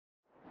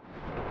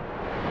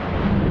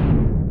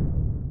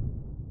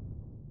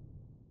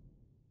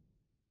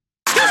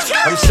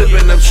I'm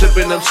sipping, I'm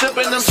sipping, I'm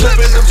sipping, I'm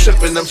sipping, I'm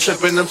sipping, I'm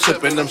sipping, I'm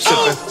sipping, I'm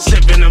sipping.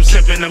 Sipping, I'm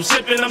sipping, I'm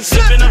sipping, I'm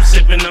sipping, I'm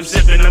sipping, I'm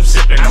sipping, I'm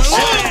sipping, I'm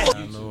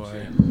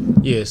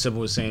sipping. Yeah, Sipping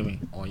with Sammy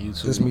on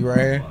YouTube. This me right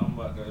here. I'm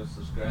about to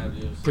subscribe to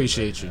you.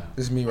 Appreciate you.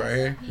 This me right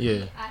here.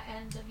 Yeah.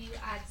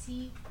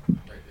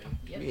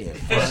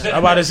 INWIT. I'm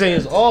about to say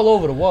it's all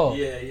over the wall.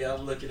 Yeah,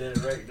 I'm looking at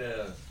it right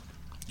now.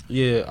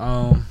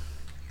 Yeah,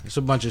 it's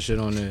a bunch of shit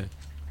on there.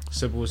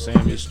 Sipping with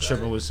Sammy's,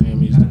 Tripping with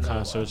Sammy's, the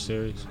concert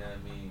series. You know what I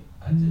mean?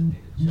 I just need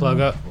to Plug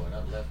up.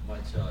 I left my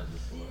charger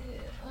for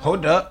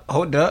it.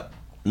 Hold up.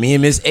 Me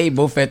and Miss A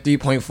both at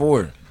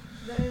 3.4.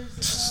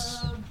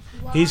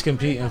 He's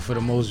competing for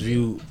the most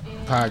viewed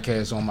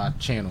podcast on my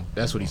channel.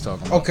 That's what he's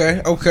talking about.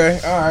 Okay. All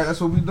right, that's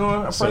what we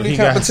doing. A So friendly he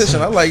got-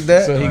 competition. I like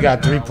that. So he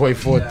got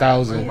 3.4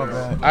 thousand.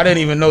 I didn't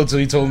even know till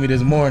he told me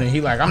this morning. He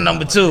like, I'm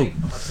number 2.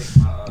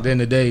 Then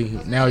today,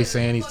 now he's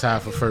saying he's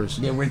tied for first.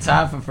 Yeah, we're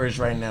tied for first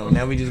right now.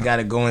 Now we just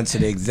gotta go into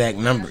the exact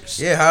numbers.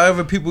 Yeah,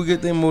 however people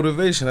get their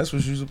motivation, that's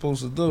what you're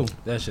supposed to do.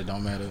 That shit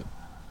don't matter.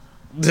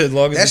 As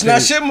long as That's it not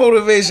takes- shit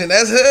motivation.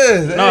 That's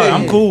his. No,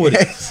 I'm cool with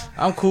it.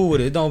 I'm cool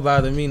with it. It don't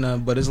bother me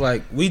none. But it's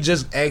like we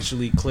just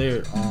actually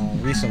cleared.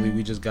 Recently,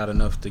 we just got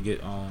enough to get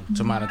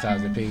to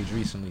monetize the page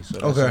recently. So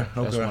that's,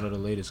 that's one of the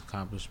latest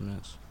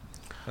accomplishments.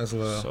 That's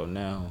love. So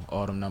now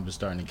all them numbers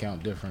starting to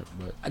count different.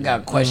 But I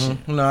got a question.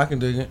 No, I can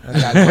dig it. I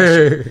got a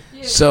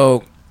question.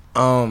 So,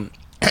 on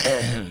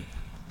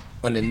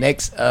the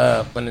next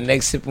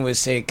Sipping with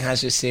Say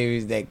concert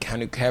series that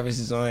County Travis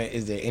is on,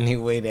 is there any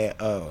way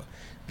that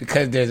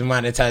because there's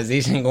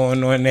monetization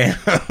going on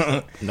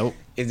now? Nope.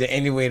 Is there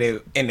any way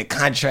that in the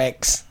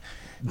contracts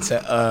to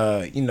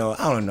I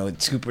don't know,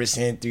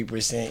 2%,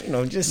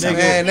 3%, just something?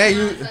 Man, that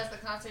you That's the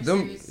concert them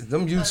series.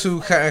 them Because YouTube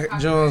it's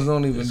like Jones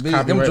don't even It's be. Them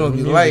copyrighted Jones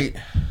be music. light.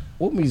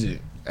 What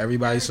music?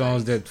 Everybody's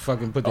songs that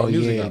fucking put their Oh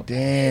music yeah, out.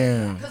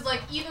 damn. Because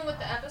like even with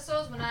the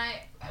episodes, when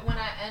I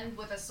end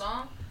with a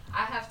song,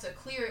 I have to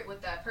clear it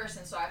with that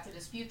person, so I have to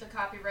dispute the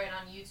copyright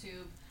on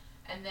YouTube,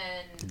 and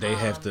then They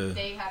have to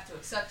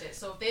accept it.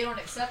 So if they don't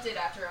accept it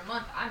after a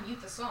month, I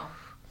mute the song.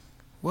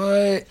 What?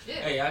 Yeah.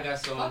 Hey, I got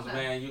songs, Okay.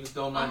 man. You can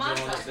throw my On my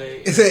Jones.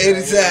 side. It's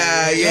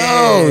anytime,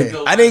 yeah.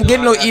 Yo, I didn't get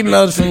no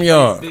emails from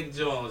y'all. Big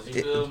Jones, you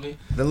feel me?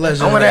 The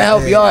legend. I want to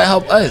help y'all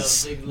help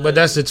us. But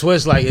that's the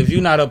twist. Like, if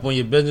you're not up on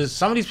your business,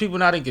 some of these people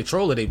not in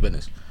control of their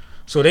business.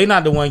 So they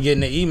not the one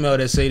getting the email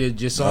that say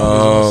that your song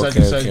is on such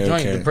and such joint.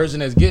 okay. The person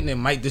that's getting it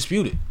might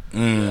dispute it.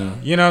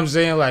 Mm. You know what I'm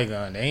saying? Like,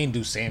 they ain't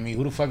do Sammy.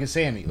 Who the fuck is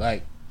Sammy?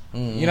 Like,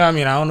 you know what I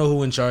mean? I don't know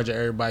who in charge of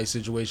everybody's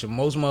situation.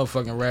 Most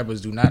motherfucking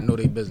rappers do not know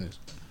their business.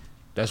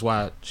 That's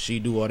why she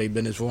do all their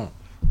business for them.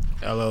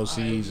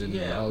 LLCs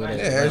and all of that.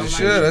 Yeah, as you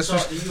should. That's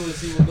what.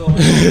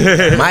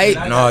 Might?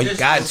 I No, got you this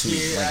got one to.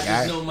 kid, Like, I I-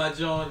 just know my Jones,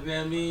 you know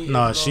what I mean?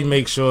 No, she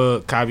makes sure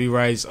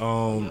copyrights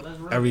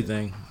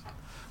everything.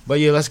 But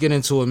yeah, let's get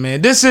into it,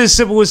 man. This is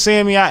Sipping with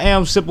Sammy. I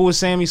am Sipping with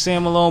Sammy,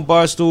 Sam Malone,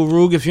 Barstool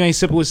Rug. If you ain't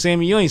sipping with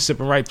Sammy, you ain't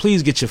sipping right.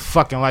 Please get your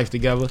fucking life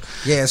together.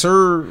 Yes,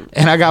 sir.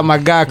 And I got my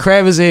guy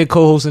Kravis here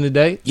co-hosting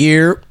today.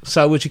 Yeah. What's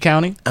up with you,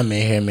 County? I'm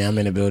in here, man. I'm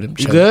in the building.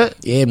 You good?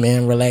 Yeah,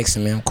 man.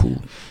 Relaxing, man. I'm cool.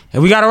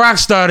 And we got a rock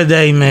star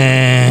today,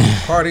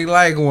 man. Party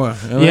like one.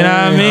 You know what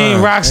I mean?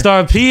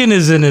 Rockstar P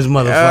is in this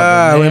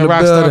motherfucker. we in Man. the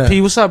Rockstar building.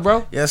 P, what's up,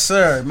 bro? Yes,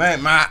 sir.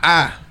 Man,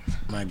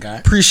 My guy.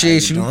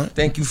 appreciate How you. doing?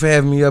 Thank you for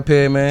having me up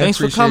here, man. Thanks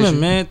for Appreciate coming, you.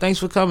 man. Thanks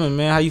for coming,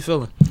 man. How you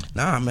feeling?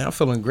 Nah, man, I'm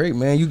feeling great,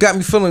 man. You got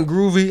me feeling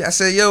groovy. I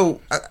said,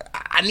 yo,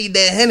 I need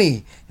that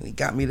Henny. And he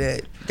got me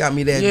that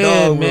Yeah,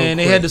 dog. man.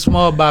 They had the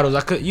small bottles.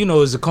 I could,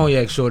 it's a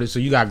cognac shortage, so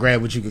you got to grab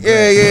what you could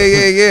grab.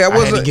 Yeah.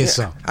 I had to get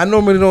some. I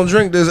normally don't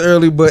drink this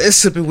early, but it's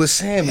Sipping with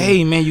Sammy.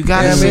 Hey, man, you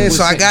got to Yeah, sip man, with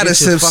so I Sam. gotta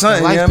Get your sip fucking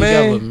something, life yeah,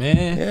 man. together,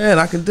 man. Yeah, and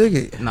I can dig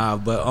it. Nah,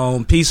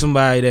 but P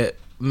somebody that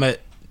met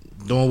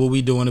doing what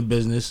we do in the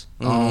business,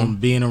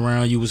 being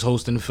around you was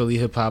hosting the Philly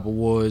Hip Hop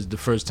Awards the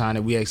first time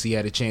that we actually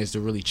had a chance to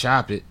really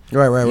chop it.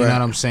 Right. You know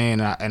what I'm saying?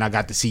 And I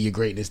got to see your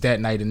greatness that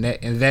night in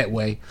that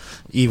way,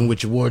 even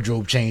with your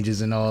wardrobe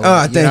changes and all.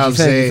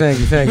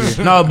 Thank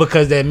you. No,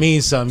 because that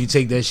means something. You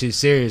take that shit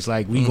serious.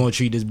 Like, we gonna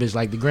treat this bitch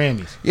like the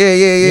Grammys. Yeah.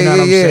 You know what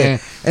I'm saying?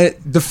 And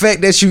the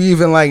fact that you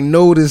even like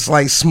notice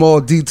like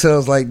small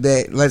details like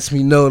that lets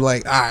me know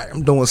like, all right,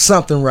 I'm doing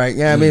something right. You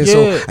know what I mean? Yeah.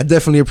 So I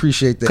definitely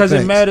appreciate that. Because it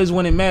Thanks. matters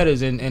when it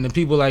matters, and the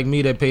people like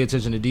me that pay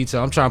attention to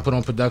detail, I'm trying to put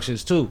on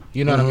productions too.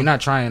 You know what I mean? Not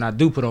trying, I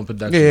do put on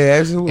productions. Yeah,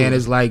 absolutely. And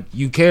it's like,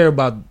 you care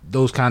about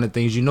those kind of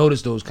things, you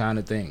notice those kind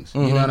of things.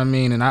 You know what I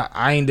mean? And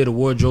I ain't did a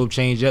wardrobe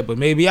change yet, but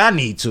maybe I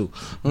need to.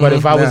 But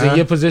if I was in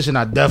your position,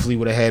 I definitely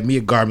would have had me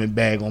a garment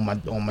bag on my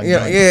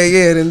Yeah,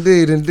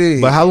 joint.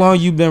 indeed. But how long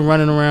you been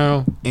running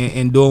around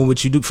and doing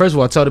what you do? First of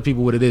all, tell the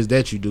people what it is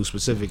that you do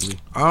specifically.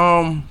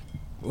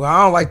 Well,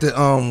 I don't like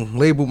to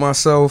label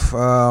myself.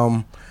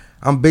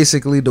 I'm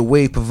basically the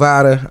wave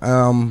provider.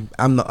 I'm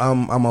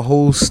a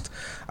host.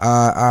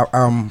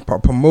 I'm a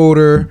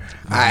promoter.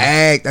 I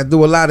act. I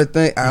do a lot of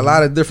a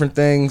lot of different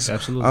things.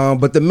 Absolutely.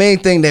 But the main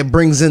thing that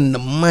brings in the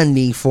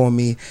money for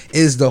me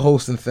is the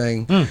hosting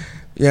thing. You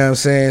know what I'm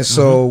saying?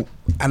 So,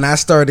 and I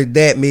started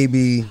that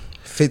maybe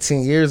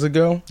 15 years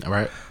ago. All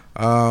right.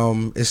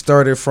 It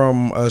started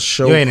from a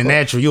show. You ain't a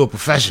natural. You a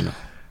professional.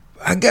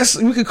 I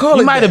guess we could call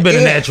it. You might have been a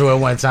yeah. natural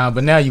at one time,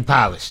 but now you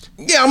polished.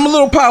 Yeah, I'm a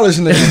little polished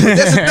now.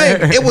 That's the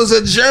thing. It was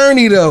a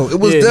journey, though. It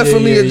was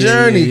definitely a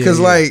journey because,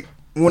 like,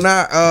 when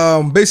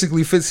I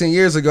basically 15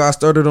 years ago, I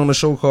started on a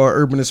show called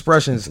Urban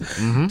Expressions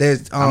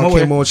that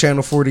came on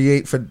Channel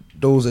 48. For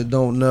those that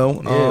don't know,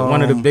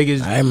 One of the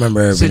biggest I remember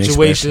Urban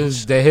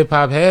situations that hip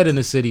hop had in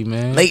the city,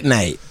 man. Late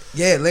night.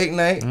 Yeah, late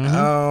night.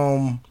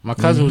 My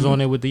cousin was on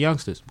there with the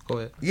youngsters. Go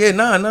ahead. Yeah,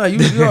 nah.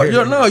 You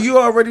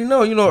already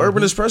know. You know,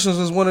 Urban Expressions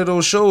was one of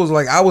those shows.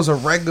 Like, I was a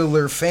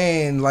regular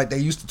fan. Like, they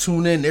used to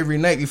tune in every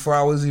night before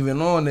I was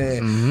even on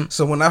there.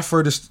 So when I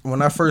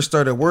first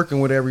started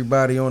working with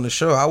everybody on the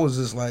show, I was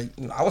just like,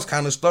 I was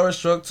kind of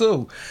starstruck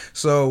too.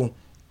 So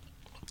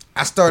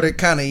I started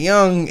kind of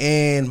young,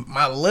 and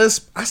my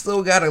lisp, I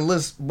still got a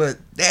lisp, but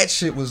that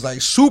shit was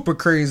like super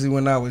crazy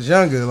when I was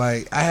younger.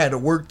 Like, I had to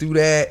work through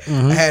that.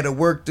 I had to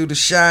work through the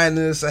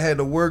shyness. I had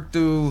to work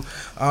through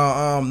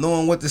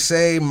knowing what to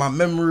say, my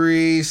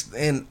memories,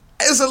 and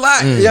it's a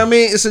lot. You know what I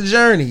mean? It's a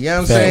journey. You know what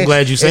I'm saying? I'm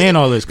glad you're saying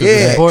all this because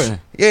it's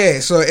important. Yeah,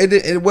 so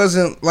it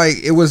wasn't like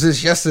it was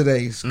just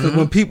yesterday's. Because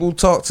when people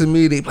talk to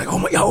me, they be like, "Oh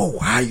my, yo,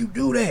 how you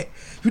do that?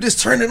 You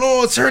just turn it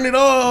on, turn it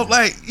off.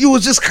 Like, you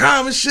was just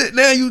calm and shit.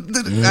 Now you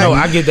did it." No,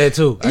 I get that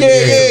too.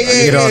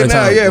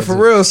 For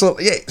real. So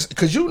yeah,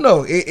 because you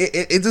know,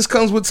 it just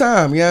comes with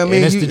time. You know what I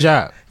mean? And it's the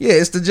job. Yeah,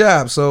 it's the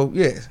job. So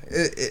yeah,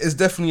 it's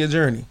definitely a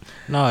journey.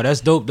 No,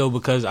 that's dope though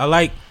because I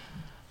like.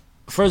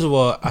 First of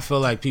all, I feel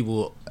like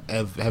people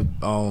have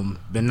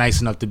been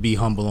nice enough to be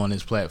humble on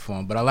this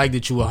platform, but I like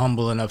that you were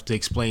humble enough to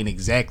explain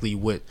exactly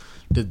what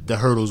the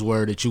hurdles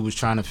were that you was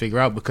trying to figure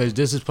out, because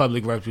this is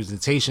public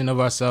representation of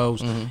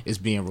ourselves. It's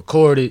being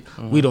recorded.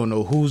 We don't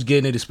know who's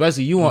getting it,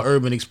 especially you on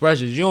Urban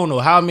Expressions. You don't know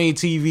how many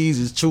TVs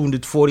is tuned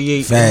to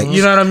 48. Facts.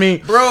 You know what I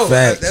mean? Bro,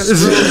 that's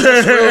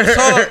real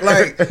talk.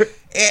 Like,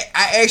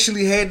 I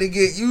actually had to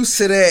get used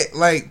to that.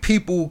 Like,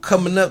 people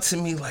coming up to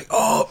me like,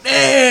 "Oh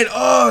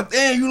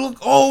damn, you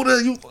look older.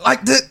 You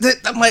like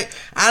that." I'm like,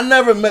 I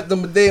never met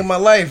them a day in my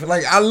life.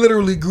 Like, I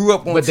literally grew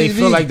up on But TV. they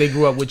feel like they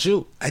grew up with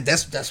you.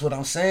 That's what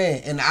I'm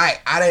saying. And I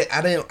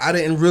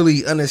didn't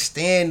really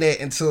understand that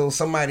until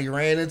somebody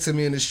ran into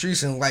me in the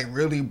streets and like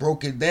really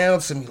broke it down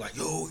to me. Like,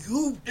 "Yo,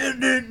 you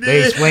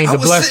They explained I the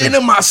was blessing.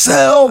 sitting in my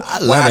cell I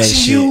love that watching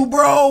shit. you,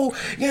 bro.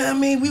 You know what I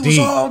mean? We was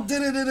Deep. all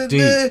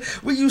Deep.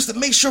 We used to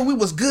make sure we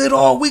was good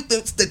all week. The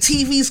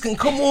TVs can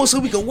come on so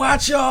we can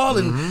watch y'all,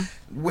 and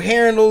we're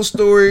hearing those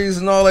stories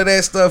and all of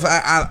that stuff.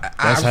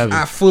 That's heavy.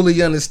 I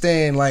fully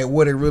understand like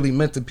what it really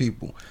meant to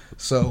people.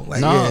 So like,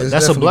 No, yeah, it's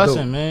that's a definitely blessing,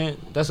 dope. man.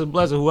 That's a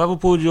blessing. Whoever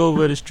pulled you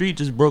over the street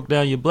just broke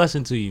down your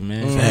blessing to you,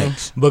 man.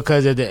 Facts.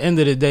 Because at the end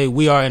of the day,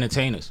 we are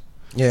entertainers.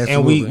 Yeah,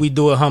 And we absolutely.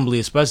 do it humbly,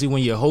 especially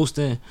when you're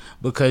hosting,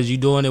 because you're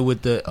doing it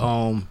with the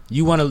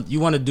you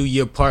wanna do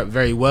your part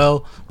very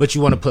well, but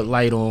you want to put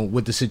light on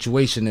what the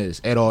situation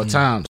is at all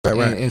times.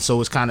 Right. And so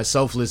it's kind of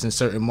selfless in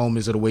certain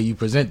moments of the way you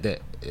present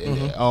that.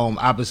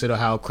 Opposite of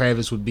how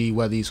Kravis would be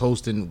whether he's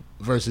hosting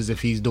versus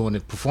if he's doing the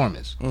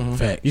performance.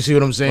 Fact. You see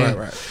what I'm saying?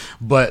 Right.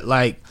 But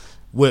like,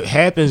 what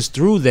happens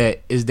through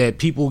that is that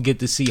people get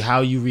to see how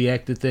you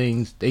react to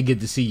things. They get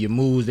to see your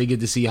moves. They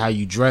get to see how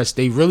you dress.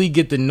 They really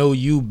get to know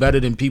you better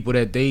than people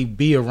that they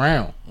be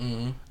around.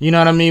 You know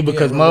what I mean?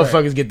 Because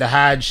motherfuckers get to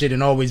hide shit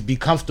and always be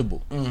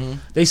comfortable.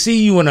 They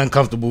see you in an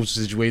uncomfortable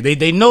situation.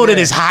 They know that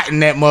it's hot in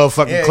that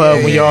motherfucking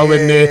club when y'all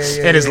in there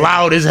and it's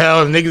loud as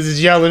hell and niggas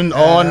is yelling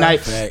all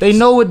night. Facts. They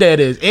know what that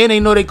is. And they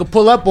know they could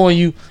pull up on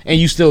you and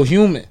you still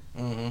human.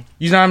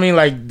 You know what I mean?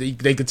 Like,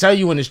 they could tell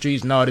you in the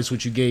streets, "No, this is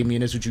what you gave me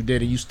and this is what you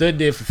did," and you stood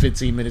there for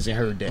 15 minutes and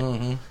heard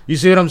that. You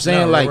see what I'm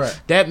saying? No, like,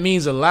 right. that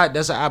means a lot.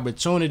 That's an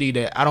opportunity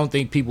that I don't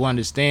think people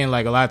understand.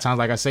 Like, a lot of times,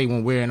 like I say,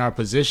 when we're in our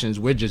positions,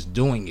 we're just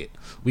doing it.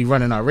 We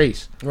running our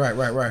race.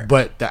 Right.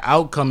 But the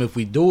outcome, if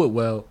we do it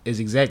well,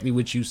 is exactly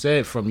what you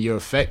said, from your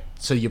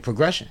effect to your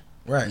progression.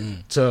 Right.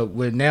 To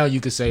where now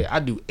you could say, I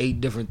do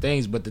 8 different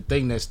things, but the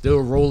thing that's still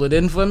rolling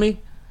in for me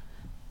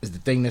is the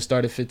thing that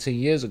started 15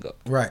 years ago.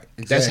 Right.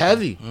 That's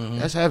Exactly. heavy.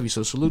 That's heavy.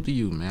 So salute to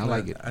you, man. I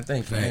like it. I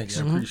thank you. Thank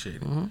you. I appreciate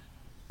it.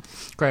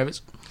 Kravis.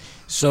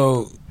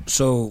 So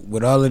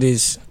with all of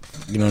this,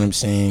 you know what I'm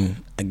saying?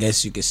 I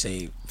guess you could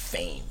say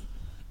fame,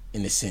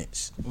 in a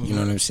sense. You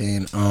know what I'm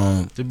saying?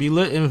 To be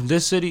lit in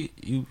this city,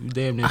 you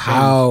damn near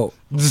How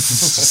do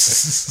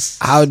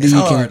It's you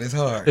hard. It's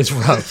hard. it's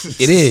rough.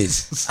 It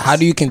is. How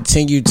do you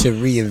continue to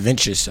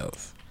reinvent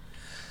yourself?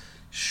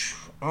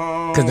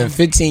 Because in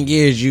 15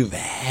 years, you've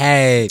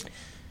had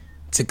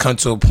to come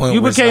to a point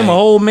You where it's became like, a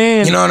whole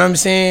man. You know what I'm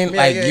saying? Yeah,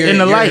 like yeah, you're in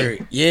the you're-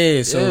 light.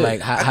 Yeah. So Yeah.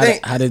 like, I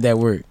think- how did that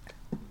work?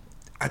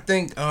 I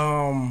think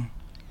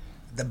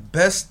the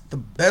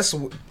best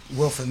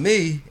well for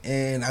me,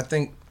 and I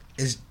think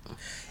is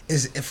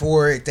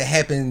for it to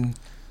happen,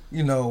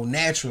 you know,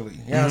 naturally.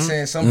 You know what I'm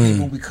saying? Some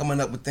people be coming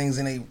up with things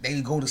and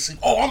they go to sleep.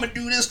 "Oh, I'm gonna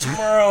do this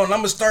tomorrow, and I'm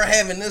gonna start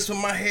having this with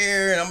my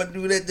hair, and I'm gonna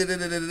do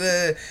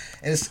that,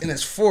 and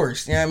it's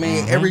forced. You know what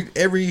I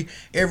mean?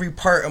 Every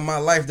part of my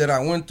life that I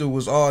went through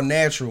was all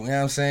natural. You know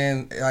what I'm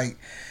saying? Like,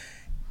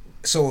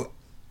 so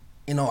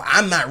you know,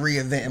 I'm not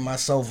reinventing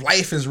myself.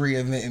 Life is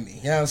reinventing me.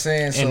 You know what I'm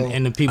saying? So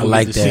And the people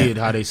like get to that. see it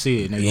how they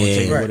see it, and they gonna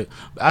take it Right. with it.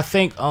 I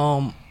think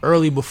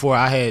early before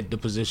I had the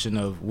position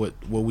of what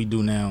we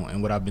do now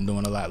and what I've been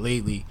doing a lot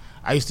lately,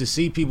 I used to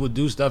see people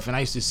do stuff, and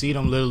I used to see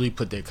them literally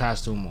put their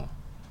costume on.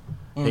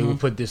 They would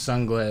put their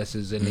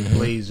sunglasses and their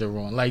blazer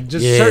on, like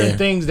just certain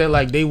things that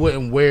like they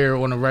wouldn't wear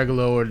on a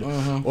regular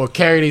or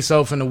carry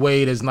themselves in a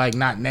way that's like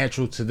not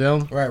natural to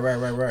them. Right.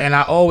 And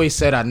I always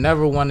said I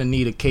never want to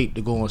need a cape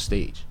to go on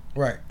stage.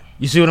 Right.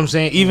 You see what I'm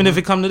saying? Even if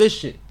it come to this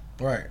shit,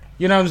 Right.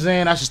 you know what I'm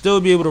saying? I should still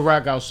be able to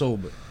rock out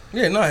sober.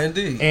 Yeah, no,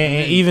 indeed.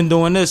 And even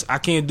doing this, I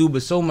can't do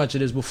but so much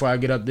of this before I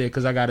get up there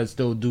because I gotta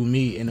still do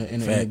me in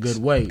a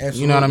good way.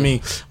 Absolutely. You know what I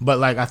mean? But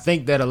like I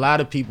think that a lot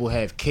of people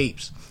have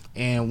capes,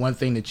 and one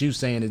thing that you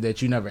saying is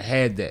that you never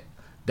had that.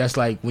 That's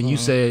like when you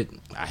said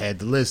I had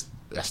the list,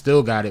 I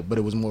still got it, but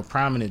it was more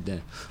prominent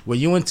then. Were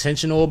you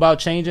intentional about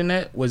changing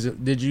that? Was it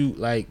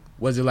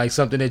like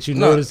something that you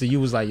noticed that you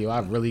was like, yo,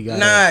 I really got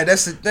Nah,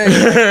 that's the thing.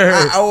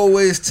 I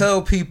always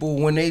tell people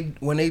when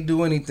they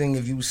do anything,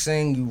 if you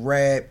sing, you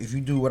rap, if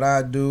you do what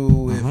I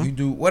do, if you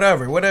do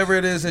whatever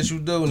it is that you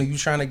do, and if you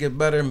trying to get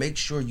better, make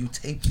sure you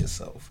tape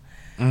yourself.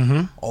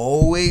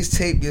 Always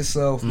tape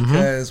yourself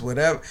because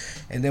whatever.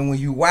 And then when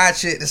you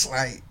watch it, it's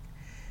like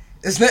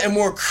it's nothing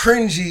more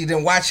cringy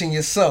than watching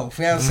yourself.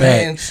 You know what I'm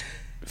saying?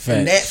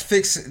 And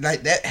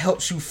that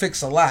helps you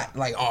fix a lot.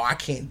 Like, oh, I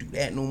can't do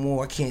that no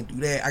more. I can't do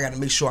that. I got to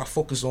make sure I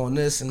focus on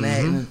this and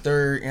that and the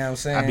third. You know what I'm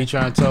saying? I be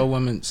trying to tell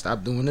women,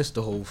 stop doing this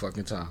the whole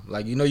fucking time.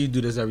 Like, you know, you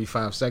do this every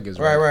 5 seconds.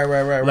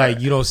 Right. Like,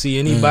 you don't see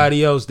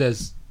anybody else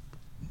that's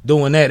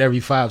doing that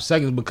every 5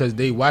 seconds because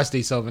they watch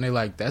themselves and they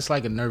like, that's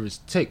like a nervous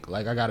tick.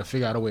 Like, I got to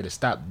figure out a way to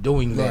stop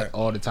doing that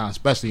all the time,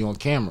 especially on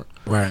camera.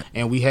 Right.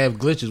 And we have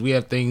glitches. We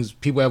have things.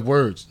 People have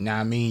words.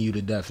 Nah, I mean you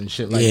to death and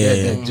shit like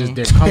that. That's just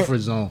their comfort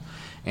zone.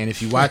 And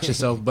if you watch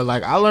yourself, but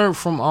like I learned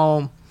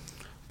from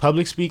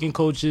public speaking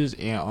coaches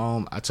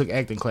and I took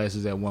acting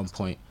classes at one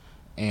point,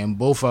 and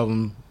both of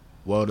them,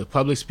 well, the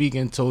public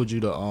speaking told you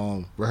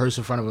to rehearse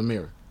in front of a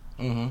mirror.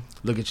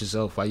 Look at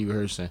yourself while you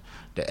rehearsing.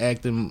 The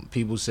acting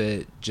people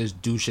said just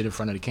do shit in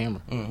front of the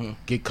camera.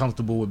 Get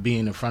comfortable with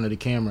being in front of the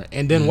camera,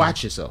 and then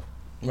watch yourself.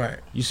 Right.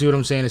 You see what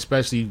I'm saying?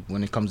 Especially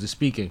when it comes to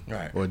speaking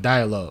or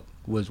dialogue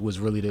was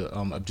really the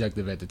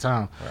objective at the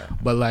time.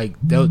 Right. But like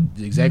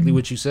exactly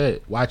what you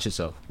said. Watch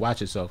yourself.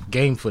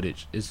 Game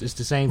footage. It's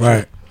the same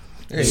shit.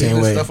 Yeah, Same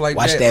even way. stuff like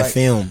Watch that, that like,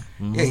 film.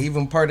 Yeah,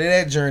 even part of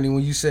that journey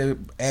when you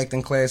said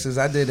acting classes,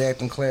 I did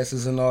acting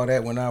classes and all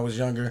that when I was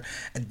younger.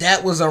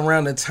 That was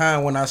around the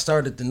time when I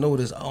started to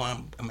notice,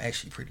 oh, I'm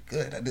actually pretty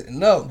good. I didn't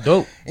know.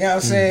 Dope. You know what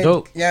I'm saying?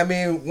 Dope. Yeah, I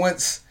mean,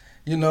 once,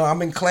 you know, I'm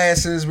in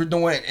classes, we're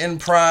doing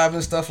improv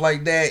and stuff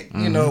like that.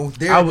 You know,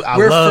 I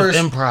love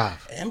improv.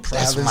 Improv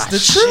That's is my the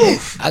shit.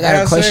 truth. I got You know a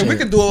what I'm question. saying? We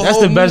could do a That's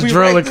whole the best movie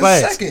drill right in this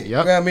class. second. Yep. You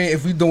know what I mean?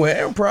 If we doing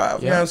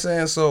improv, you know Yep. what I'm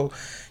saying? So,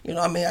 you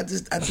know, I mean,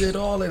 I did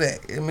all of that.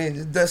 I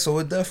mean, so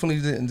it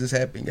definitely didn't just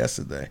happen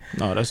yesterday.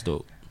 No, that's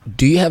dope.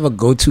 Do you have a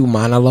go-to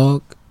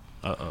monologue?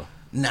 Nah,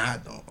 I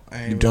don't. I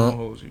ain't You even don't? gonna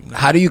hold you. Nah.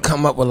 How do you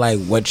come up with like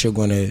what you're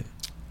gonna?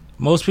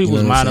 Most people's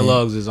You know what I'm saying?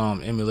 monologues is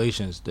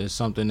emulations. There's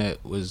something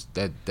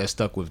that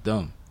stuck with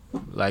them.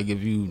 Like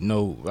if you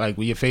know, like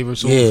with your favorite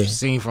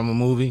scene from a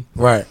movie,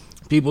 Right.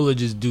 people will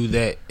just do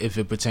that if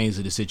it pertains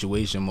to the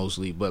situation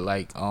mostly. But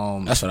like,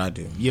 That's what I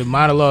do. your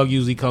monologue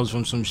usually comes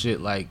from some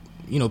shit like,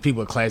 you know,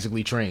 people are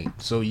classically trained,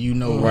 so you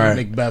know Right.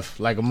 Macbeth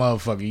like a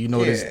motherfucker. You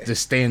know Yeah. this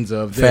stanza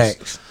of this.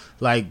 Facts.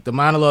 Like the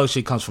monologue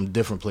shit comes from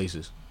different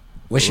places.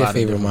 What's A your lot of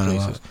favorite different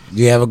monologue? places.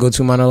 Do you have a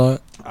go-to monologue?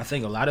 I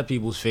think a lot of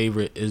people's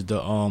favorite is the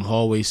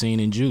hallway scene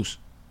in Juice.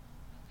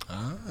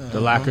 The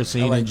locker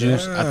scene like in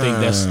Juice. that.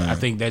 I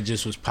think that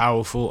just was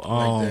powerful.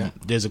 like that.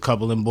 There's a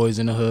couple in Boys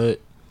in the Hood.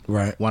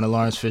 Right. One of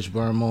Lawrence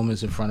Fishburne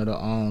moments in front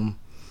of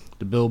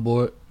the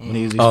billboard when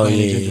he was Oh,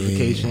 explaining yeah,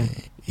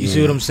 gentrification. You yeah.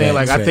 see what I'm saying?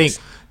 Facts, Like I think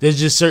facts. there's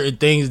just certain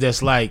things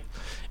that's like,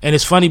 and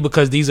it's funny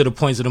because these are the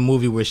points of the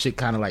movie where shit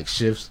kind of like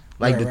shifts.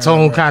 Like the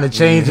tone kind of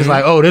changes.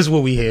 Like, oh, this is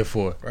what we here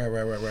for.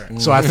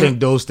 Right. So I think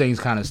those things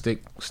kind of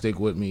stick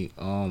with me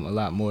a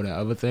lot more than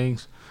other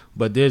things.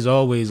 But there's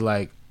always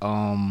like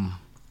I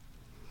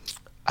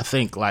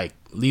think like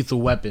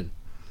Lethal Weapon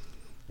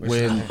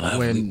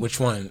when Which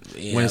one?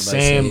 Yeah, when I was about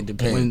to say, Sam it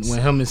depends. when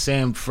him and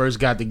Sam first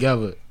got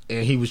together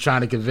and he was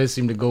trying to convince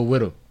him to go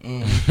with him.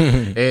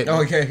 And-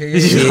 Okay.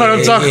 you know what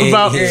I'm talking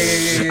about?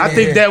 Yeah. I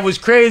think that was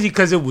crazy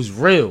because it was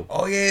real.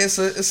 Oh yeah, it's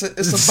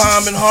a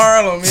bomb in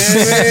Harlem.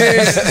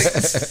 Yeah.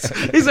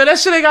 He said that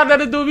shit ain't got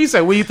nothing to do with me. He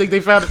said, "Where you think they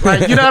found it?"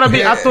 Like, you know what I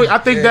mean? I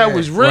think that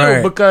was real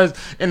Right. because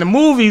in the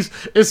movies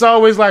it's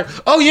always like,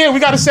 "Oh yeah, we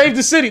got to save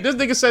the city." This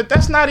nigga said,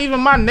 "That's not even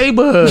my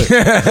neighborhood,"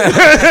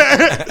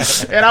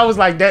 and I was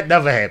like, "That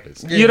never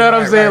happens." You know what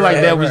I'm saying? Like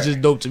that was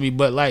just dope to me.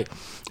 But like,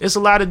 it's a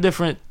lot of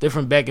different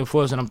back and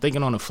forths, and I'm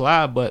thinking on the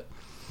fly. But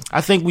I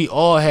think we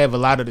all have a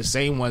lot of the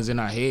same ones in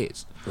our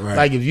heads. Right.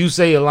 Like if you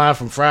say a line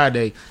from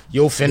Friday,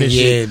 you'll finish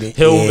it.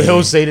 Yeah,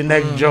 He'll say the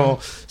next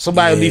joint.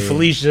 Somebody will be Yeah.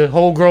 Felicia.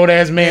 Whole grown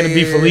ass man will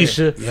be Yeah.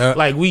 Felicia. Yeah.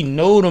 Like we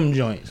know them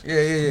joints.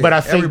 Yeah. But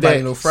I think everybody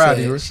that- know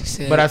Friday. Said- right? she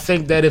said, But I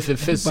think that if it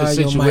fits the Buy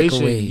your situation,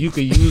 microwave. you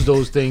could use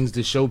those things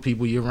to show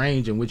people your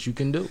range and what you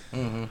can do.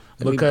 Let me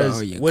Because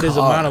borrow your what is a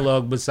car.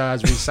 monologue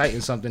besides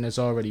reciting something that's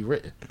already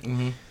written?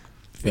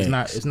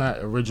 Facts. It's not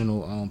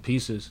original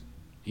pieces.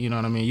 You know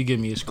what I mean? You give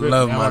me a I script,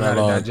 love now I gotta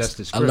monologues. digest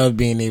the I script. love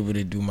being able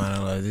to do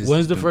monologues. It's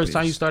When's the the first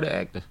time you best. started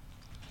acting?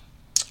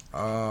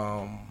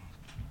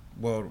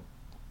 Well,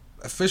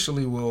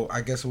 officially,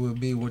 I guess it would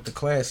be with the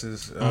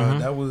classes.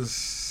 That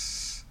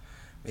was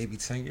maybe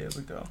 10 years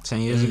ago.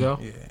 10 years ago?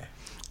 Yeah.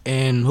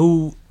 And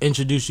who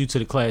introduced you to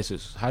the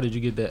classes? How did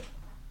you get that?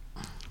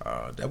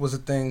 That was a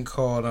thing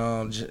called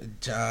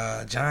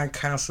John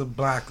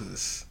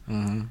Casablancas.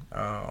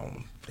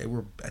 They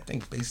were, I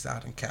think, based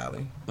out in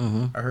Cali.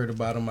 I heard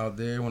about them out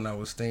there when I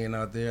was staying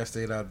out there. I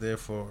stayed out there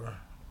for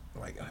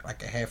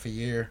like a half a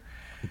year,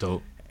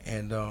 Dope.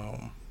 and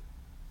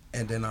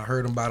then I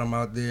heard about them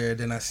out there.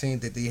 Then I seen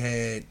that they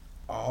had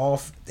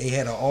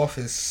an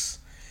office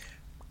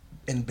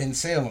in Ben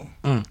Salem.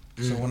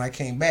 So when I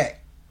came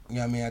back, you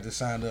know what I mean, I just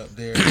signed up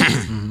there,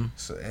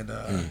 so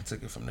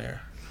took it from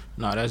there.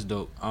 No, that's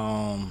dope.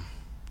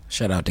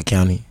 Shout out to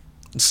county.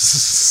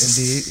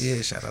 Indeed,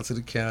 yeah. Shout out to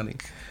the county.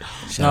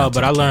 No,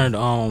 but I learned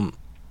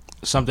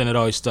something that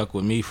always stuck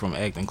with me from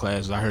acting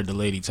classes. I heard the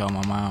lady tell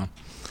my mom,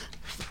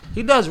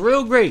 he does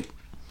real great.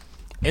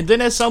 And then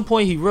at some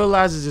point he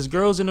realizes his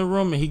girl's in the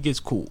room and he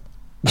gets cool.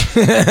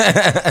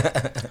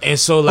 And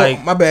so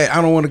like My bad.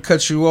 I don't want to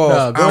cut you off.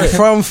 No, go I'm ahead.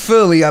 from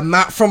Philly. I'm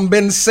not from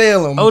Ben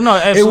Salem. Oh, no, It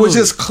absolutely. was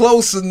just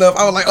close enough.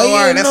 I was like, Oh, all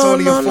yeah, right, that's no,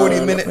 only no, a no, 40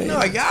 no, minute. no,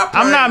 No, y'all.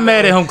 I'm not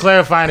mad at him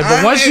clarifying it,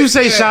 but once you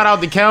say Yeah. shout out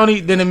the county,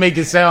 then it make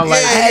it sound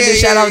like I had to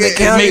shout out the it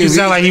county. make it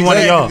sound like he one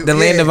of y'all. The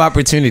land of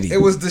opportunity.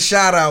 It was the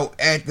shout out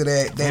after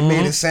that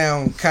made it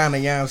sound kind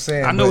of, you know what I'm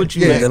saying? I know But what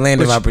you meant. the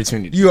land of but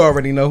opportunity. You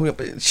already know.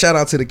 But shout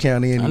out to the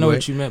county anyway. I know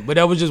what you meant, but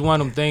that was just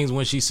one of them things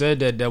when she said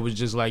that was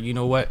just like, you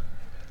know what?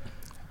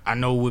 I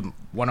know what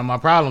one of my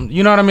problems,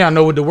 you know what I mean? I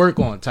know what to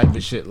work on type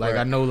of shit. Like, Right.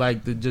 I know,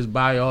 like, to just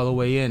buy all the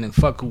way in and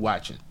fuck who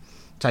watching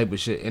type of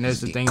shit. And that's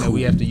the thing that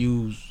we have to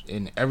use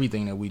in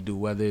everything that we do,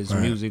 whether it's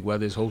music,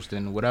 whether it's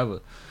hosting, whatever.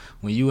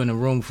 When you in a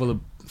room full of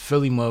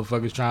Philly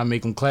motherfuckers trying to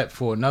make them clap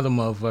for another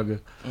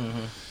motherfucker,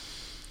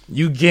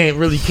 you can't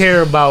really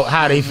care about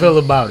how they feel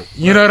about it.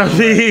 You know what I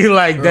mean?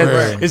 Like,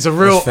 that, Right. it's a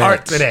real That's art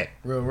facts. to that.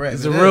 Real rap.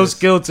 It's It a real is.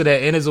 skill to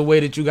that, and it's a way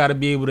that you got to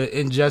be able to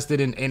ingest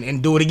it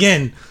and do it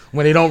again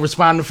when they don't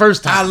respond the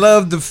first I time.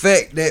 love the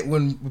fact that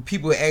when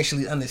people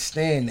actually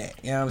understand that,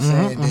 you know what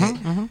I'm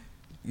saying? That,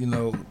 you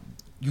know,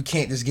 you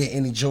can't just get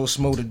any Joe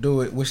Smo to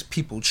do it, which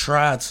people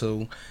try to,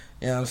 you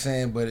know what I'm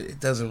saying? But it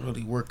doesn't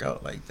really work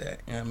out like that.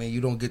 You know what I mean?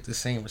 You don't get the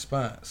same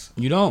response.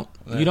 You don't,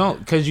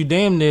 because you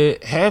damn near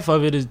half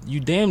of it is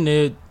you damn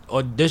near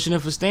auditioning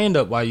for stand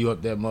up while you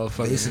up that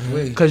motherfucker.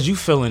 Basically. Because you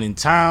filling in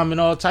time and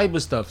all type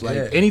of stuff. Like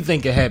Yeah.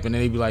 anything can happen,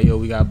 and they be like, "Yo,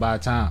 we gotta buy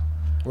time."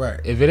 Right.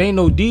 If it ain't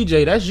no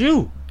DJ, that's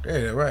you.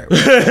 Yeah, right.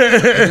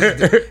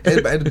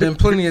 It's been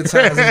plenty of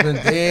times. It's been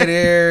dead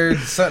air.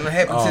 Something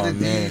happened to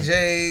the man.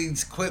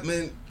 DJ's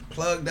equipment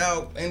plugged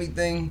out.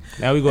 Anything.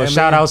 Now we gonna Yeah,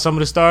 shout man. out some of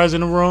the stars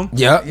in the room.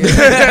 Yep. Let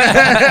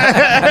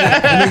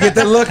me get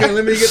the looking.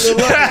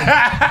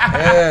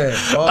 Yeah.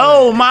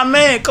 Oh my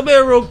man, come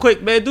here real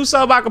quick, man. Do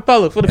something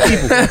acapella for the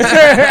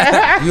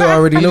people. You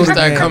already know You the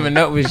start game. coming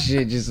up with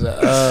shit just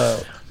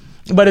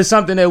But it's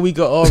something that we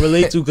could all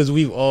relate to because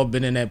we've all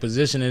been in that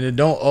position, and it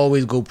don't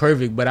always go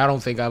perfect. But I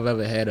don't think I've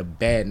ever had a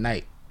bad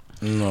night.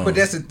 no. But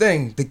that's the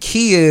thing. The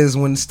key is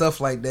when stuff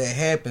like that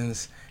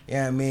happens.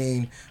 Yeah, I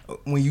mean,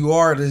 when you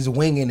are just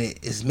winging it,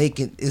 is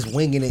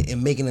winging it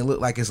and making it look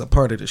like it's a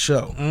part of the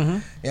show. You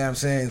know what I'm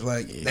saying? It's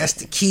like that's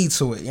the key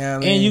to it. You know what I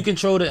mean? And you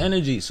control the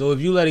energy. So if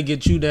you let it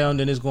get you down,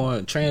 then it's going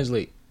to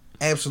translate.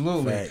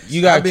 absolutely.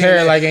 You got to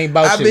carry like ain't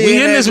about I shit. be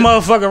We in this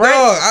motherfucker, right?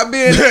 Dog, I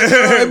be in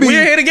that. We in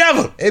here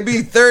together. It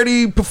be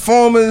 30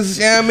 performers,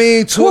 you know what I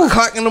mean? 2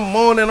 o'clock in the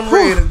morning, I'm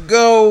ready to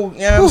go. You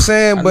know what I'm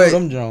saying? I know But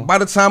them Jones. by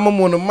the time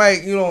I'm on the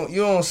mic, you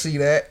don't see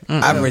that.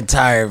 I've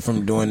retired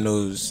from doing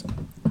those.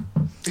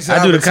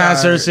 I do the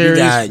concert series.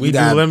 you We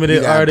got- do limited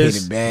you gotta pay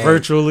artists the band.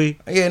 virtually.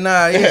 Yeah,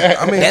 nah, yeah.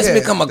 I mean, That's yeah.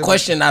 become a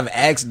question I've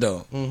asked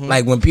though.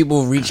 Like when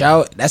people reach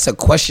out, that's a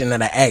question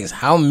that I ask.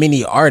 How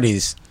many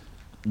artists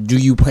do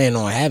you plan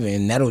on having?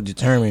 And that'll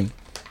determine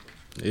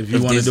If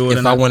you want to do it, or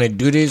if I not. want to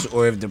do this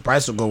or if the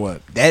price will go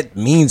up. That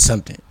means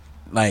something.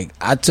 Like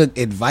I took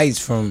advice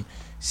from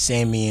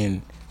Sammy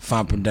and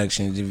Font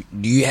Productions.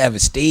 Do you have a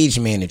stage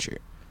manager?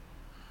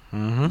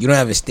 You don't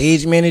have a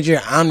stage manager.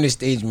 I'm the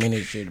stage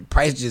manager. The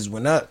price just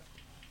went up.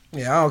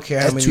 Yeah, I don't care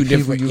how That's many two people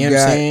different- you you know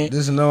what I'm got. saying?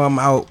 Just know I'm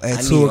out at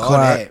I 2 need all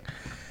o'clock. that.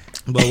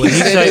 But what he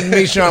Just said,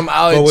 make sure I'm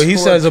out. but what at he 2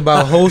 says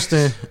about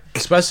hosting,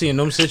 especially in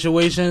them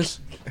situations,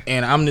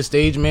 and I'm the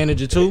stage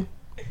manager too.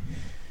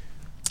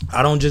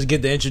 I don't just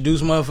get to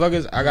introduce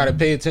motherfuckers. I gotta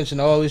pay attention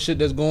to all this shit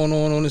that's going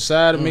on the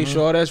side and make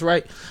sure all that's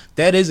right.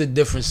 That is a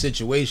different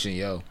situation,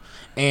 yo.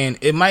 And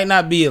it might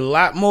not be a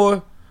lot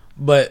more,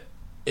 but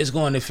it's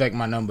going to affect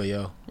my number,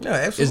 yo. Yeah,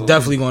 absolutely. It's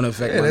definitely going to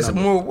affect my that's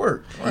number. more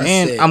work. Right.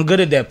 And said- I'm good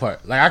at that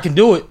part. Like I can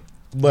do it,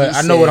 but He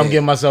I know what I'm said-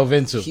 getting myself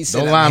into. He said,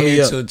 Don't I'm line me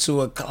here up. till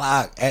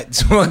 2:00. At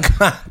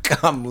 2:00,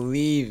 I'm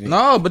leaving.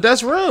 No, but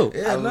that's real.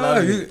 Yeah, I no,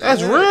 love it.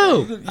 That's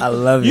real. I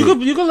love You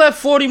it. could let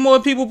 40 more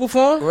people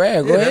perform.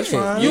 Right, go Yeah, ahead. that's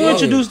fine. You Yeah.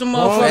 introduce the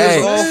Long motherfuckers.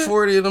 as all man.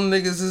 40 of them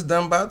niggas is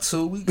done by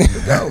 2, we good to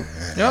go.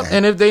 Yep.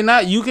 And if they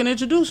not, you can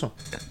introduce them.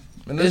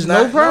 And There's it's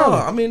no not-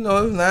 problem. I mean,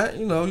 no, it's not.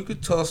 You know, you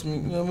could toss me.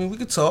 You know what I mean? We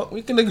could talk.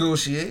 We can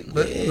negotiate.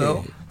 But, you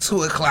know,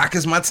 2:00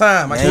 is my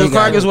time. I Man, can't you 2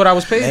 o'clock got- is what I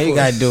was paid Now for. you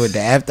gotta do it the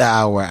after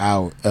hour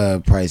out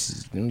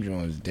prices. Them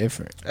joints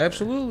different.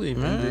 Absolutely,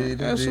 man.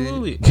 Indeed,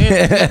 Absolutely.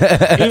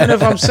 And even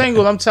if I'm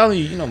single, I'm telling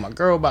you, my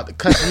girl about to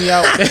cuss me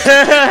out.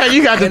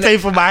 You got to pay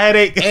for my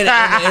headache.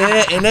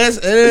 and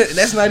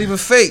that's not even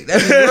fake.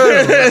 That's real.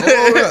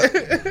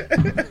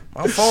 Like, hold up.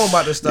 My phone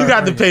about to start. You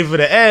got to ringing. pay for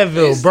the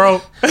Advil, bro.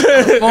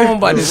 Phone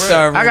about to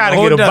start. I gotta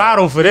Hold get a up.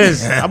 bottle for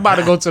this. I'm about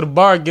to go to the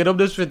bar, get up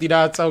this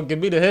 $50 token, give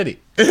me the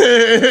headache, so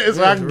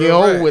I can get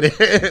real home right. with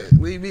it.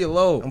 Leave me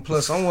alone. And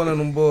plus, I'm one of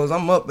them boys.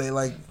 I'm up at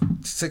like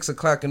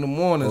 6:00 in the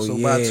morning. Oh, so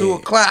by yeah.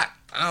 2:00,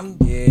 I'm.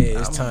 Yeah,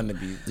 it's time to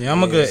be. Yeah,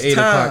 I'm a good It's 8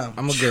 time. o'clock.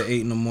 I'm a good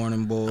 8 in the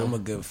morning, boy. I'm a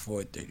good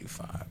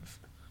 4:35.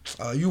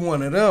 You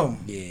one of them.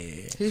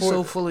 Yeah. He's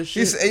so full of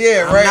shit.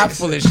 Yeah, I'm right. not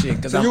full of shit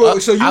because So I you are-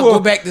 so you go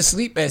are- back to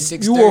sleep at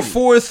 6:30. You were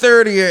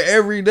 4:30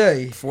 every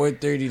day.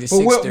 4:30 to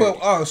But 6:30.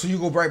 what? So you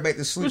go right back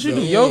to sleep. What you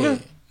though. do, yoga?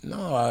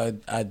 No,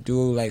 I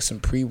do like some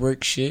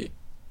pre-work shit.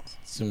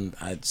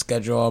 I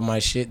schedule all my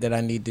shit that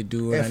I need to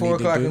do. At and 4 I need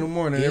to o'clock do. in the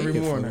morning, every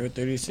morning. 4:30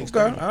 to 6:30.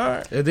 Okay, all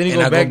right. And then he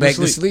And go I back, go back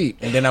to sleep.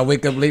 and then I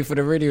wake up late for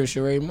the radio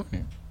show every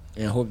morning,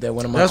 and hope that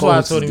one of my That's why I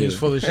co-hosts told him is he was there.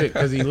 full of shit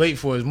because he late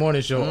for his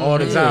morning show all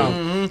the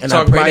time. And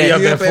Talk I pray about he that-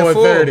 up He at up at 4,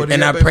 4:30. but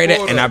And he I up at pray that,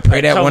 4 and I though.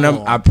 pray that Come one of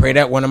on. I pray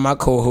that one of my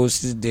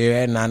co-hosts is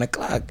there at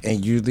 9:00,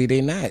 and usually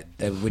they not.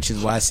 Which is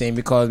why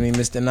Sammy calls me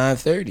Mr.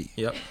 9:30.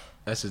 Yep,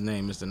 that's his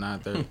name, Mr.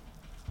 930.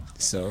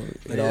 So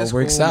it Yeah, all it's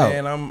works cool, out.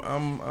 Man, I'm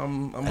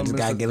I just Mr.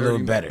 gotta get a little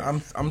 30 better.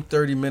 I'm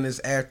 30 minutes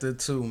after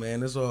too,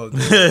 man. It's all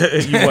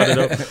good. You one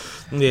of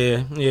them.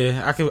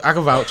 Yeah. I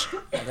can vouch.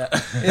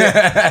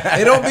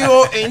 It don't be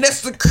on, and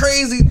that's the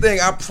crazy thing.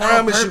 I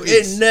promise you,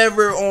 purpose. it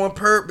never on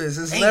purpose.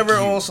 It's Thank never you.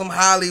 on some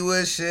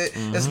Hollywood shit.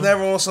 It's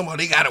never on some. Oh,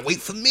 they gotta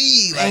wait for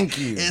me. Like, Thank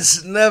you.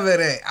 It's never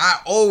that. I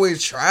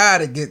always try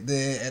to get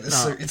there at a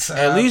certain time.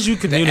 At least you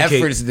The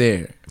communicate. effort's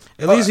there.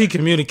 At least he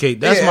communicate.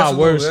 That's Yeah, my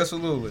absolutely, worst.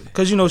 Absolutely.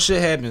 Cause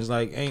shit happens.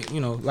 Like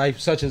life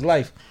such as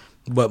life.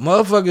 But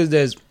motherfuckers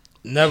that's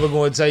never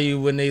going to tell you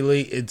when they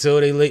late until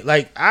they late.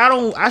 Like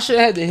I should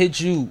have had to hit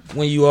you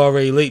when you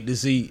already late to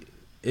see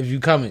if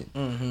you coming.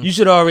 You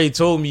should already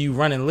told me you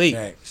running late.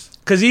 Facts.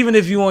 Cause even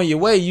if you on your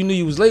way, you knew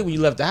you was late when you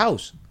left the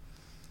house.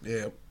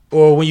 Yeah.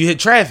 Or when you hit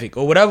traffic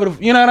or whatever.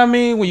 You know what I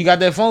mean? When you got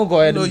that phone call,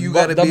 I You had know to you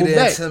gotta be double there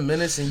back. in 10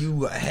 minutes and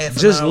you half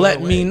an Just hour let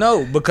away. me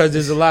know because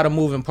there's a lot of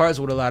moving parts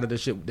with a lot of the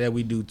shit that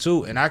we do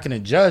too, and I can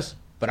adjust,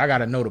 but I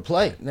gotta know the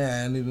play.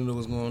 Nah, I need to know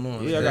what's going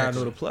on. Yeah, I gotta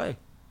know the play.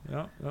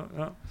 Yeah.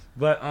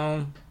 But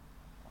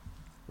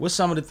what's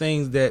some of the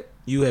things that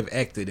you have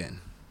acted in?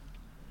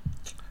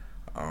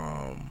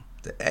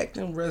 The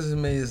acting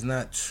resume is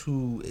not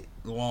too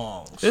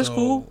long. It's so,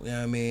 cool.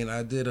 Yeah, I mean,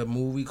 I did a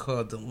movie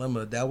called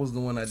Dilemma. That was the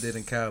one I did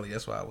in Cali.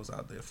 That's why I was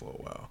out there for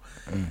a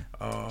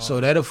while. So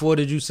that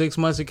afforded you 6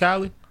 months in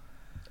Cali?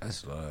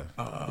 That's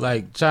love.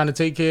 Like trying to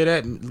take care of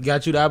that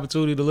got you the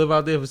opportunity to live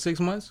out there for 6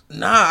 months?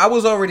 Nah, I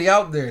was already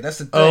out there. That's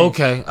the thing. Oh,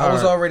 okay. I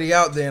was Alright. already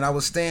out there, and I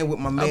was staying with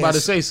my I man. was about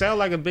to say, sound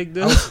like a big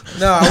deal.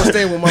 No, I was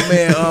staying with my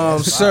man,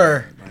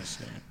 Sir.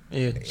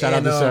 Yeah, shout out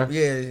And, to Sir.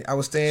 Yeah, I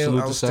was staying. Salute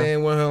I to was Sir.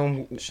 staying with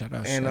him. Shout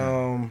out, And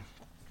Sir.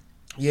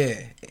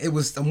 yeah, it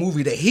was a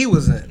movie that he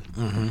was in.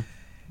 Mm-hmm.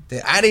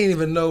 That I didn't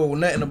even know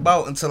nothing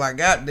about until I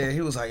got there.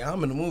 He was like,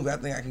 "I'm in the movie. I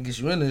think I can get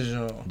you in this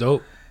joint."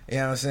 Dope. You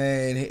know what I'm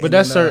saying? But And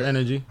that's then, Sir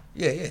energy.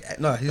 Yeah.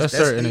 No, That's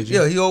Sir energy.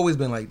 Yeah, he always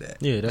been like that.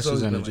 Yeah, that's He's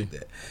always his been energy. Like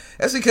that.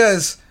 That's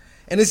because,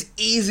 and it's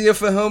easier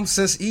for him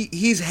since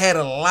he's had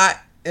a lot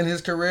in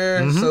his career.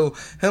 Mm-hmm. So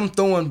him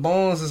throwing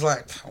bones is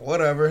like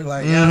whatever.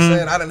 Like you know what I'm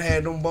saying? I done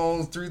had them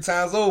bones 3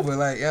 times over.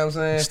 Like you know what I'm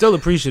saying? Still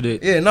appreciate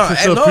it. Yeah, no,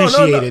 Still no,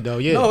 appreciate it though.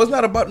 Yeah. No, it's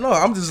not about. No,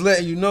 I'm just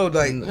letting you know,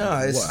 like,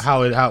 nah, it's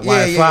why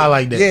it fly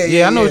like that.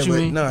 Yeah, I know what you but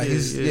mean. No, Yeah,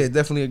 he's yeah.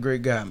 definitely a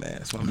great guy, man.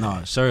 That's my man.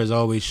 No, Sir has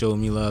always showed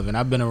me love, and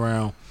I've been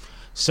around.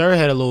 Sir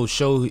had a little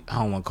show. I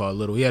don't want to call it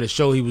little. He had a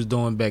show he was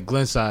doing back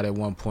Glenside at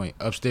one point,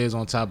 upstairs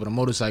on top of the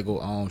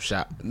motorcycle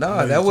shop.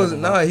 Nah, that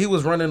wasn't. Nah, he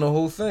was running the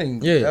whole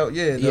thing. Yeah,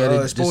 yeah. He had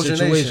The Exposure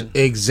Nation.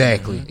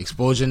 Exactly,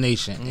 Exposure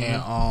Nation,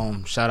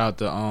 and shout out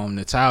to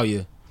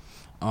Natalia,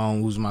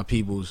 who's my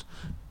people's.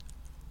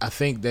 I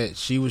think that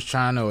she was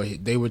trying to, or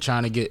they were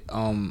trying to get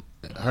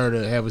her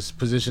to have a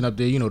position up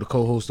there, the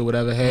co-host or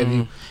whatever have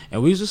you.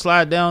 And we used to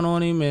slide down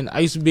on him, and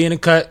I used to be in the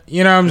cut,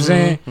 you know what I'm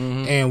saying?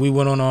 And we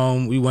went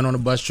on a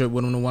bus trip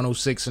with him to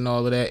 106 and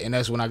all of that, and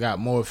that's when I got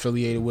more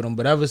affiliated with him.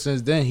 But ever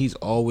since then, he's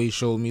always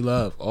showed me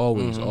love,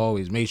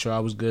 always made sure I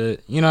was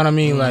good. You know what I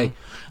mean? Like,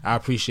 I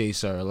appreciate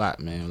Sir a lot,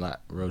 man, a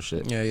lot, real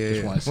shit. Yeah.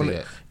 Just want to say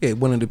that. Yeah,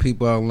 one of the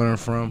people I learned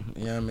from.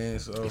 You know what I mean?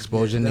 So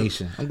Exposure yeah,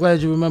 Nation. I'm glad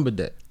you remembered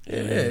that.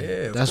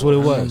 Yeah. That's what it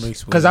was. remember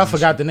Because I exposing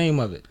forgot the name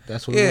of it.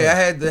 That's what it was. Yeah, I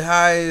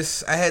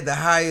had the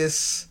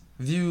highest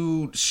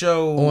viewed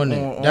show On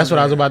it. That's what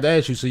I was about to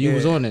ask you. So you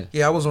was on it.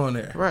 Yeah, I was on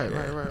there. Right.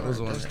 I was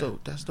on That's there.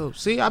 dope. That's dope.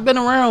 See, I've been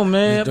around,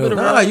 man. I've been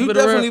around. Nah, you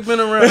definitely been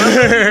around. I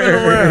know you been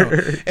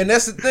around. And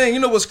that's the thing. You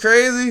know what's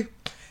crazy?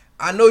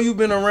 I know you've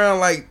been around.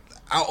 Like,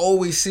 I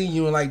always see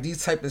you in like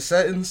these type of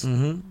settings.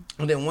 Mm-hmm.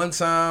 And then one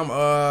time,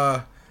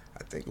 I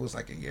think it was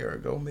like a year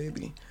ago,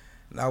 maybe.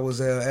 And I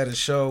was at a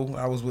show.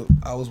 I was with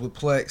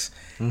Plex,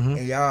 Mm-hmm.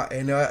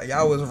 and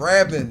y'all was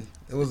rapping.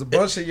 It was a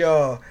bunch of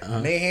y'all,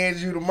 and they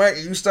handed you the mic,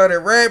 and you started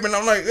rapping.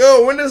 I'm like,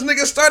 yo, when this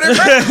nigga started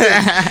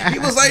rapping? He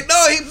was like,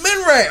 no, he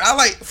been rapping. I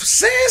like,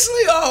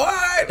 seriously? Oh, all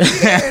right.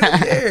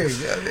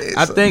 Yeah.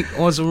 I think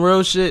on some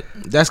real shit,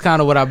 that's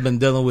kind of what I've been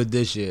dealing with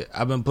this year.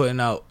 I've been putting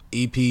out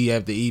EP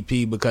after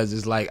EP because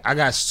it's like I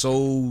got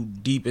so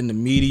deep in the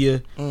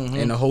media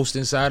and the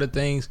hosting side of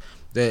things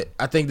that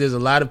I think there's a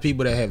lot of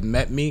people that have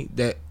met me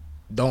that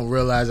don't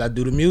realize I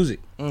do the music.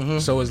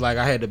 So it's like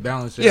I had to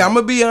balance it. Yeah, out. I'm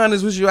gonna be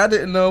honest with you. I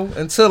didn't know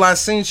until I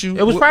seen you.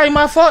 It was probably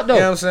my fault though. You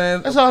know what I'm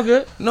saying? That's all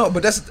good. No,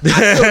 but I still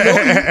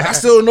know you. I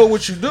still know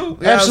what you do. You know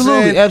what I'm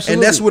Absolutely, saying? absolutely.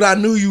 And that's what I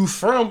knew you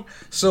from.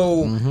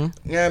 So, you know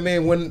what I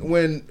mean?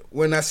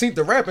 When I seen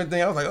the rapping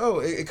thing, I was like, oh,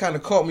 it kind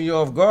of caught me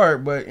off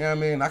guard. But, you know what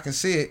I mean? I can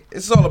see it.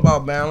 It's all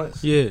about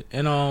balance. Yeah,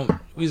 and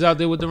we was out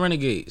there with the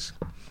Renegades.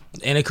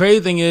 And the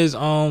crazy thing is,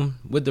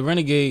 with the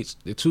Renegades,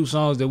 the 2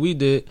 songs that we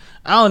did,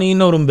 I don't even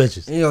know them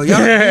bitches. You know, y'all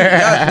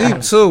deep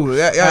too.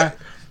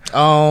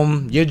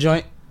 Your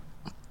joint.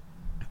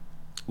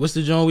 What's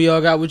the joint we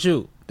all got with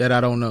you that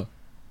I don't know?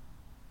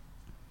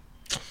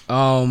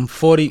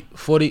 40.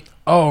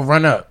 Oh,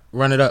 Run Up.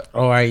 Run It Up.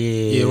 Oh,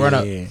 yeah. Run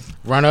Up.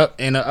 Run Up.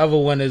 And the other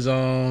one is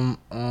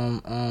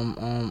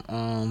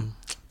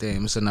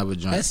damn, it's another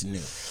joint. That's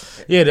new.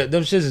 Yeah,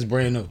 them shits is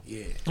brand new.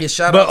 Yeah,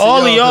 shout But out to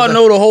all of y'all 'cause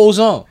know the whole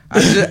song.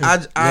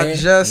 I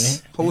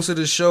just hosted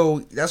a show.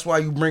 That's why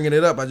you bringing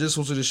it up. I just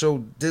hosted a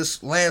show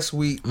this last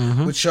week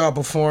with y'all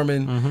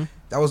performing.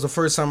 That was the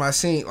first time I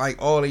seen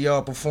like all of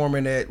y'all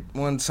performing at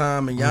one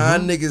time, and y'all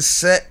niggas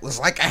set was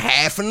like a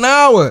half an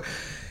hour.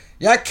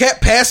 Y'all kept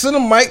passing the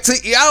mic to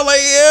y'all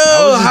like, yo,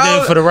 I was just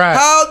there for the ride.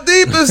 How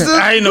deep is this?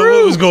 I didn't know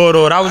what was going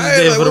on. I was just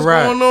there for the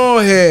ride. What's going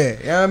on here?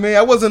 You know what I mean?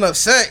 I wasn't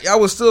upset. Y'all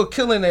was still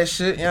killing that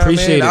shit. You know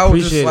Appreciate what I mean? it, I was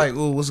appreciate just it. like,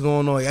 ooh, what's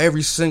going on?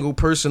 Every single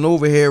person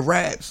over here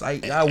raps.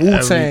 Like, y'all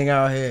Wu-Tang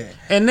out here.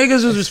 And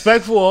niggas was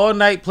respectful all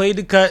night, played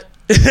the cut.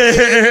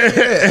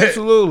 Yeah,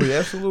 absolutely.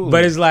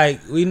 But it's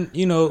like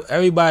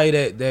everybody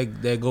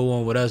that go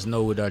on with us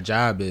know what our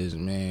job is,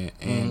 man,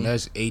 and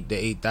that's 8 to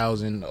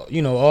 8,000,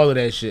 all of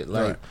that shit.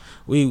 Like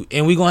we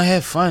gonna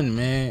have fun,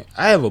 man.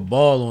 I have a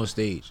ball on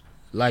stage,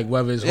 like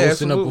whether it's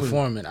hosting or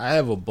performing. I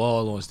have a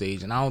ball on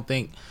stage, and I don't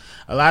think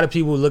a lot of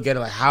people look at it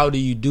like, how do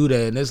you do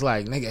that? And it's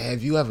like, nigga,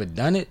 have you ever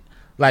done it?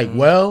 Like,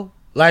 well.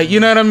 Like, you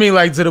know what I mean?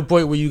 Like, to the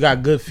point where you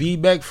got good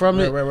feedback from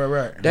it.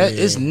 Right. That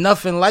it's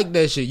nothing like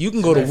that shit. You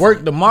can go to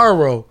work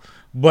tomorrow,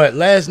 but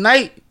last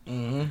night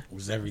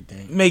was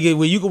everything. make it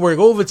where you can work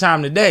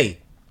overtime today.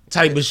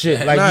 Type of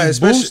shit. Like, you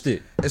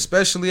boosted.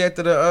 Especially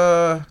after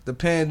the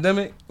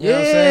pandemic. You know what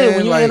I'm Yeah, saying?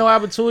 when you like, ain't no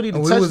opportunity to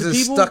we touch was the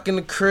just people. stuck in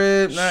the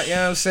crib. You know what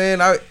I'm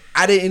saying? I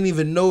didn't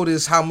even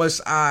notice how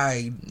much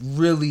I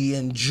really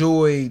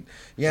enjoyed,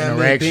 you know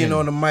what I mean, being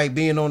on the mic,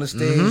 being on the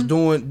stage,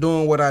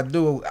 doing what I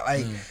do.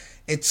 Like,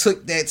 it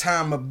took that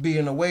time of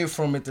being away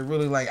from it to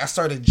really, like, I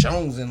started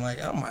jonesing.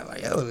 Like, I'm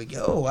like,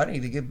 yo, I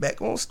need to get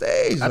back on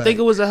stage. I like, think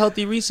it was a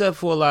healthy reset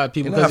for a lot of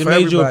people You know, because it for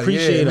made you everybody,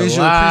 appreciate yeah, it made a you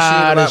lot appreciate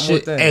a of lot more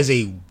shit things. as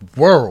a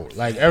world.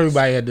 Like,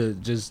 everybody had to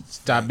just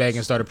stop back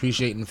and start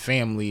appreciating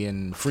family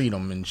and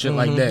freedom and shit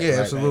like that. Yeah, Like,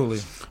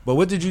 absolutely. But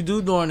what did you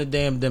do during the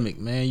damn-demic,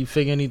 man? You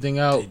figure anything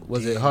out?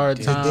 Was it hard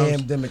The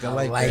times? damn-demic, I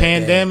like that.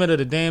 Pandemic or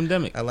the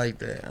damn-demic? I like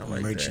that. I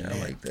like Merchant that.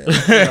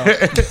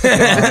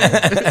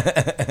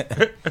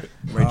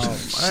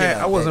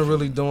 I wasn't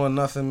really doing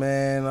nothing,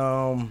 man.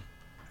 I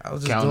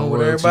was just Counting doing what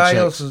royalty everybody checks.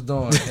 else was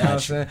doing. You know what I'm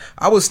saying?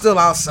 I was still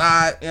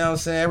outside. You know what I'm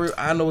saying?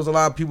 I know there was a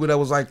lot of people that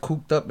was like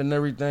cooped up and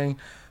everything,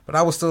 but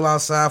I was still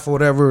outside for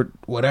whatever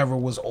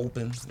was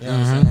open. You know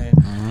what I'm saying?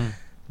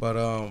 But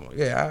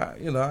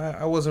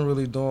I wasn't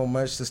really doing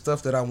much. The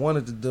stuff that I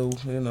wanted to do,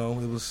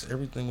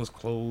 everything was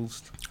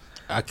closed.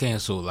 I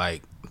canceled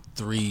like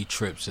 3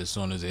 trips as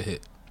soon as it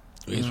hit.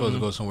 We were supposed to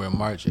go somewhere in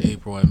March,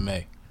 April, and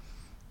May.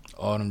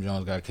 All them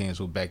Jones got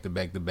canceled back to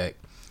back to back.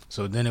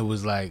 So then it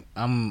was like,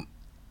 I'm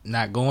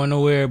not going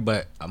nowhere,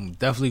 but I'm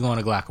definitely going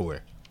to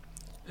Glockaware.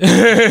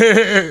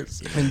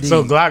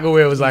 So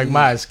Glockaware was like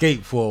my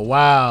escape for a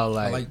while.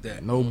 Like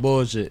that. No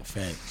bullshit.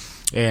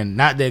 Facts. And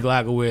not that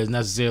Glockaware is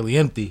necessarily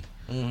empty,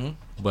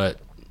 but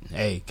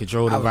hey,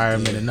 control the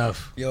environment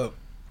enough. Yo,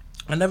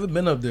 I never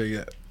been up there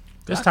yet.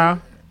 This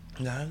time,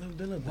 Nah, I never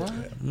been up there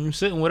yet. you're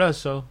sitting with us,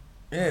 so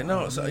Yeah,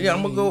 no. So yeah,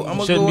 I'm gonna go. I'm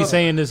gonna Shouldn't go be up.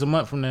 saying this a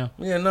month from now.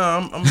 Yeah, no,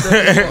 I'm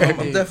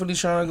definitely, I'm definitely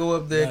trying to go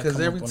up there Yeah, because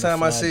come every up on a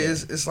time I see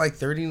Friday. it's like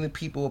 30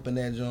 people up in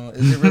that joint.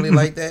 Is it really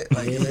like that?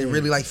 Like, is it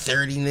really like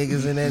 30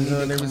 niggas in that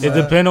joint every It time?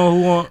 depends on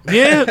who want.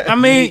 Yeah, I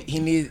mean, He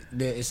need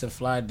it's a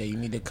fly day. You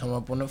need to come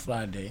up on a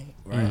fly day,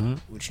 right? Mhm.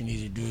 What you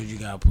need to do is you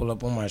gotta pull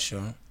up on my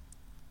show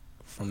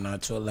from 9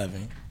 to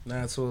 11.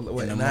 9 to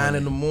what, the 9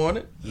 in the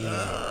morning.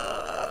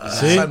 Yeah,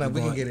 See? No,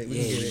 we can get it. We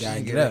Yeah, can get you it. gotta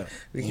We get can up. it.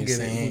 We You can know get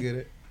what it. I'm We can saying? get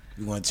it.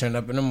 we gonna turn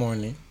up in the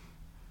morning,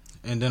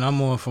 and then I'm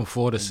on from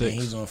 4 to and then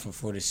 6. he's on from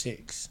 4 to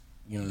 6.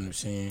 You know what I'm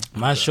saying?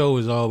 My show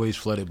is always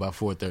flooded by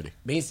 4:30.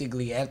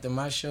 Basically, after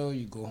my show,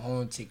 you go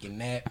home, take your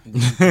nap. And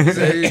then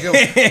There you go.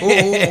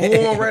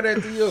 Who on right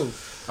after you?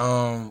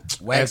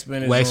 Wax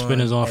Spin is Wax Spin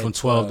is on at from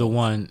 12 to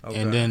 1, Okay.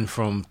 and then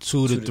from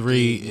 2 to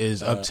 3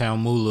 is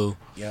Uptown Mulu,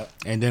 Yep.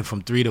 and then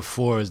from 3 to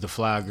 4 is the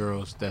Fly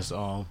Girls. That's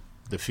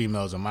the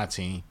females on my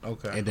team,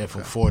 Okay. and then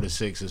from 4 to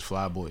 6 is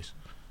Fly Boys.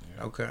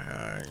 Okay. All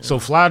right. So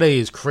Fly Day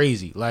is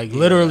crazy. Like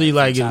literally,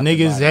 like if top to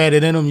niggas bottom. had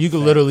it in them, you could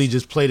literally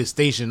just play the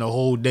station the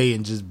whole day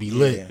and just be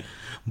lit. Yeah.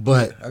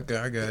 But Okay,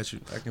 I got you.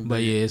 I can.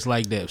 but yeah, it's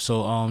like that.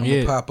 So I'm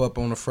yeah, gonna pop up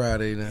on a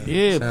Friday then.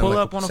 yeah, Sound pull like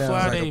up on a sounds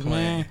like Friday, plan.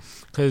 man.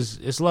 Cause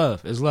it's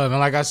love, and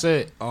like I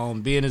said,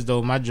 being as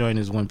though my joint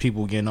is when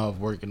people getting off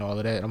work and all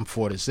of that. I'm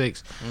 4 to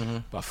 6.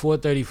 By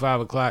 4:30,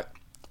 5 o'clock,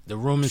 the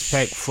room is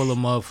packed full of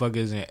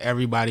motherfuckers, and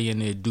everybody in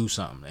there do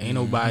something. Ain't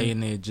nobody in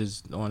there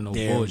just on no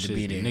There to bullshit.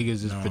 be there.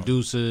 Niggas is No.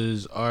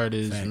 producers,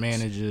 artists, Facts.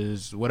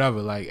 managers,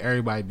 whatever. Like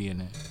everybody be in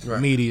there,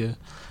 Right. media,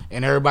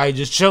 and everybody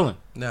just chilling.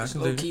 Nah, I It's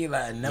can low do it. key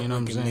like a know what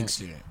I'm networking saying?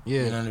 mixer. Yeah.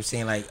 You know what I'm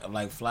saying?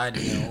 Like Fly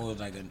Day and all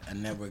like a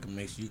networking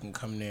mix. You can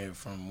come there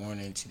from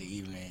morning to the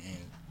evening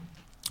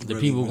and The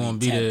really, people really gonna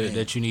be tap there in.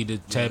 that you need to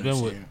tap know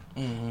in what with.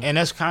 I'm And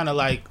that's kind of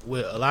like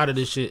with a lot of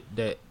the shit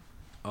that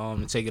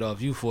to take it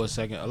off you for a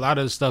second. A lot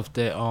of the stuff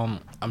that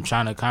I'm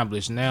trying to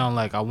accomplish now,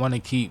 like I want to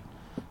keep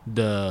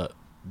the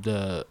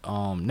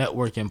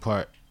networking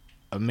part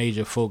a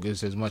major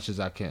focus as much as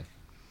I can.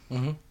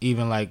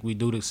 Even like we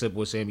do the Sip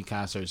with Sammy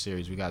concert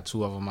series. We got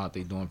 2 of them out.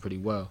 They doing pretty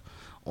well.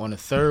 On the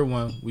third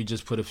one, we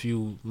just put a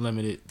few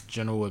limited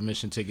general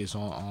admission tickets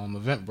on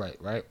Eventbrite,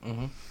 right?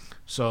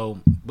 So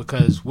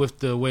because with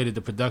the way that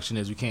the production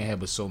is, we can't have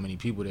but so many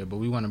people there, but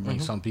we want to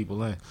bring some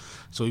people in.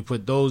 So we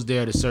put those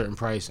there at a certain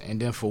price, and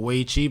then for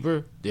way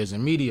cheaper, there's a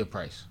media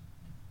price.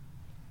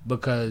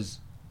 Because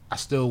I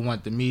still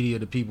want the media,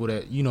 the people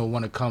that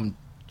want to come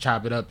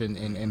chop it up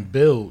and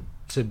build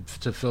to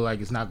feel like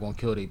it's not going to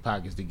kill their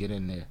pockets to get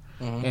in there.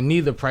 And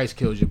neither price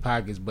kills your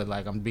pockets, but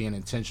like I'm being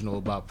intentional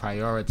about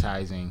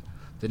prioritizing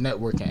the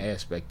networking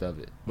aspect of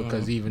it.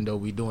 Because even though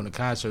we doing the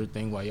concert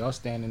thing while y'all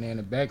standing there in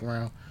the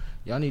background,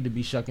 y'all need to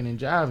be shucking and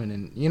jiving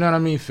and you know what I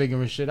mean,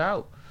 figuring shit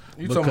out.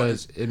 You talking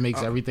Because it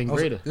makes everything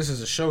greater. This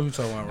is a show you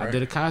talking about, right? I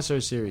did a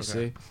concert series,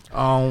 Okay. see?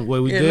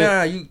 What we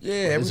yeah, did.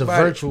 it's a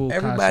virtual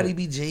Everybody concert.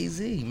 be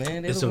Jay-Z,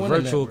 man. They It's the a one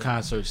in virtual that, bro.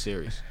 concert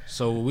series.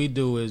 So what we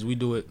do is we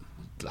do it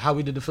how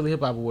we did the Philly Hip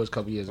Hop Awards a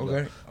couple years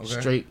ago.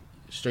 Okay.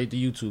 Straight to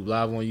YouTube,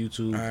 live on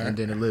YouTube, All right. and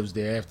then it lives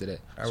there after that.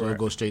 All So right. it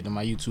goes straight to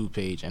my YouTube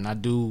page. And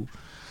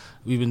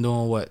we've been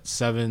doing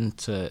 7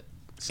 to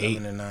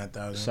 7 to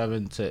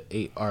 9,000.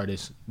 8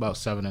 artists, about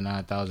 7 to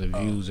 9,000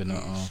 views in the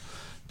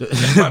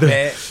My bad.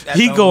 That's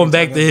he all going we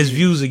back to talking his about.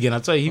 views again. I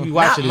tell you, he be Not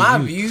watching my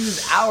his views.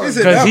 views, our He said,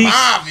 Because "That's he-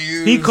 my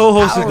views." He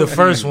co-hosted the Our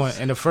first views. one,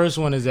 and the first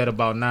one is at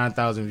about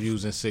 9,000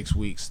 views in 6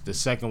 weeks. The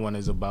second one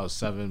is about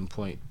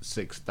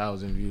 7.6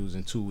 thousand views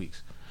in 2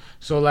 weeks.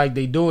 So like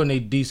they doing they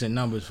decent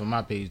numbers for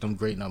my page, them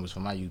great numbers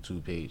for my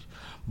YouTube page.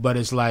 But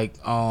it's like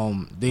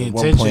the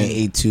intention,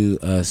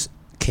 1.82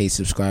 K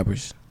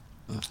subscribers.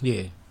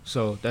 yeah.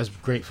 So that's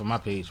great for my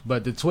page.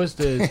 But the twist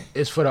is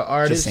it's for the Just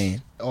artists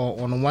saying.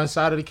 on the one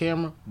side of the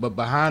camera, but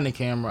behind the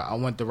camera, I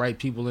want the right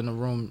people in the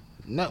room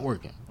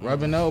networking,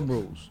 rubbing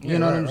elbows. You Yeah,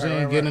 know what right, I'm right,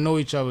 saying? right, Getting to know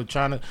each other,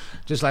 trying to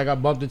just like I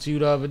bumped into you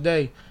the other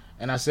day,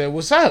 and I said,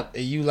 "What's up?"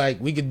 And you like,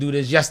 "We could do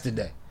this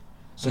yesterday."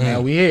 So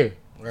now we here.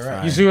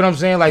 Right. You see what I'm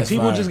saying? Like That's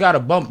people fine. just gotta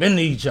bump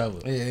into each other,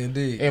 Yeah,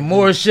 indeed. and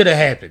more should have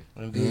happened.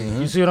 Indeed.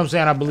 You see what I'm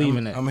saying? I believe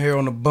in that. I'm here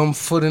on the bum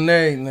foot and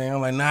everything.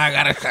 I'm like, nah, I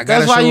gotta.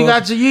 That's why show you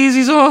up. got your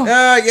Yeezys on.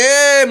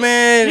 Yeah,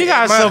 man. You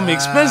got some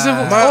expensive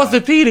my-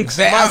 orthopedics.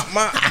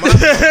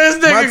 This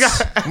nigga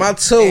got. my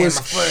toe is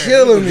my foot.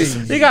 killing me.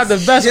 He got the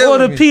best Killing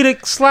me.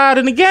 orthopedic slide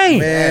in the game.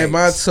 Man,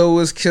 my toe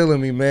is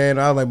killing me, man.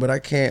 I was like, but I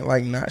can't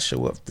like not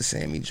show up to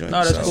Sammy joint.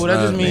 No, that's so- cool. That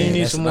just love, means you man.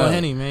 need That's some more love.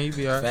 Henny, man. You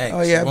be alright. Facts.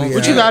 Oh, yeah, I be Won't-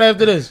 What you got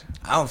after this?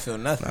 I don't feel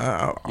nothing.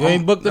 You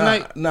ain't booked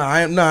tonight? Nah,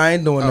 I ain't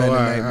doing nothing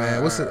alright, tonight, man.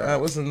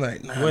 alright, What's the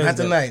night? Nah, Wednesday. not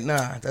tonight.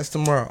 Nah, that's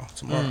tomorrow.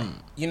 Tomorrow.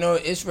 You know,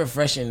 it's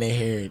refreshing to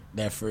hear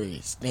that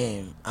phrase.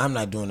 Damn, I'm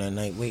not doing that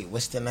night. Wait,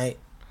 what's the night?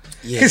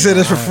 Yeah, He said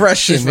it's nah,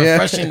 refreshing, It's yeah.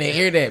 refreshing to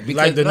hear that. Because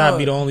Like to no, not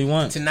be the only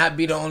one. to not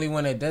be the only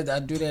one that does that. I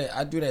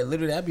do that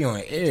literally. I be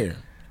on air.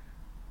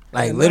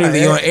 Like Yeah,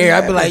 literally nah, on air.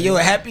 I be like, happy. yo,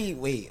 happy.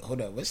 Wait,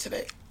 hold up. What's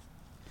today?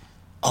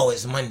 Oh,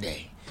 it's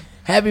Monday.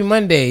 Happy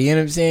Monday. You know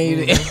what I'm saying?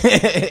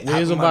 We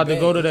was about to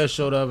go to that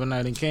show the other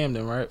night in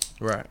Camden, right?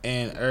 Right.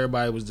 And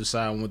everybody was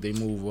deciding what their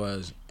move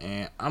was.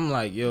 And I'm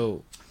like,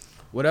 yo,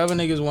 Whatever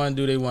niggas want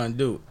to do, they want to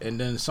do. And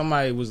then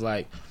somebody was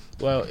like,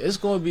 well, it's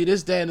going to be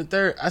this, that, and the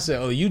third. I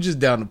said, oh, you just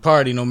down to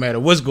party no matter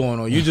what's going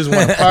on. You just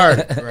want to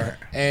party. Right.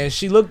 And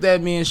she looked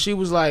at me and she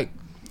was like,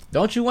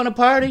 don't you want to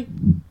party?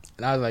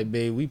 And I was like,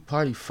 babe, we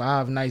party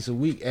 5 nights a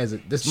week this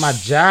is my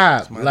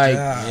job. my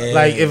job. job.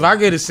 Like, if I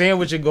get a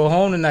sandwich and go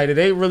home tonight, it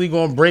ain't really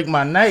going to break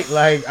my night.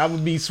 Like, I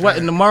would be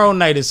sweating tomorrow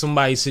night in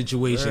somebody's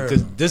situation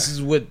because this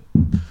is what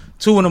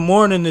 2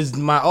 a.m. is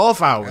my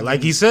off hour,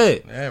 like he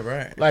said. Yeah,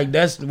 right. Like,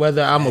 that's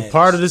whether I'm a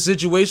part of the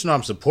situation or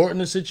I'm supporting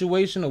the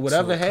situation or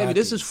whatever have you.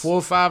 This is 4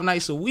 or 5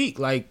 nights a week.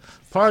 Like,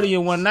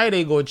 partying one night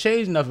ain't going to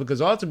change nothing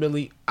because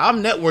ultimately,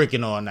 I'm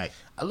networking all night.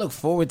 I look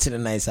forward to the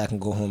nights I can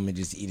go home and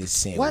just eat a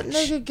sandwich. What,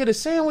 nigga? Get a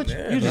sandwich?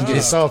 You just get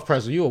a soft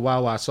pretzel. You a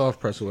Wawa soft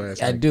pretzel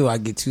ass. I do. I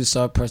get 2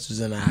 soft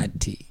pretzels and a hot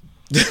tea.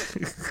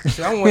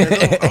 See, I'm one of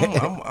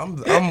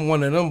them. I'm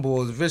one of them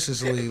boys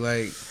viciously.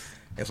 Like,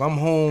 if I'm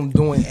home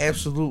doing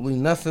absolutely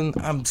nothing,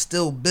 I'm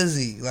still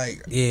busy.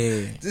 Like,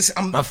 Yeah.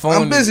 My I'm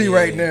phone busy is-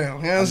 right yeah. now.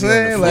 You know what I'm I'm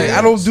saying? doing the Like, phones.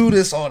 I don't do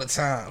this all the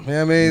time. You know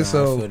what I mean? No, I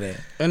So, feel that.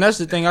 And that's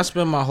the thing. I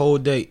spend my whole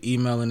day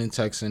emailing and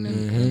texting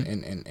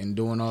and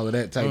doing all of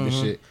that type of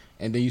shit.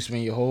 And then you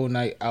spend your whole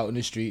night out in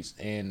the streets.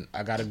 And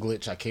I got a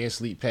glitch. I can't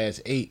sleep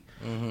past 8.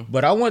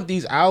 But I want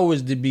these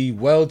hours to be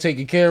well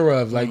taken care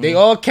of. Like, they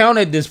all count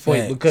at this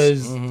point Facts.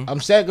 because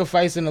I'm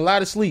sacrificing a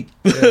lot of sleep.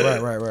 yeah,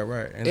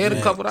 right. And They had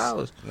a couple of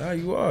hours. now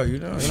you are. You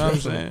know You know what I'm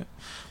saying?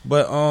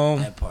 But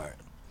That part.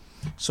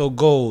 so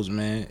goals,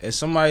 man. As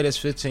somebody that's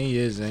 15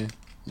 years in,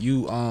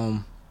 you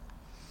a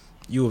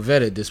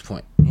vet at this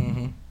point.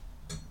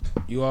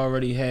 You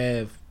already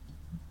have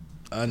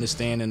an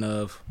understanding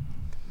of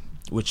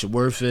what your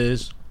worth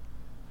is,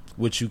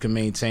 what you can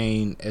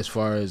maintain as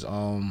far as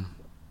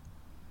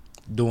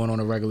doing on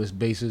a regular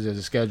basis as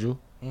a schedule.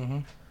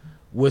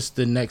 What's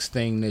the next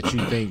thing that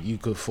you think you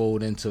could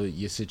fold into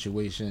your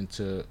situation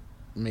to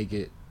make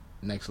it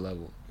next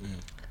level?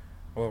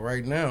 Well,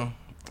 right now,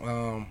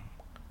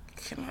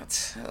 can I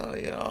tell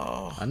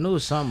y'all? I knew it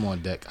was something on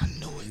deck. I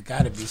knew it. It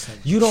gotta be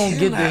something. You don't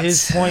get to Can I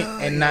his point tell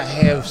and not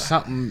have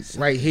something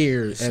right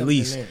here at something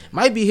least. there.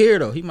 Might be here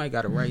though. He might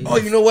got it right here. Oh,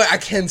 you know what? I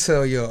can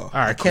tell y'all. All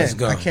right, I cool. can. Let's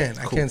go. I can.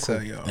 I Cool, can cool.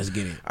 tell y'all. Let's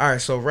get it. All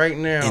right. So right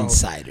now,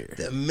 Insider.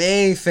 the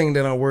main thing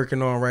that I'm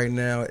working on right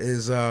now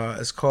is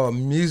it's called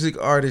Music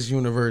Artist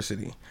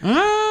University.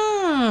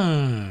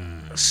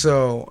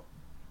 So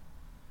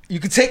you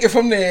can take it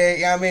from there.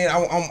 You know what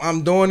I mean,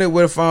 I'm doing it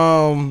with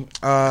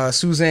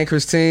Suzanne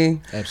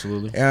Christine.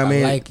 Absolutely. You know what I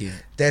mean, like it.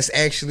 That's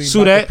actually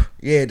Sue that?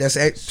 Yeah, that's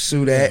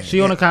Sue that.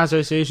 She on the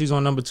concert series. She's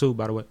on number 2,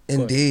 by the way.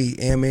 Indeed,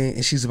 you know what I mean,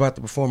 and she's about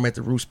to perform at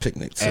the Roots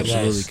Picnic. So,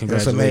 Absolutely. Yes.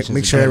 Congratulations. So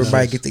make sure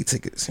everybody Congratulations. get their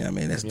tickets. You know what I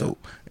mean, that's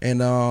dope. And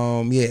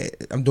yeah,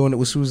 I'm doing it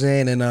with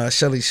Suzanne and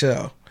Shelly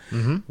Shell,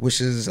 which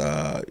is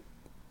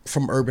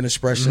from Urban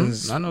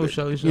Expressions. I know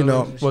Shelly. You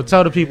know, Well,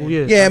 tell the people.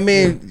 Yeah. yeah, I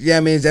mean,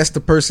 that's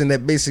the person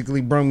that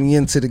basically brought me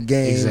into the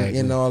game Exactly.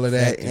 and all of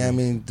that. Yeah, I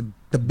mean,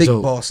 the big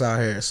Dope. boss out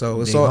here.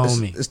 So it's Big all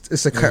homie.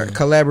 it's a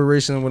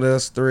collaboration with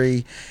us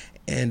 3,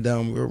 and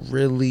we're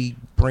really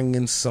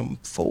bringing some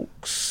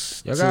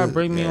folks. Y'all gotta to-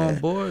 bring me yeah. on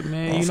board,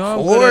 man. Of You know, I'm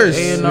course.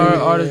 good at A&R,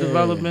 artist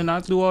development. I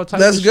do all types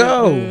Let's of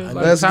go. shit. man.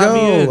 Like, Let's tie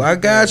me in. go. I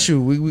got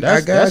you. I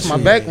got That's you.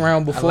 my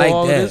background before like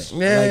all that. of this.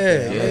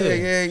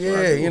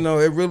 Yeah. You know,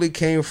 it really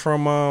came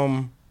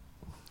from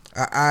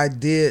I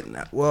did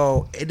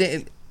well. It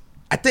didn't.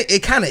 I think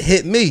it kind of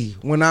hit me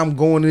when I'm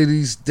going to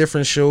these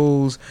different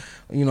shows.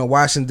 You know,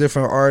 watching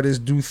different artists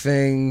do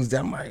things that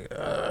I'm like,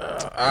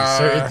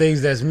 Certain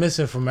things that's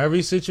missing from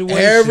every situation.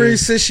 every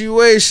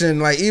situation.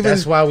 Like even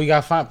That's why we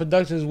got Font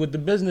Productions with the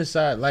business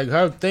side. Like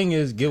her thing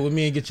is get with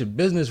me and get your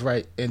business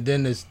right, and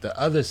then it's the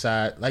other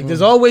side. Like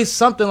there's always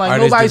something. Like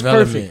Artist nobody's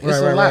development. perfect.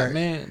 It's Right, a lot, right.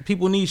 man.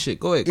 People need shit.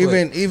 Go ahead. Go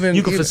ahead. even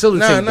you can even-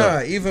 facilitate. Nah,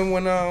 though. even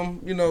when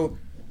you know,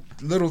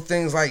 little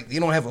things like you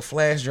don't have a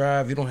flash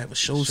drive, you don't have a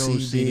show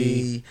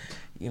CD,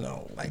 you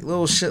know, like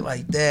little shit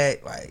like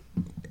that. Like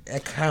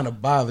that kind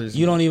of bothers me.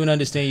 You don't even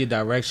understand your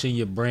direction,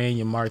 your brand,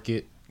 your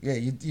market. Yeah,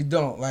 you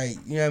don't like,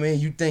 you know what I mean?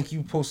 You think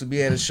you supposed to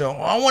be at a show.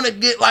 Oh, I want to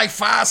get like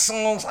 5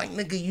 songs. Like,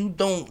 nigga, you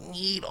don't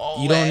need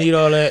all You that. don't need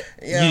all that.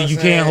 You know what I'm You saying?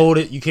 can't hold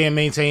it. You can't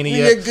maintain it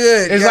Nigga, yet.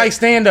 good. It's Yeah. like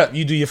stand up.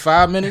 You do your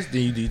 5 minutes,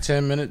 then you do your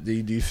 10 minutes, then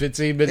you do your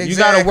 15 minutes. You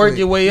Exactly. gotta work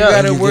your way up. You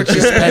gotta You work get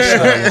your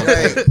special.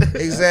 Right.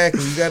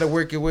 Exactly. You gotta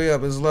work your way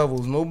up. It's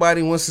levels.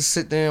 Nobody wants to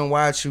sit there and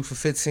watch you for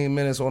 15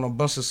 minutes on a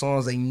bunch of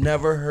songs they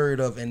never heard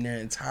of in their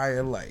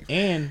entire life.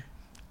 And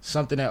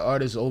something that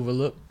artists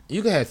overlook,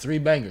 you can have 3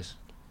 bangers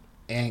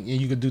and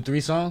you can do 3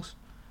 songs,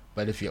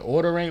 but if your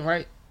order ain't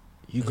right,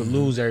 you can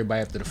lose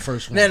everybody after the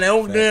first one.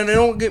 Now, they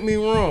don't get me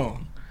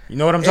wrong. You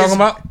know what I'm talking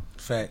about?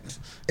 Facts.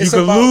 You It's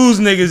can about- lose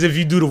niggas if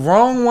you do the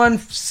wrong one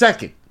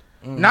second.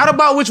 Not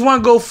about which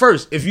one go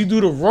first. If you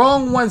do the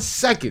wrong one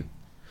second.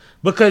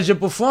 Because your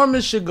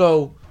performance should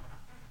go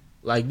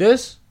like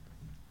this,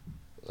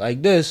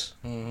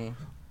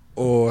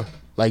 or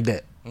like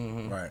that.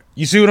 Right.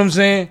 You see what I'm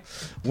saying?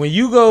 When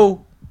you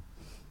go,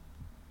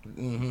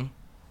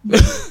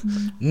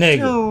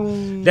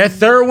 nigga, that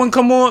third one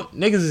come on,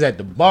 niggas is at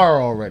the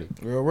bar already.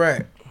 Real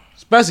right.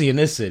 Especially in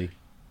this city.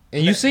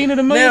 And you've seen it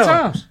a million Now,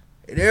 times.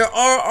 There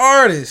are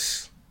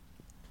artists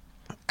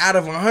out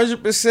of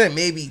 100%,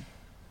 maybe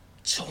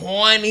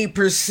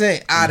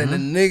 20% out of the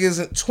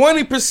niggas.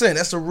 20%.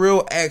 That's a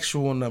real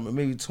actual number.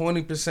 Maybe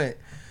 20%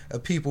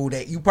 of people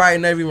that you probably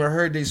never even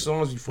heard their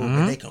songs before,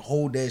 but they can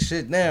hold that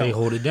shit down. They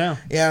hold it down.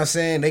 You know what I'm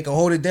saying? They can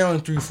hold it down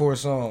in 3-4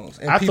 songs.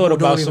 And I people thought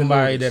about don't even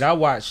somebody notice. that I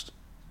watched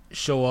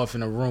show off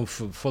in a room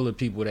full of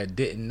people that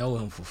didn't know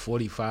him for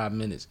 45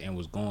 minutes and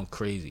was going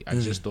crazy. I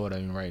just thought of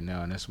him right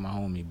now, and that's my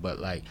homie. But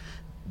like,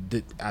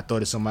 I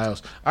thought of somebody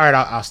else. All right,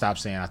 I'll stop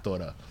saying I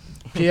thought of.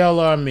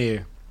 PLR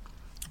Mir,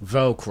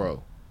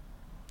 Velcro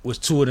was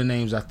two of the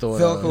names I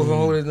thought Velcro of. can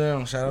hold it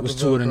down. Shout out Was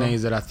to two of the Velcro.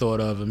 names that I thought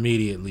of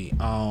immediately.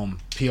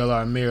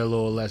 PLR Mir a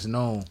little less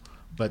known,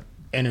 but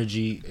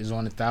Energy is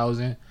on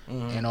 1,000,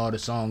 and all the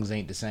songs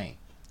ain't the same.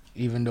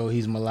 Even though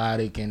he's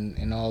melodic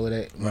and all of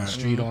that, Right.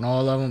 street on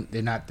all of them,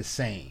 they're not the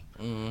same.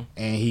 And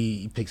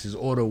he picks his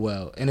order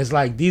well. And it's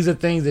like these are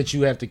things that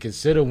you have to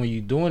consider when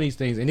you're doing these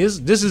things. And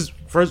this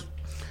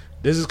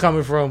is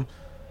coming from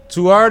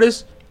two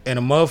artists and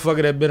a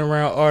motherfucker that been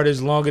around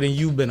artists longer than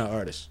you've been an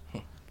artist.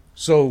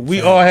 So we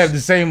all have the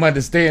same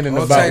understanding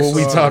All about types what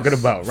we of talking artists.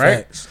 about,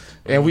 right? Facts.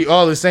 And we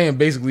all are saying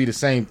basically the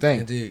same thing.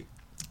 Indeed.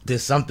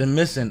 There's something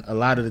missing a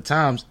lot of the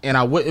times, and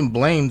I wouldn't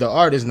blame the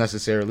artist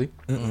necessarily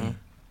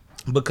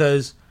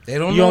because They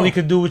don't you know. only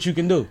can do what you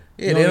can do.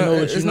 Yeah, you they only don't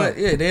know what you it's know. not,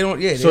 yeah, they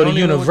don't. Yeah, they So the don't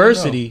even know what they know.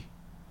 university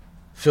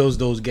fills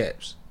those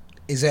gaps.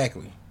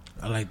 Exactly.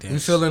 I like that. We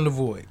fill in the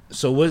void.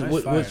 So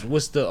That's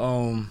what's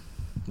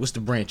the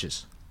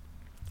branches?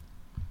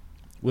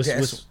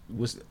 That's-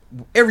 What's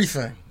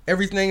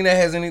Everything that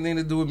has anything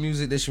to do with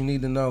music that you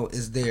need to know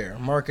is there.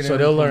 Marketing. so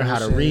they'll learn how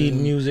to promotion. read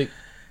music.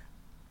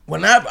 We're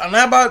not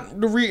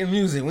about the reading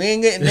music. We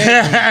ain't getting that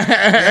deep.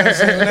 You know what I'm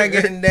saying? We're not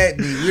getting that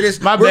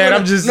deep. My bad,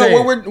 I'm just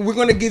saying. We're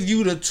going to give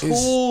you the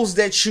tools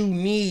that you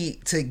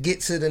need to get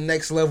to the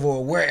next level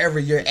or wherever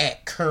you're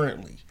at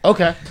currently.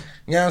 Okay,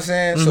 You know what I'm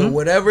saying? So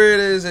whatever it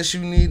is that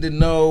you need to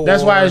know.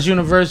 that's or- why it's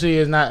university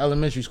is not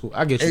elementary school.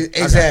 I get you.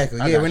 Exactly.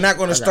 I got Yeah, you. we're not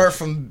going I to got start you.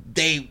 from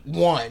day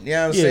one. You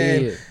know what I'm Yeah,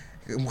 saying? yeah.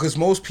 Because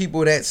most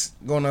people that's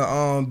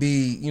gonna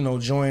be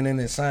joining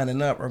and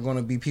signing up are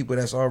gonna be people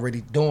that's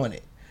already doing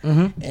it,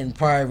 and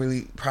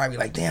probably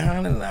like,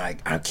 damn,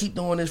 I keep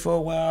doing this for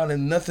a while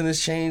and nothing is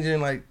changing.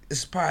 Like,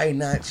 it's probably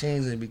not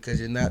changing because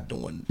you're not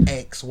doing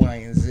X, Y,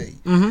 and Z.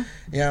 You know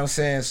what I'm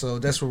saying? So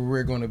that's what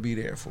we're gonna be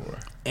there for.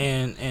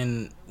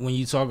 And when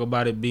you talk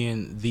about it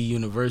being the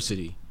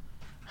university,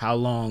 how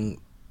long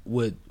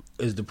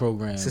is the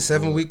program? It's a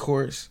 7-week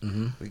course.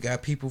 We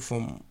got people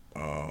from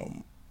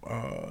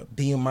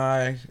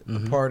BMI,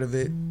 a part of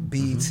it,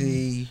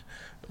 BT,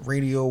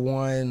 Radio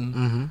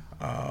One,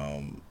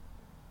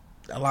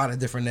 a lot of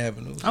different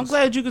avenues. I'm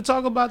glad you could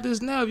talk about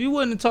this now. If you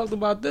wouldn't have talked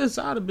about this,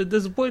 I'd have been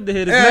disappointed to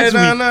hear this Yeah, next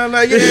week.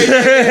 no,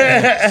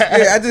 yeah.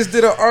 Yeah, I just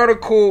did an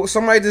article.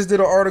 Somebody just did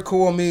an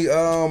article on me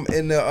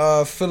in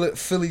the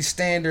Philly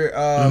Standard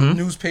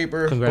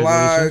newspaper blog,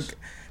 Congratulations.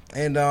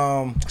 and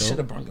I should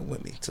have brought it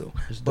with me too.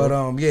 But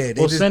yeah, they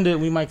Well, just, send it.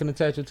 We might can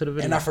attach it to the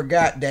video. and I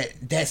forgot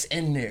that's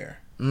in there.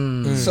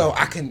 So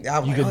I can.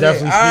 You could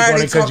definitely speak on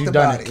it because you've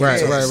done it.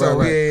 Right.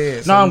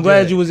 No, So I'm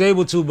glad good. you was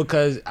able to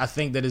because I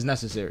think that it's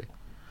necessary.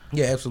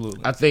 Yeah,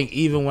 absolutely. I think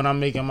even when I'm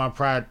making my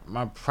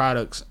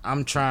projects,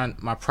 I'm trying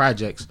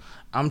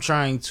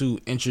to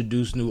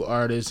introduce new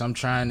artists. I'm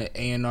trying to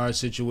A&R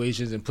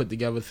situations and put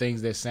together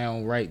things that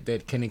sound right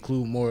that can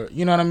include more.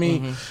 You know what I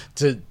mean?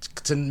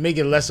 To make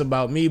it less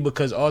about me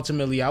because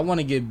ultimately I want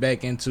to get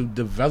back into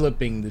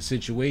developing the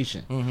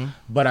situation,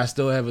 but I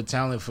still have a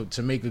talent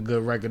to make a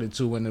good record or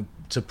two and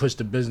to push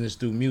the business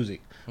through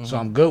music. So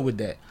I'm good with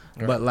that.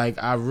 Right. But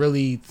like I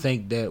really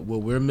think that what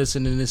we're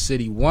missing in this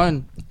city,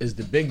 one is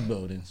the big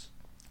buildings.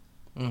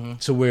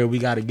 To where we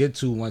got to get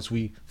to once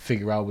we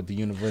figure out what the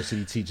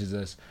university teaches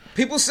us.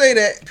 People say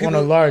that On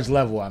a large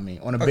level, I mean,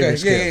 on a bigger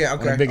scale.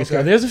 Okay, on a bigger okay.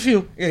 scale. There's a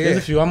few. There's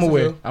a few. I'm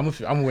aware. I'm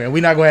aware.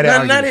 We're not going to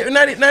have that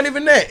argument. Not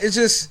even that. It's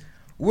just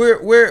we're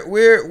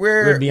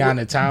beyond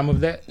the time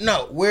of that.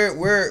 No,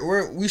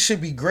 we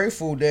should be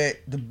grateful that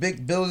the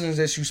big buildings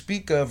that you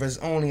speak of is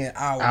only an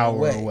hour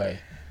away.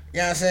 You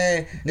know what I'm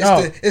saying?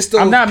 It's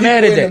those I'm not people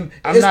mad at in that.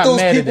 I'm it's not those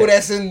mad at people that.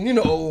 that's in in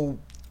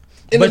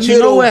But the you know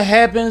middle. what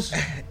happens?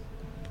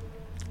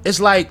 It's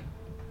like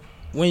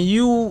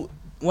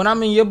when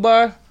I'm in your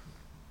bar.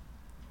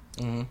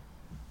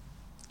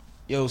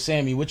 Yo,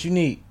 Sammy, what you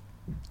need?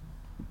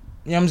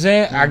 You know what I'm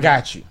saying? I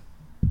got you.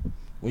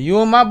 When you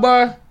in my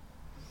bar,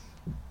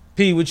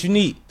 P, what you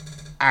need?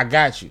 I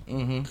got you.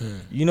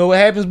 You know what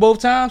happens both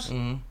times?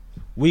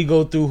 We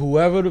go through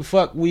whoever the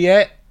fuck we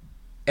at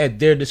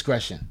their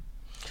discretion.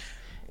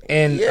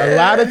 And a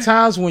lot of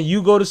times when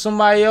you go to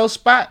somebody else's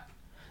spot,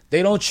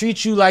 they don't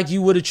treat you like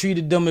you would have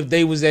treated them if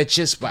they was at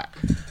your spot.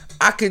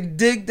 I could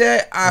dig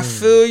that. I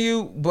feel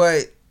you,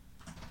 but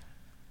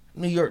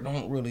New York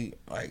don't really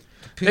like.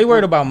 They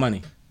worried about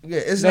money. Yeah,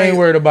 it's They ain't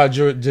worried about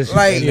just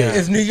like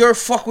if New York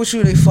fuck with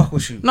you, they fuck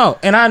with you. No,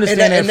 and I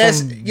understand that that's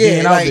from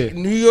being out like there.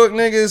 New York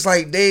niggas,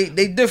 like they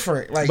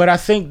different. Like, But I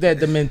think that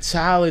the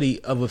mentality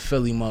of a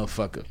Philly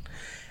motherfucker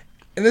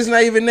And it's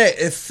not even that.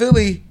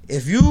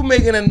 If you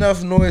making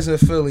enough noise in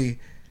Philly,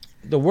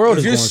 The world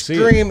if is you're going to see it.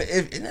 screaming,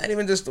 if not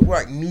even just the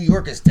like New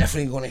York is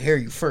definitely going to hear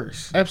you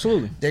first.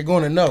 Absolutely. They're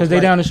going to know Because they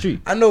Like, down the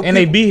street. I know, and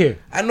they people- be here.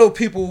 I know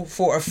people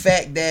for a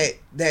fact that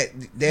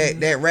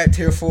rapped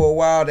here for a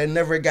while that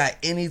never got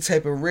any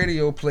type of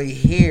radio play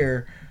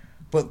here,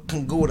 but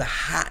can go to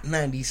Hot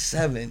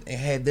 97 and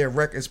had their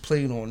records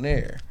played on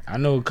there. I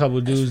know a couple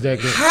dudes that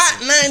can.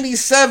 Hot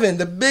 97,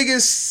 the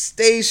biggest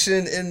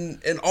station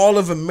in all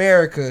of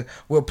America,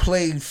 will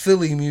play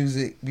Philly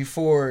music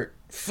before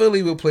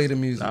Philly will play the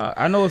music.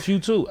 I know a few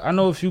too. I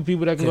know a few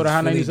people that can go to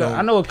Hot Philly 97. don't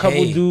I know a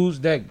couple pay. dudes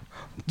that.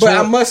 But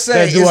I chill- must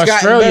say, that do it's gotten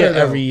Australia better though.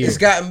 every year. It's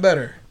gotten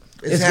better.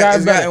 It's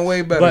gotten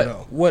way better but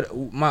though. what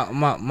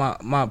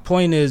my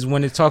point is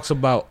when it talks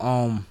about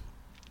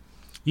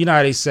you know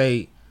how they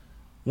say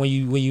when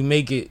you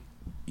make it,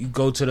 you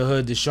go to the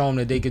hood to show them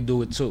that they can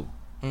do it too.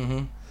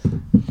 Mm-hmm.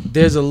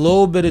 There's a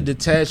little bit of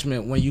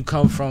detachment when you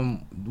come from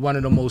one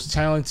of the most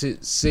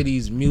talented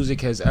cities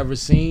music has ever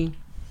seen,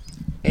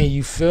 and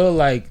you feel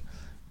like,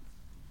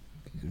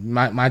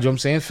 mind you, I'm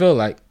saying feel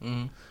like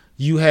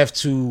you have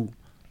to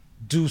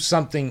do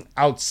something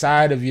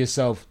outside of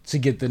yourself to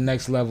get the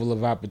next level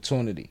of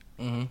opportunity.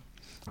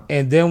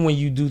 And then when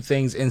you do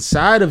things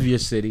inside of your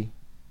city,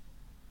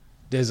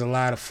 there's a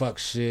lot of fuck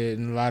shit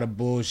and a lot of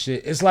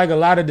bullshit. It's like a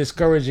lot of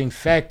discouraging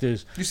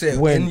factors. You said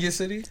when- in your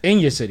city? in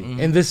your city,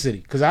 in this city,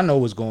 because I know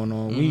what's going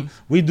on.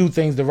 We do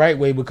things the right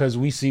way because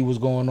we see what's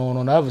going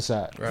on the other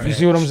side. Right. You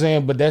see what I'm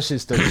saying? But that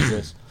shit still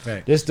exists.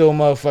 Right. There's still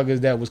motherfuckers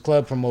that was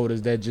club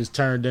promoters that just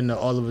turned into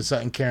all of a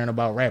sudden caring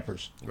about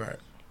rappers. Right.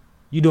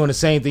 You doing the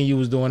same thing you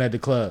was doing at the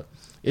club.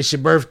 It's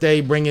your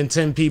birthday, bring in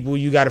 10 people,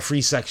 you got a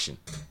free section.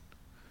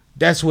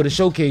 That's what a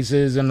showcase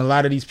is in a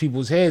lot of these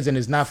people's heads, and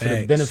it's not for the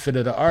Facts. benefit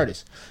of the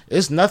artist.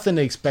 It's nothing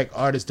to expect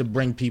artists to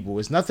bring people.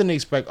 It's nothing to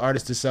expect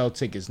artists to sell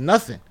tickets.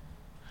 Nothing.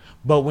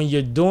 But when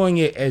you're doing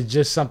it as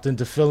just something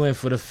to fill in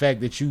for the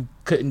fact that you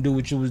couldn't do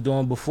what you was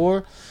doing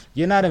before,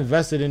 you're not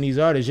invested in these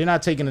artists. You're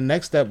not taking the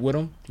next step with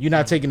them. You're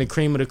not taking the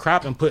cream of the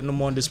crop and putting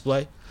them on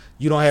display.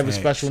 You don't have a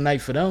Facts. special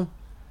night for them.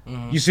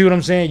 You see what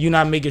I'm saying? You're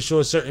not making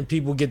sure certain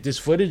people get this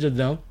footage of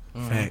them.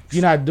 Facts.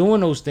 You're not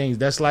doing those things.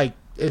 That's like,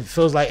 it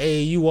feels like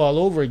AAU all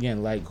over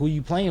again. Like, who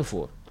you playing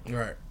for?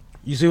 Right.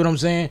 You see what I'm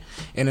saying?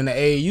 And in the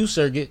AAU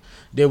circuit,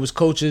 there was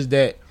coaches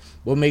that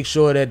will make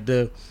sure that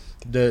the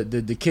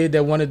kid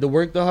that wanted to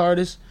work the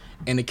hardest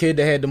and the kid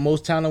that had the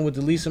most talent with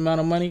the least amount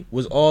of money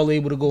was all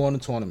able to go on the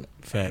tournament.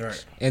 Facts.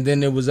 Right. And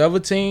then there was other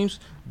teams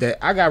that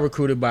I got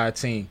recruited by a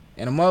team,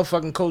 and a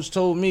motherfucking coach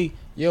told me,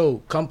 "Yo,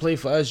 come play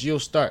for us. You'll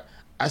start."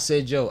 I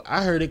said, "Yo,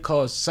 I heard it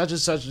costs such and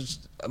such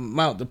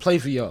amount to play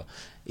for y'all."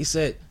 He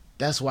said,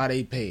 "That's why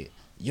they pay it.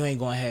 You ain't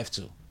gonna have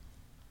to."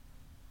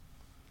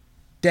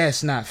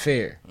 That's not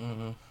fair.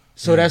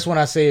 So that's when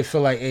I say it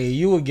feel like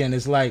AAU again.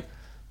 It's like,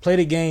 play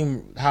the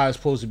game how it's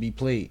supposed to be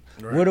played.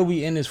 Right. What are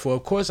we in this for?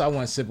 Of course I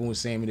want Sipping with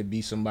Sammy to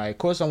be somebody. Of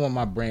course I want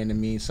my brand to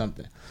mean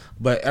something.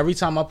 But every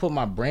time I put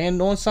my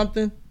brand on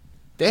something,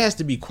 there has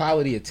to be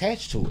quality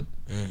attached to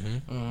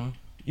it.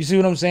 You see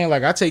what I'm saying?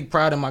 Like, I take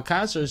pride in my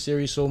concert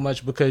series so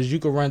much because you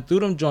can run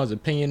through them joints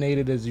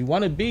opinionated as you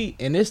want to be,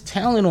 and there's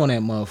talent on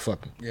that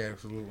motherfucker. Yeah,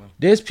 absolutely.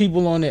 There's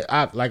people on it.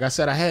 Like I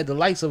said, I had the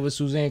likes of a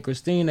Suzanne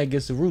Christine that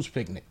gets the Roots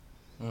picnic.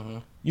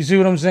 You see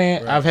what I'm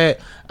saying? Right.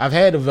 I've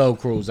had the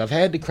Velcros, I've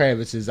had the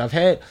Kravitzes, I've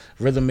had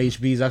Rhythm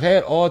HBs, I've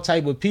had all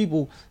type of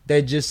people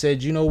that just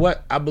said, you know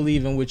what, I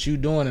believe in what you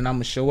doing, and I'm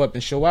gonna show up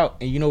and show out.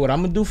 And you know what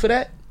I'm gonna do for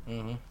that?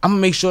 I'm gonna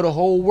make sure the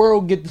whole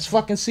world get this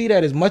fucking see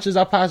that as much as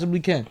I possibly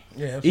can.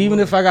 Yeah, absolutely. Even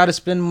if I gotta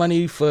spend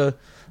money for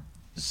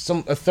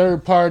a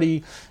third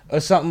party or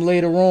something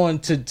later on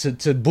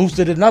to boost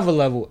it another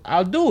level,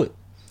 I'll do it.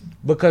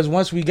 Because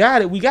once we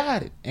got it, we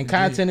got it. And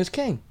content is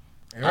king.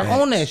 I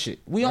own that shit.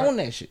 We own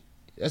that shit.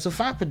 That's a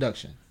fire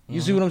production.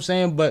 You see what I'm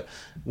saying? But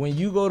when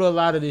you go to a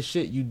lot of this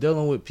shit, you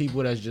dealing with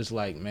people that's just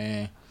like,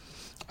 man,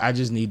 I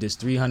just need this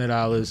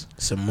 $300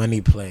 Some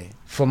money play.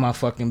 for my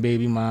fucking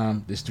baby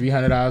mom, this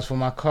 $300 for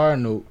my car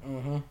note.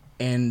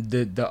 And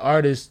the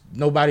artist,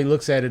 nobody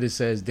looks at it and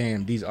says,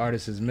 damn, these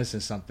artists is missing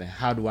something.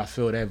 How do I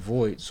fill that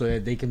void so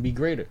that they can be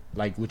greater?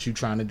 Like what you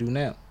trying to do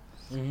now.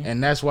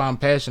 And that's why I'm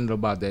passionate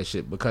about that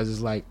shit, because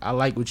it's like, I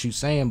like what you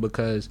saying,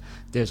 because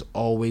there's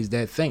always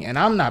that thing. And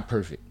I'm not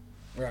perfect,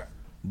 Right.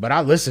 but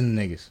I listen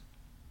to niggas.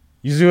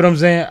 You see what I'm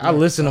saying? I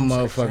listen to Same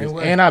motherfuckers,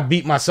 way. and I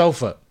beat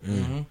myself up.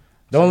 Same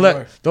Don't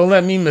way.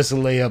 let me miss a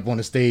layup on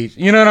the stage.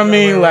 You know what I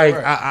mean? right,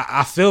 Like, right.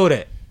 I feel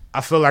that.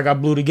 I feel like I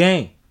blew the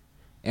game.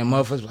 And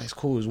motherfuckers like, it's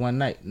cool, it's one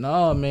night.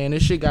 No, man,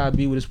 this shit gotta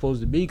be what it's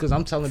supposed to be, because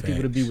I'm telling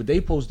people to be what they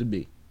supposed to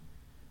be.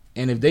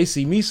 And if they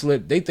see me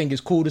slip, they think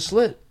it's cool to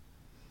slip.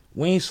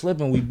 We ain't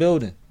slipping, we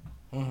building.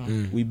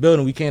 We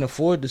building, we can't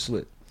afford to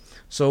slip.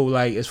 So,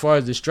 like, as far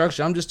as the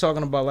structure, I'm just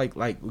talking about,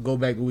 like go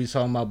back to what we was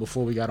talking about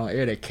before we got on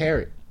air, that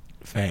carrot.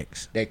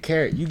 Facts. That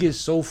carrot. You get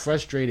so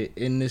frustrated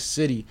in this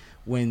city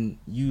when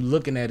you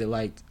looking at it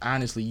like,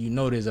 honestly, you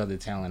know there's other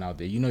talent out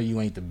there. You know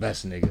you ain't the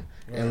best nigga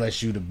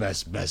unless you the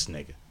best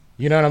nigga.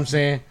 You know what I'm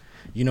saying?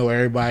 You know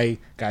everybody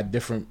got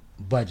different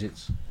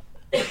budgets.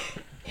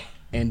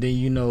 and then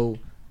you know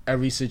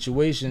every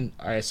situation.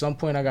 All right, at some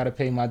point I got to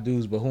pay my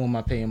dues, but who am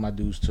I paying my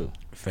dues to?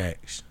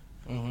 Facts.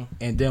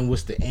 And then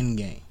what's the end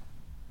game?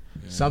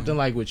 Something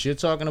like what you're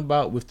talking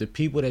about with the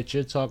people that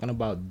you're talking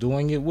about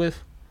doing it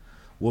with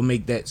will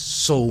make that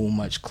so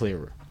much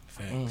clearer.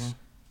 Facts.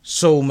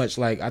 So much.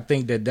 Like, I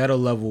think that'll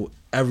level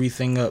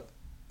everything up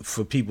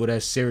for people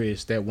that's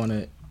serious that want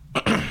to.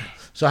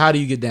 So how do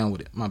you get down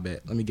with it? My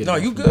bad. Let me get. No,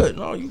 it you off good.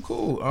 No, you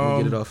cool. Let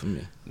me get it off of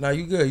me. No,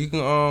 you good. You can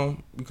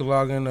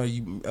log in to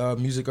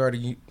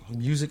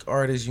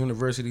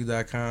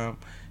musicartistuniversity.com.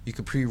 You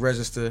can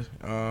pre-register.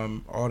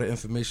 All the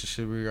information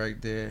should be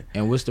right there.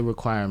 And what's the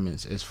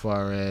requirements as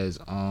far as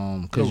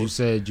because you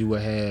said you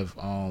would have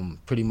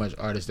pretty much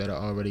artists that are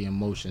already in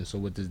motion. So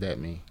what does that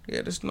mean?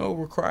 Yeah, there's no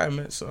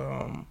requirements.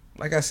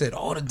 Like I said,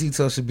 all the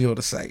details should be on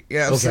the site.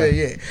 Yeah, I'm Okay. saying,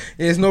 yeah.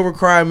 There's no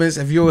requirements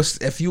if you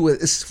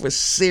it's for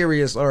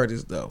serious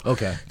artists though.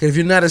 Okay. Because if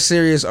you're not a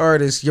serious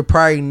artist, you're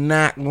probably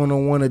not gonna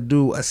want to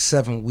do a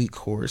 7-week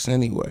course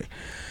anyway.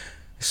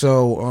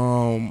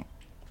 So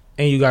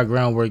And you got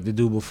groundwork to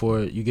do before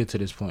you get to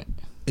this point.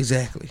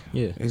 exactly.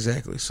 Yeah.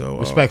 Exactly. So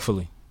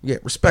Respectfully. yeah,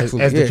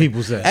 respectfully. As yeah. the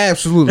people say.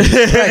 Absolutely.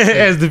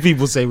 As the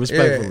people say,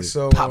 respectfully. Yeah,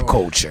 so Pop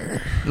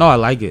culture. No, I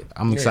like it.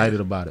 I'm excited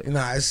about it.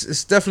 Nah,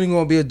 it's definitely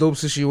gonna be a dope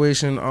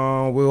situation.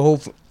 We'll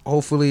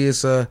hopefully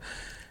it's a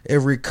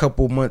every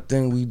couple month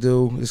thing we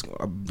do. It's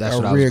a That's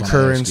what I was gonna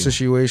reoccurring ask you.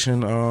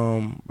 situation.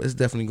 It's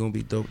definitely gonna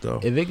be dope though.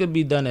 If it could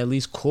be done at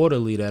least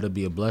quarterly, that'd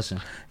be a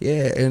blessing.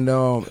 Yeah, and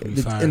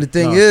be fine. and the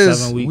thing No, is,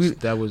 7 weeks, we,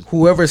 that was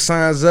whoever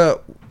signs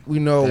up, we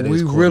know That we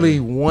is really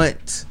quarterly.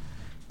 want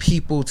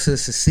people to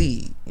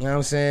succeed. You know what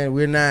I'm saying?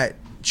 We're not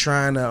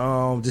trying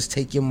to just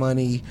take your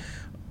money.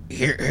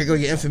 Here go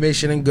your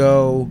information and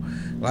go.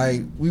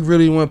 Like we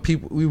really want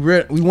people. We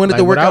wanted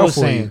to work out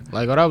for you.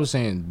 Like what I was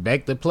saying,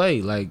 back to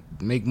play. Like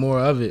make more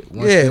of it.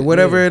 Yeah,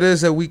 whatever it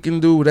is that we can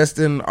do, that's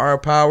in our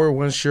power.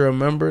 Once you're a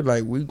member,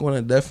 like we're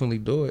gonna definitely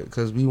do it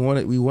because we want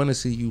it. We want to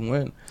see you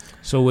win.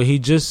 So what he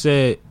just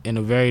said in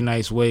a very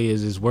nice way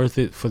is it's worth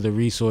it for the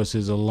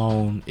resources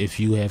alone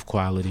if you have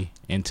quality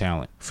and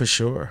talent. For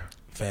sure.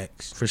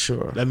 Facts. For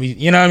sure. Let me,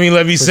 you know what I mean?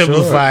 Let me For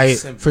simplify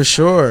sure. it. For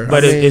sure.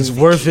 But I mean, it's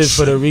worth it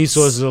for the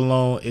resources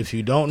alone. If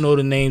you don't know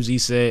the names he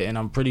said, and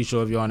I'm pretty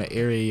sure if you're on the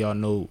area, y'all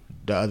know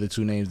the other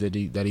two names that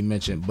he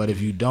mentioned. But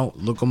if you don't,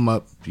 look them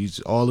up. He's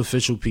all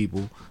official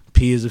people.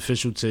 P is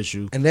official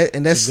tissue. And that's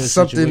It's a good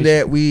something situation.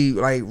 that we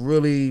like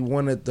really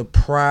wanted to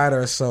pride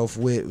ourselves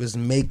with, was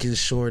making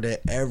sure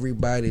that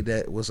everybody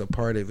that was a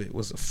part of it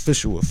was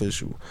official.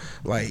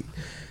 Like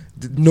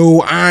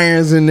no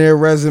irons in their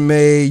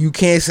resume. You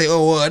can't say,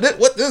 "Oh,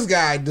 what this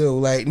guy do?"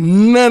 Like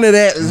none of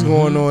that is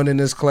going on in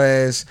this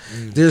class.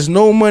 There's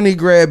no money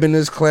grab in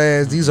this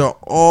class. These are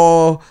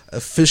all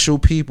official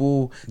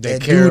people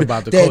That care do,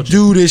 about the that culture.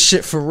 do this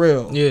shit for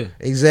real. Yeah.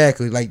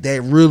 Exactly. Like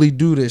that really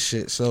do this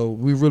shit. So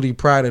we really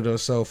prided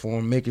ourselves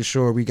on making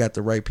sure we got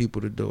the right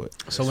people to do it.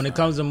 So when it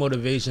comes to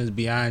motivations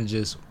beyond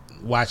just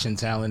watching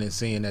talent and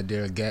seeing that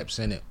there are gaps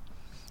in it,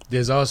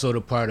 there's also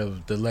the part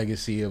of the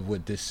legacy of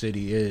what this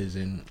city is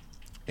and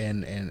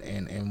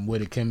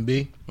what it can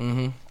be.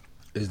 Mm-hmm.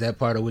 Is that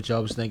part of what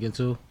y'all was thinking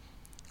too?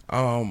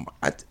 I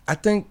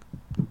think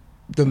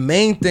the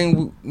main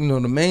thing,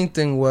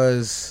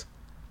 was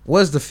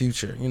the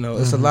future. You know,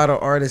 it's a lot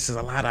of artists, it's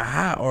a lot of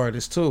high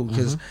artists too.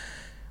 Because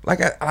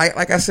like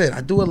I said, I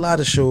do a lot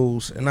of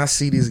shows and I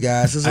see these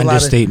guys. It's a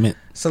lot of,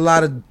 it's a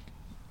lot of,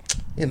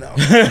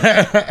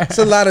 it's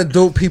a lot of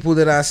dope people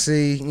that I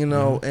see. You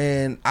know,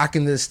 and I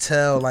can just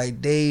tell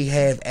like they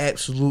have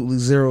absolutely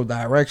zero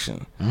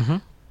direction.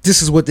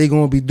 This is what they're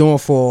gonna be doing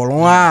for a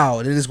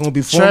while. They're just gonna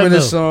be forming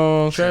this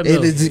song.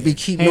 Treadmill. They just be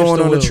keep Hamster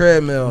going on the wheel.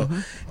 treadmill,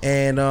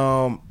 and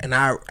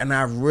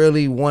I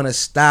really want to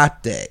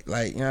stop that.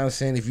 Like, you know what I'm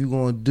saying? If you're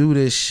gonna do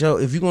this show,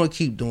 if you're gonna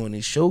keep doing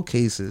these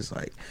showcases,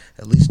 like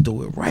at least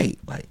do it right.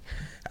 Like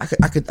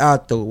I'll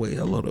throw away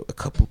a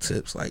couple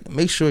tips. Like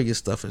make sure your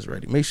stuff is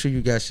ready. Make sure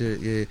you got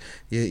your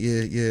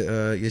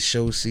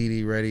show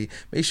CD ready.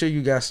 Make sure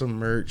you got some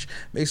merch.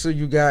 Make sure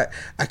you got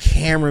a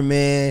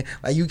cameraman.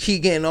 Like you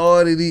keep getting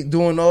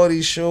doing all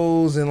these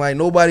shows and like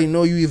nobody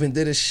know you even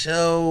did a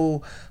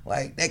show.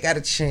 Like that got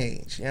to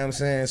change. You know what I'm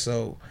saying?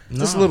 So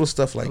just little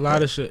stuff like a lot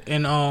that. of shit.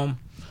 And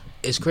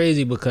it's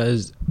crazy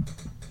because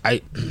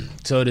I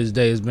till this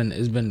day it's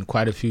been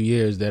quite a few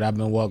years that I've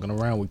been walking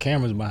around with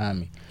cameras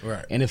behind me.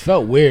 Right. And it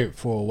felt weird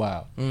for a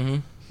while.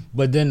 Mm-hmm.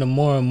 But then the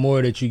more and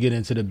more that you get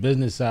into the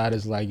business side,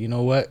 it's like, you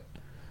know what?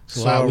 It's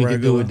a lot we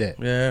can do with that.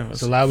 Yeah.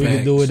 It's a lot we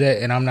can do with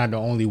that, and I'm not the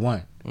only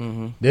one.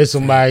 Mm-hmm. There's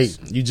somebody,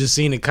 you just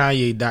seen the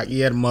Kanye doc. He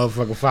had a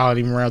motherfucker followed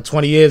him around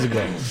 20 years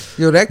ago.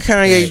 Yo, that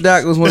Kanye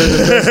doc was one of the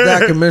best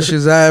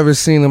documentaries I ever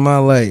seen in my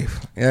life.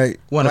 Like,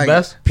 One of the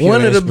best?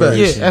 One of the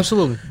best. Yeah,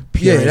 absolutely.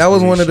 Yeah, that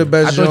was one of the I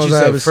best thought Jones you I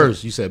said ever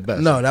first. seen. You said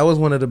best. No, that was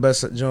one of the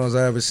best Jones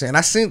I ever seen.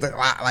 I seen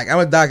like I'm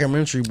a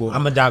documentary boy.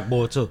 I'm a doc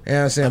boy too. You know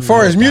what I'm saying? I'm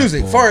Far a as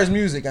doc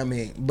music, I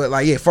mean. But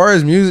like, yeah, far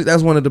as music,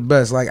 that's one of the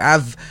best. Like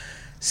I've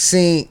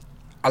seen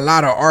a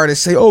lot of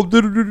artists say, "Oh,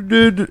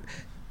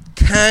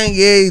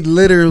 Kanye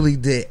literally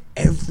did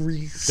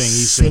every Thing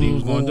he said he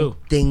was gonna single do.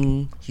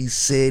 thing he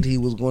said he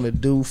was gonna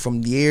do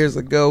from years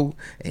ago,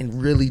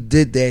 and really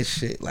did that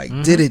shit. Like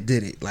did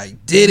it.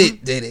 Like did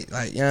it.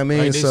 Like, you know what I mean?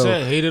 Like they So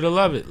said, hate it or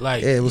love it.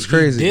 Like, Yeah, it was he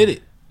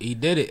crazy. He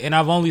did it, and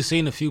I've only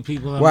seen a few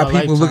people in why my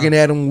people lifetime. looking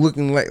at him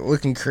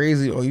looking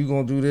crazy? Oh, you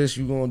gonna do this?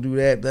 You gonna do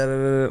that? Da, da,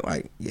 da, da.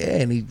 Like, yeah,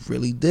 and he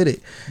really did it.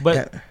 But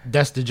Yeah.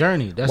 that's the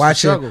journey. That's the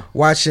struggle.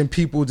 Watching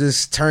people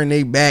just turn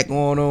their back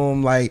on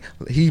him, like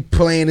he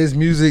playing his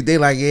music, they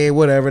like, yeah,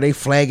 whatever. They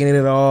flagging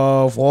it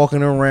off,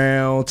 walking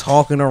around,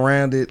 talking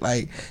around it.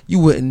 Like, you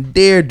wouldn't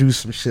dare do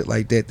some shit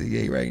like that to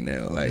Ye right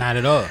now. Like, Not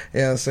at all. you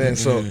know what I'm saying?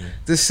 So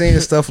just saying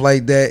stuff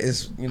like that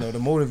is, the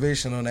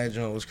motivation on that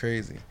joint was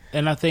crazy.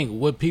 And I think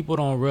what people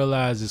don't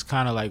realize is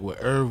kind of like what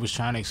Irv was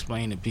trying to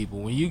explain to people.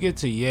 When you get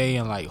to Ye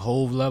and like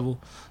Hove level,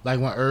 like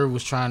when Irv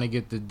was trying to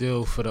get the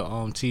deal for the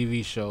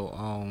TV show,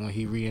 when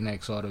he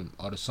reenacts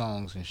all the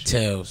songs and shit.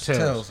 Tells.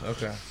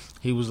 Okay.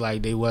 He was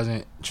like, they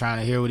wasn't trying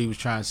to hear what he was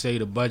trying to say.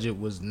 The budget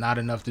was not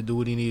enough to do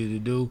what he needed to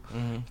do.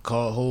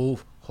 Called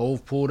Hove.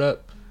 Hove pulled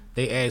up.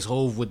 They asked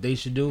Hove what they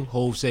should do.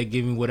 Hove said,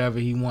 give him whatever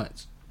he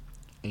wants.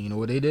 And you know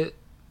what they did?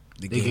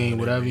 They gave him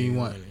whatever he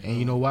wanted. And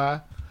you know why?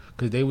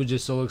 Because they were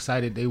just so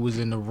excited they was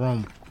in the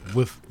room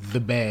with the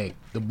bag.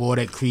 The boy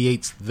that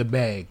creates the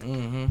bag.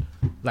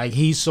 Like,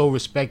 he's so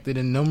respected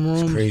in them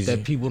rooms crazy.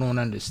 that people don't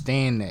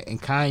understand that.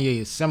 And Kanye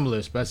is similar,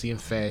 especially in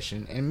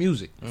fashion and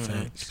music.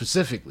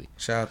 Specifically.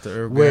 Shout out to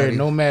Irv Where Gotti.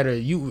 no matter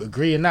you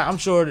agree or not, I'm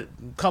sure that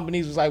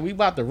companies was like, we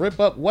about to rip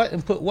up what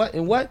and put what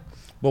and what.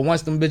 But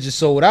once them bitches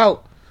sold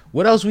out,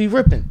 what else we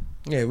ripping?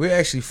 Yeah, we're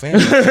actually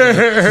family.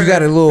 You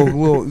got a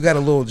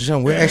little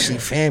jump. We're actually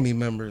family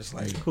members.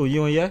 Like, Who,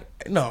 you and Ye?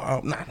 no,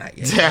 not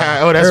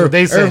yet. Oh, that's what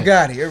they Irv said.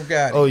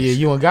 Gotti. Oh, yeah,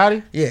 you and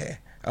Gotti? Yeah.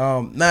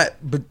 Not,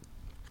 but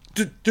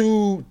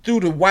through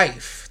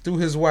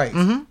his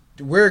wife.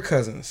 We're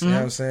cousins. You know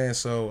what I'm saying?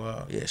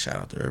 So, yeah, shout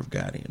out to Irv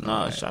Gotti.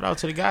 No, shout out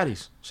to the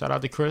Gottis. Shout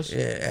out to Chris.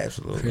 Yeah,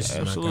 absolutely. Chris is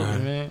my Absolutely, guy.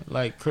 man.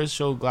 Like, Chris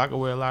showed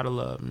Glockaway a lot of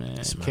love, man.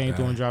 That's my Came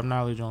through guy. and dropped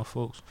knowledge on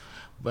folks.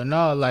 But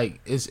no, like,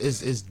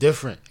 it's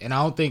different. And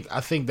I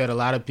think that a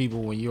lot of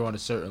people, when you're on a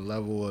certain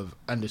level of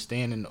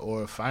understanding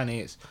or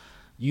finance,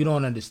 you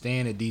don't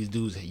understand that these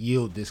dudes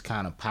yield this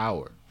kind of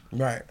power.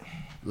 Right.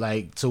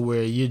 Like, to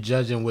where you're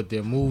judging what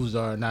their moves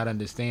are, not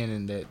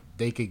understanding that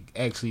they could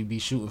actually be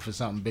shooting for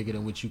something bigger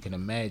than what you can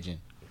imagine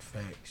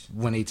Facts.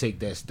 when they take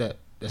that step.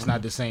 That's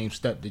not the same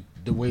step.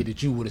 The way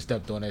that you would have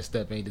stepped on that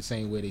step ain't the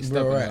same way they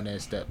stepping Right. on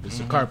that step. It's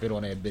a carpet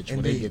on that bitch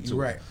when they get to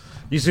right. it.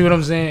 You see what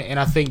I'm saying? And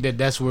I think that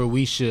that's where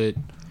we should,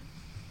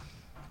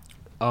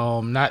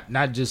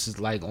 not just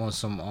like on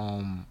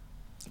some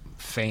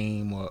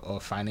fame or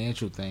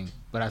financial thing,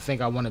 but I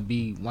think I want to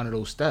be one of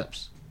those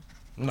steps.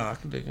 No, I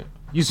can dig it.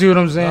 You see what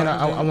I'm saying? No,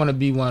 I I want to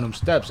be one of them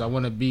steps. I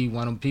want to be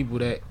one of them people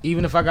that,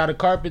 even if I got to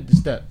carpet the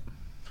step,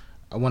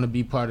 I want to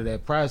be part of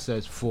that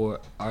process for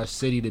our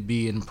city to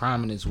be in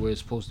prominence where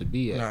it's supposed to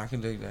be at. No, I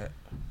can dig that.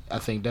 I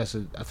think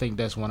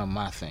that's one of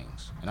my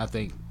things, and I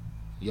think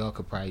y'all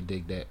could probably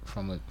dig that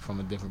from a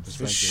different For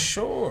perspective.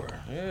 sure.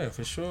 Yeah,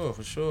 for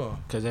sure.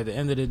 Because at the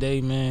end of the day,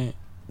 man,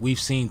 we've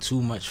seen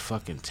too much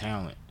fucking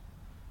talent.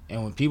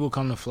 And when people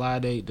come to Fly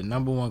Day, the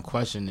number one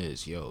question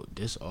is, yo,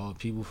 this all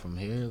people from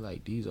here?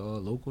 Like, these all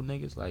local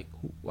niggas? Like,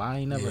 why I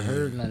ain't never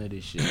heard none of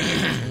this shit?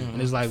 And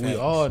it's like, we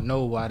all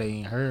know why they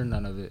ain't heard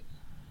none of it.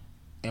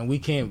 And we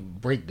can't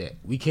break that.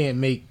 We can't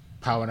make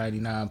Power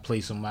 99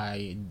 play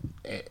somebody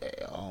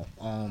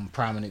on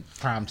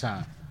prime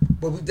time.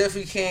 But we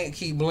definitely can't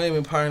keep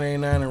blaming Power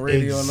 99 and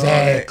radio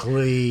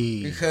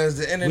Exactly. and all that. Because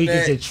the we can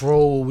internet,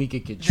 control. We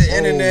can control. the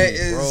internet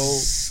bro.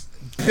 is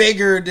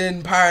bigger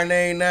than Power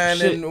 99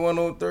 Shit. and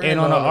 103. And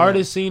on the all that.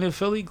 artist scene in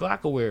Philly,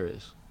 Glockaware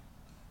is.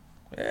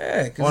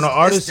 Yeah, 'cause On the that's-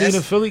 artist scene that's-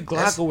 in Philly,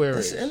 that's- Glockaware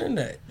That's is. the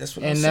internet. That's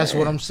what And I'm that's saying.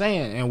 what I'm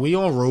saying. And we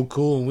on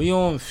Roku and we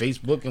on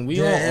Facebook and we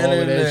The on all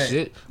of that internet.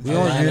 shit. We The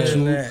on YouTube.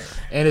 internet.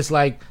 And it's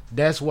like,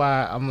 that's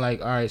why I'm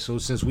like, all right, so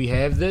since we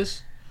have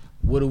this,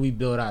 what do we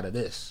build out of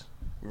this?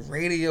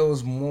 Radio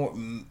is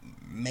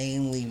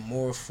mainly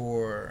more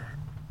for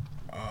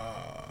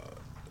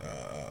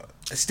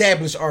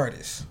established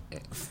artists.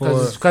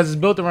 Because it's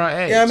built around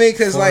ads. Yeah, I mean,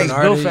 because For like an It's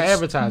built for artist-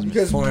 advertisement.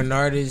 because For an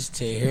artist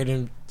to hear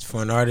them,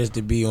 for an artist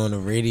to be on the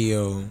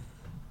radio,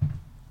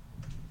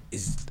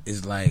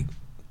 is like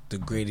the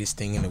greatest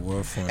thing in the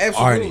world for an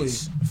Absolutely.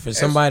 artist. For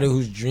somebody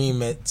whose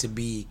dream to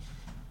be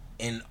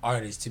an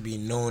artist, to be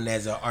known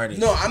as an artist.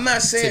 no, I'm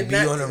not to saying be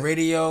not on the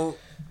radio,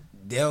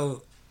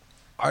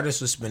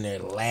 artists will spend their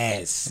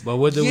last. But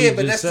what did Yeah, we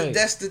but just say?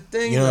 that's the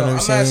thing. You know though. what I'm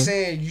not saying?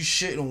 saying you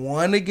shouldn't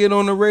want to get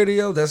on the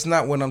radio. That's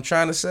not what I'm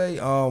trying to say.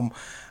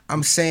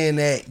 I'm saying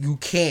that you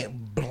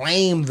can't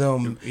blame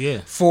them Yeah.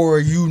 for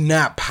you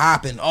not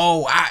popping.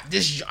 Oh,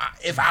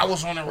 if I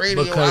was on the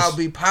radio, Because I'll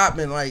be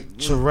popping. Like,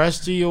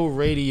 Terrestrial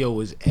radio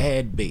is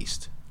ad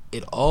based.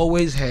 It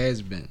always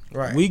has been.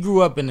 Right. We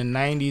grew up in the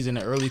 90s and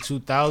the early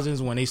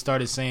 2000s when they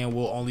started saying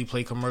we'll only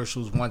play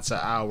commercials once an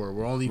hour.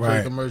 We'll only play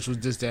Right. commercials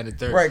this, that, and the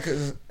third. right?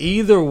 Because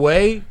Either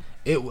way,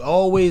 it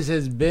always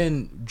has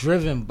been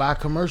driven by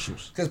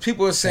commercials. Because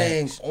people are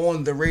saying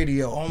on the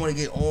radio, I want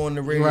to get on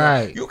the radio.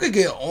 Right. You could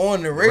get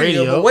on the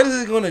radio, but what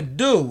is it going to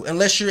do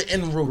unless you're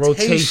in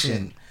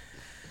rotation?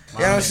 You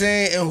know what I'm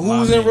saying? And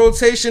who's in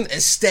rotation?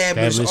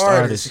 Established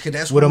artists. Because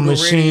that's with what a the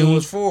machine radio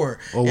is for.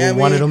 Or with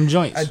one of them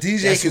joints. A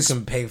DJ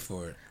can pay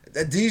for it.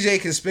 A DJ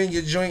can spin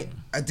your joint.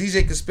 A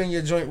DJ can spin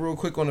your joint real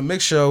quick on a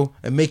mix show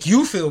and make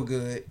you feel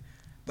good.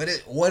 But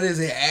what is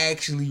it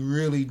actually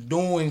really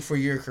doing for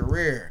your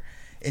career?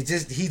 He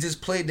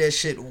just played that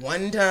shit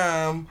one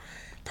time,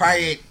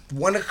 probably at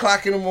 1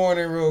 o'clock in the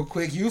morning, real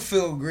quick. You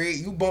feel great.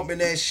 You bumping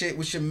that shit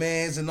with your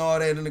mans and all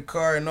that in the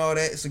car and all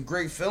that. It's a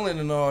great feeling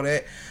and all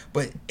that.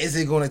 But is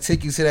it going to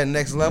take you to that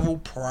next level?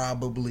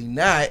 Probably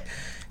not.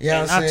 You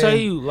know what I'm saying? I tell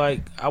you,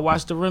 like, I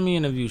watched the Remy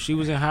interview. She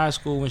was in high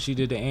school when she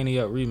did the Annie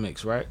Up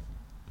remix, right?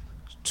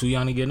 Too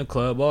young to get in the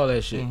club, all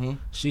that shit. Mm-hmm.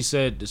 She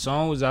said the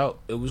song was out,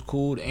 it was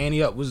cool. The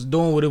Annie Up was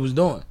doing what it was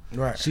doing.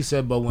 Right. She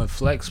said, but when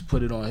Flex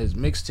put it on his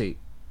mixtape,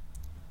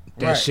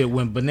 that shit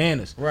went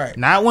bananas. Right.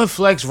 Not when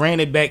Flex ran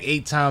it back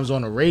 8 times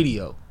on the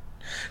radio.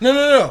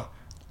 No.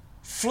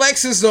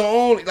 Flex is the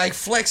only, like,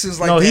 Flex is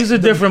like, no, he's a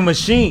different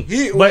machine.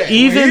 But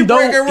even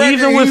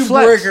with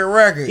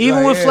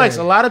Flex,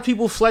 a lot of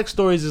people Flex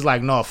stories is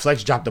like, no,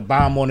 Flex dropped a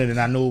bomb on it and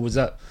I knew it was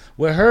up.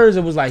 With hers,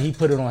 it was like he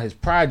put it on his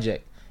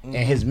project and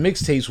his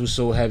mixtapes was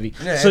so heavy.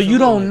 Yeah, so you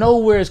don't know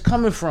where it's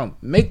coming from.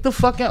 Make the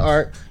fucking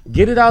art,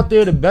 get it out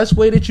there the best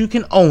way that you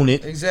can own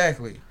it.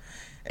 Exactly.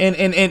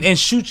 And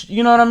shoot,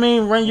 you know what I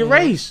mean? Run your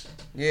race.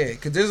 Yeah,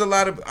 because there's a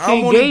lot of...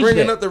 I'm only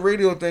bringing up the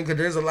radio thing because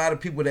there's a lot of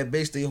people that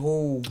base their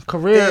whole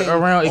career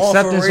around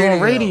acceptance on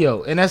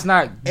radio. And that's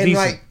not decent.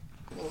 Like,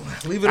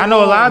 leave it I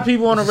know a lot of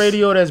people on the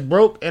radio that's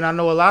broke, and I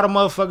know a lot of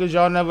motherfuckers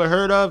y'all never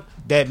heard of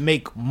that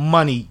make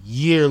money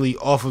yearly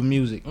off of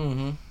music.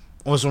 Mm-hmm.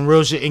 On some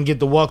real shit and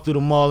get to walk through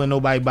the mall and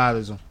nobody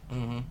bothers them.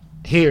 Mm-hmm.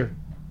 Here.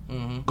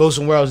 Mm-hmm. Go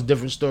somewhere else,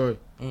 different story.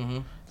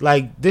 Mm-hmm.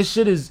 Like, this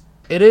shit is...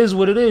 It is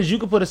what it is. You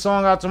could put a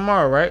song out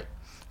tomorrow, right?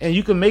 And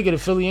you can make it a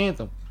Philly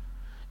anthem.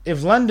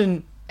 If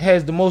London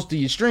has the most of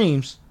your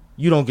streams,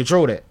 you don't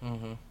control that.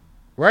 Mm-hmm.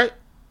 Right?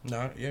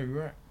 No, yeah, you're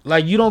right.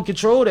 Like, you don't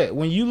control that.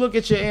 When you look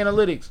at your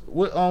analytics,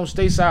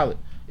 Stay Solid.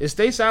 Is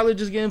Stay Solid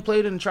just getting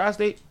played in the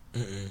tri-state?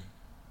 Mm-mm.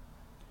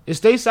 Is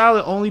Stay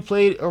Solid only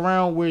played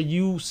around where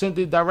you sent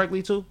it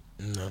directly to?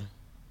 No.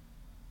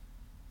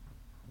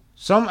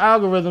 Some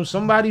algorithm,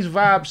 somebody's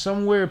vibe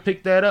somewhere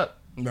picked that up.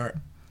 Right.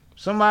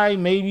 Somebody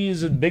maybe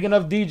is a big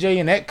enough DJ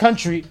in that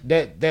country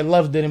that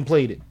loved it and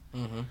played it.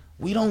 Mm-hmm.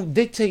 We don't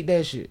dictate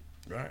that shit.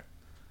 Right.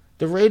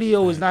 The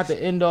radio is not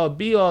the end all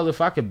be all.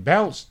 If I could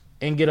bounce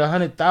and get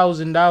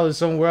 $100,000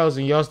 somewhere else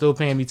and y'all still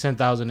paying me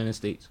 $10,000 in the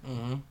States.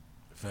 Mm-hmm.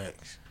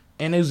 Facts.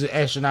 And those are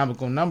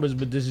astronomical numbers,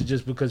 but this is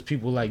just because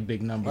people like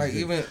big numbers like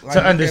even, like,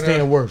 to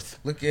understand worth.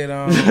 Look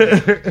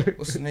at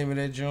what's the name of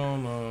that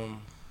joint?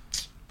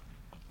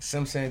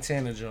 Some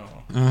Santana joint.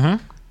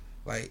 Mm-hmm.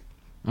 Like,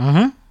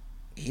 mm-hmm.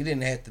 He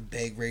didn't have to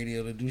beg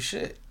radio to do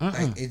shit.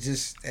 Like, it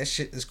just, that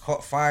shit just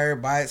caught fire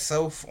by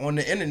itself on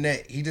the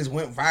internet. He just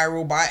went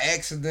viral by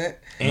accident.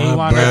 And he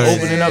wound up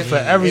opening up for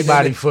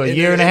everybody for a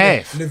year and a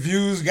half. The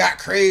views got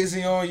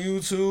crazy on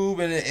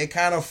YouTube, and it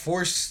kind of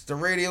forced the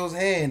radio's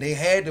hand. They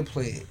had to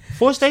play it.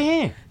 Forced their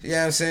hand. You know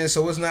what I'm saying?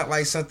 So it's not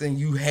like something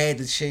you had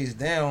to chase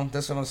down.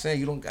 That's what I'm saying.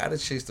 You don't gotta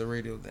chase the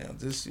radio down.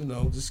 Just,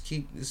 just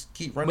keep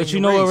running. But you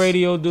know what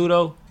radio do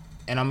though?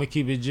 And I'm gonna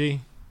keep it G.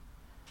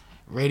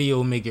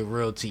 Radio make it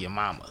real to your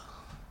mama.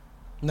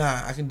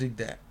 Nah, I can dig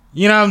that.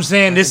 You know what I'm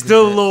saying? There's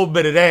still a little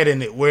bit of that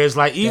in it. Where it's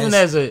like, even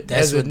as a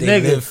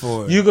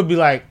nigga, you could be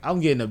like,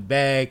 I'm getting a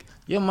bag.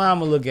 Your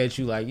mama look at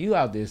you like, you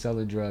out there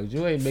selling drugs.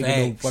 You ain't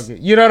making no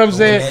fucking... You know what I'm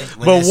saying?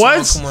 But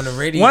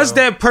once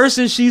that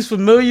person she's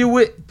familiar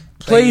with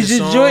plays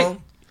your joint,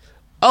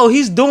 oh,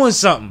 he's doing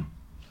something.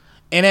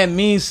 And that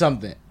means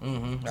something.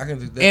 Mm-hmm. I can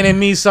do that. And it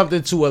means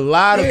something to a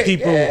lot of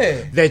people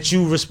that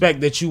you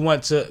respect, that you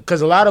want to...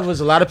 Because a lot of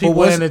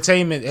people in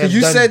entertainment have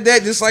done said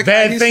that just like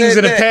bad things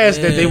in the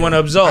past that they want to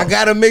absorb. I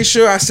got to make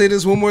sure I say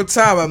this one more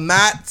time. I'm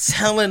not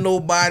telling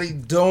nobody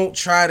don't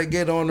try to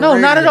get on the radio.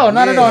 Not at all.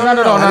 Not at all. I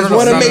just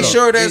want to make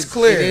sure that's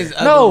clear.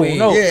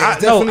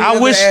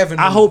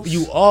 I hope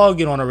you all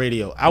get on the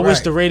radio. I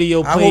wish the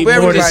radio played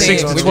more than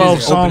 6 to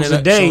 12 songs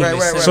a day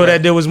so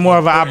that there was more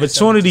of an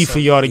opportunity for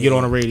y'all to get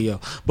on the radio.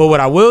 But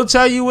what I will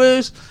tell you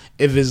is,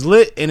 if it's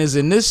lit and it's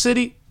in this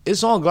city,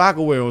 it's on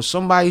Glockaware on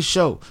somebody's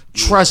show.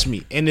 Trust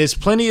me. And there's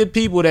plenty of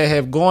people that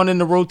have gone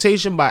into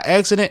rotation by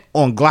accident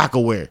on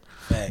Glockaware.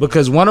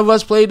 Because one of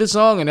us played the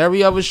song and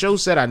every other show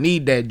said, I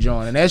need that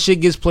joint. And that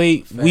shit gets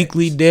played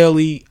weekly,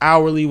 daily,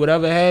 hourly,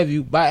 whatever have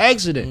you, by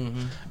accident.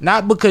 Mm-hmm.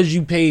 Not because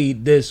you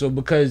paid this or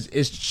because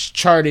it's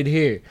charted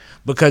here.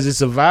 Because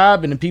it's a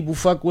vibe and the people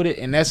fuck with it,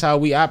 and that's how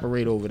we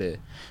operate over there.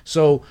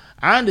 So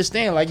I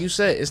understand, like you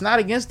said, it's not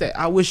against that.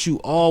 I wish you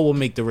all will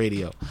make the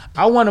radio.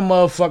 I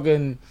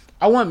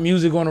want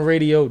music on the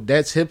radio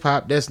that's hip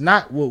hop. That's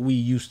not what we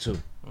used to.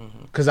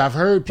 Because I've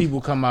heard people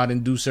come out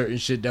and do certain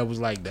shit that was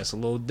like, that's a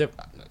little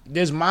different.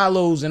 There's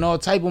Milos and all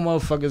type of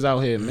motherfuckers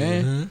out here,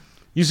 man. Mm-hmm.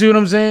 You see what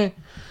I'm saying?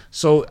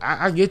 So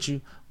I get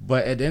you.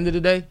 But at the end of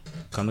the day,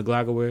 come to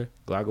Glockerware,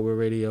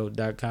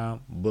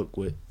 glockerwareradio.com, book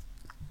with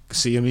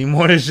CME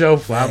Morning Show,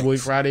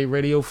 Flyboy Friday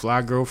Radio,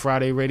 Fly Girl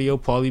Friday Radio,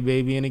 Paulie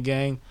Baby and the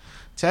gang.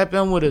 Tap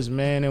in with us,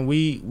 man, and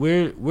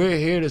we're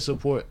here to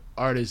support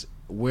artists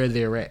where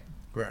they're at.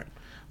 Right.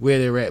 Where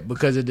they're at.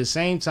 Because at the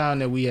same time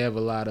that we have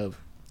a lot of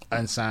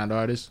unsigned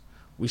artists,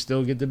 we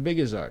still get the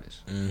biggest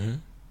artists. Mm-hmm.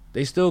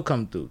 They still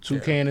come through.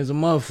 Toucan is a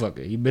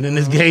motherfucker. He been in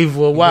this game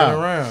for a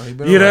while. He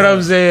been You know what around.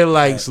 I'm saying?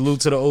 Like,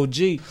 salute to the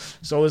OG.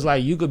 So it's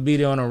like you could be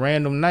there on a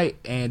random night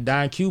and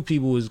Don Q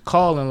people was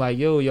calling like,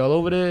 yo, y'all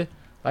over there?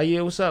 Like,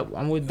 yeah, what's up?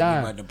 I'm with You Don.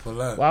 about to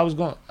pull up. Well, I was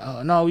going,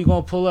 no, we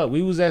gonna pull up.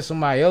 We was at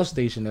somebody else's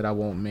station that I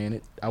won't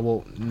name.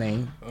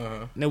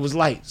 And it was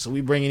light, so we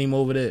bringing him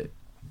over there.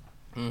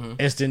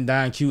 Instant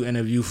Don Q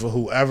interview for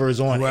whoever's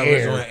on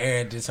Whoever's air on air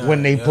at the time.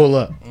 when they yeah. pull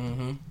up.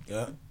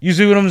 Yeah. You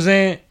see what I'm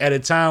saying? At a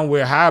time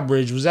where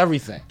Highbridge was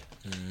everything.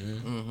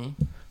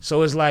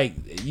 So it's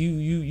like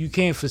you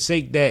can't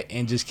forsake that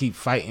and just keep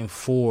fighting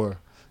for.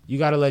 You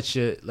gotta let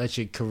your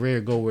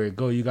career go where it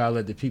go. You gotta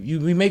let the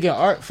people. We making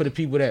art for the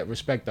people that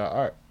respect our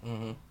art.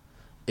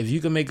 If you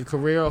can make a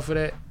career off of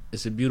that,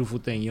 it's a beautiful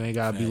thing. You ain't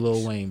gotta be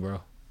Lil Wayne, bro.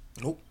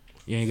 Nope.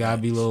 You ain't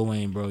gotta be Lil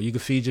Wayne, bro. You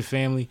can feed your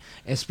family.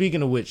 And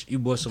speaking of which, you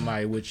brought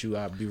somebody with you.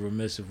 I'd be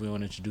remiss if we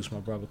don't introduce my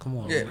brother. Come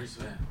on, Yeah.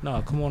 no,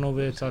 come on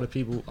over there. Tell the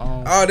people.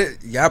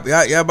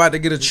 Y'all about to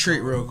get a treat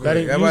real quick.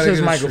 Better Y'all about use to his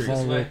get a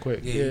microphone real quick.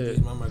 Yeah, Yeah.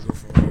 use my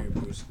microphone here,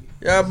 Bruce.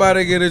 treat. Y'all about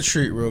to get a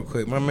treat real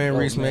quick. My man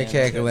Reese Man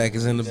Kakalak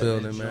is in the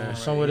building, man.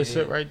 Somewhere to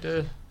sit right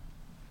there.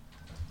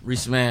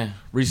 Reese Man,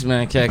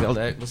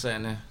 Cackalack, what's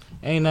happening?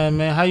 Ain't nothing,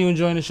 man. How you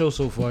enjoying the show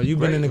so far? You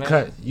been in the man.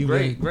 cut. You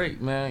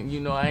Great, man. You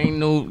know, I ain't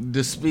know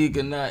to speak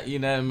or not, you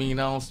know what I mean?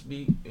 I don't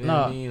speak, you know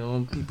what I mean,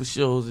 on people's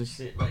shows and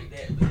shit like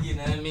that, but you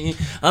know what I mean?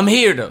 I'm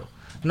here, though.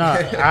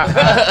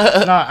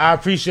 I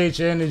appreciate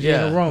your energy in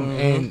Yeah. the room,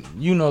 and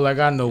you know, like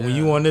I know, when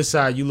you on this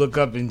side, you look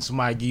up and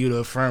somebody give you the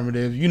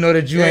affirmative. You know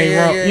that you ain't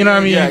wrong. You know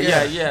what I mean?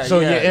 Yeah. So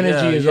your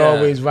energy is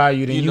always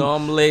valued, and You know,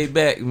 I'm laid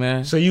back,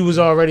 man. So you was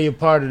already a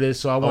part of this,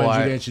 so I wanted you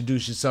alright. to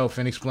introduce yourself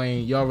and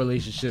explain your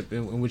relationship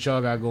and what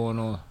y'all got going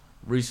on.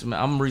 Reese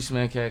Man, I'm Reese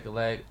Man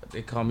Cackalack.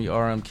 They call me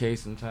RMK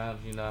sometimes,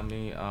 you know what I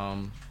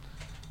mean?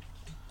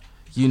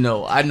 You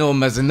know, I know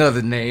him as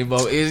another name,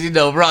 but is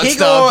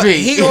Rockstar P.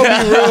 He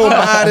gonna be real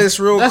modest,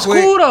 real That's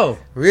quick. cool though.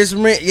 Reese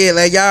Man, yeah,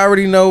 like y'all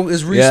already know,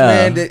 it's Reese Yeah.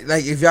 Man. That,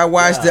 like if y'all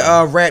watched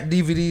the rap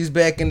DVDs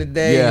back in the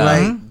day, Yeah.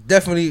 like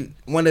definitely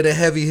one of the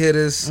heavy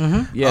hitters.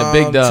 Yeah,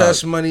 Big Dog.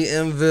 Touch Money,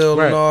 Enville,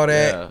 Right. and all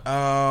that.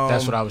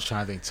 That's what I was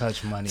trying to think.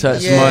 Touch money.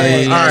 Touch Yeah.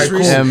 Money. All right,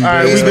 cool. M. All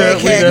right, Reese we Man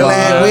good, we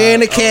Cadillac, good. we in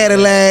the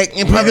Cadillac,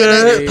 and puffin'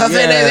 good. that.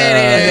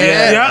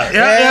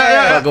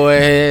 Fuck go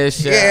ahead,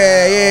 shit.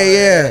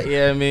 Yeah.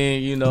 Yeah, I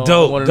mean, you know,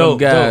 Dope, one of dope,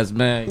 them guys,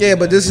 man. Yeah, You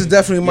but know this what I is mean?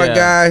 definitely my Yeah.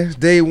 guy,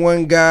 day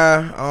one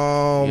guy.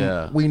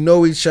 Yeah. We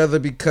know each other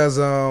because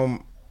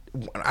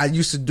I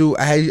used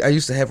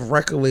to have a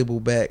record label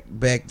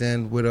back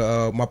then with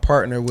my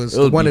partner was It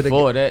was one of the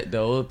before that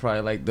though. It was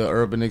probably like the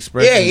Urban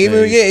Express.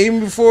 even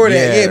before that.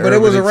 Yeah, Yeah, but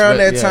it was Urban around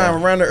that Express,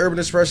 time, around the Urban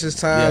Expressions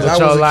times. Yeah. I But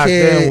y'all was a locked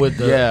kid. in with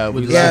the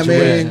we the Yeah, locked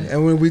situation. man.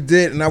 And when we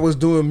did, and I was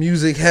doing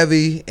music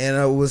heavy, and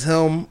it was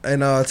him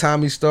and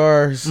Tommy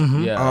Stars.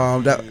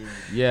 Yeah.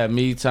 That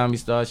Me, Tommy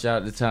Star,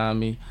 shout out to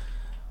Tommy.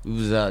 We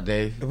was out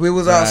there. we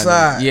was grinding.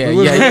 outside. Yeah, We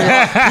was-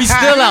 We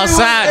still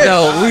outside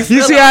though. You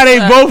see how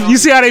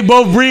they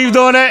both breathed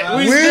on that?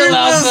 We still was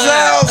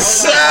outside.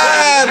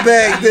 outside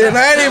back then.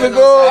 I ain't even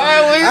go.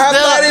 I'm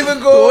not even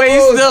going.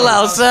 We still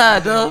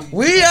outside though.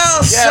 We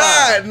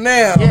outside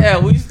now. Yeah,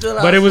 we still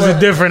outside. But it was a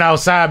different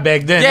outside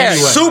back then. Yeah,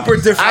 anyway. Super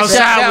different. I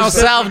shot down was-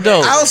 south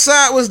though.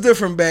 Outside was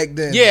different back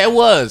then. Yeah, it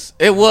was.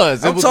 It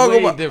was I'm way talking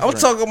about. different.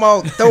 I'm talking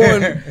about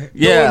throwing,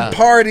 Yeah. throwing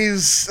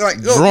parties like.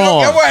 Yo,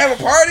 Drawn. y'all want to have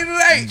a party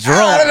tonight? Drawn.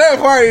 I want to have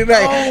a party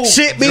tonight.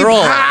 Shit be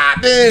Drawn.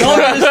 popping. Don't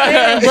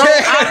understand, bro.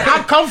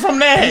 I come from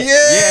that.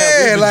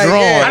 Yeah, we was like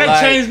drawn. I done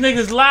Like- changed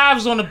niggas'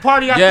 lives on the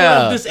party I Yeah.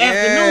 put up this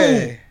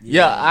afternoon.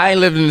 Yeah, I ain't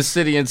lived in the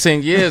city in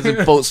 10 years,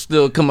 and folks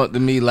still come up to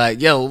me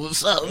like, "Yo,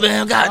 what's up,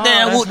 man?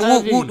 Goddamn, that's whoop,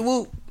 whoop, heavy. whoop,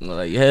 whoop." I'm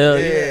like, hell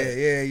yeah.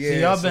 Yeah. See,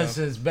 y'all been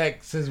so-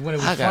 since when it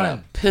was I got a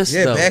fun. pistol.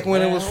 Yeah, back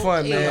when it was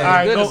fun, Yeah. man. All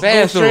right, Go to go the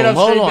bathroom. straight up,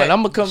 Hold straight on, back.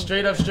 I'ma come-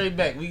 straight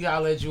back. We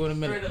gotta let you in a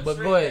minute, but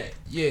go ahead.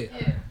 Yeah,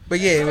 But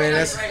yeah, man,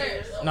 that's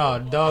no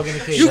dog in the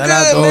cage. you Shout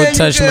out good, to man. old You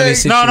Touch good. Money No,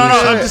 situation.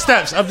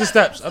 up the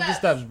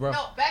steps, bro. No,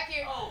 back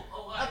here.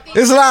 Up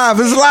the- It's live.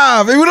 It's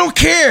live. We don't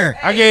care.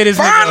 I gave this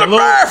Find nigga a the little.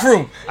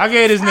 bathroom. I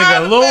gave this nigga a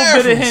Find the little bit of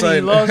bathroom, Henny. He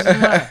son. lost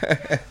his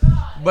mind.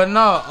 But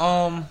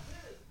no,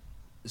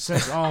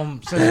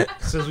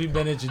 since we've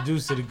been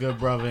introduced to the good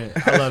brother,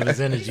 I love his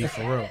energy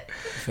for real.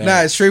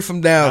 Nah, it's straight from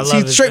I down. love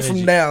See, his straight energy.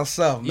 from down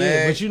south, man.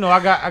 Yeah, but you know I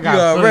got you plenty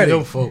of already.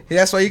 them folk.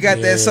 That's why you got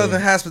that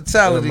southern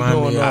hospitality Remind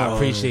me going of- I on.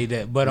 appreciate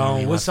that. But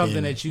Yeah, what's my something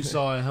family. that you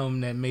saw in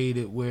him that made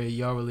it where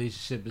your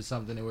relationship is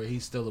something that where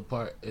he's still a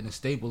part and a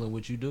staple in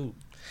what you do?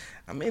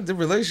 I mean, the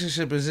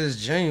relationship is just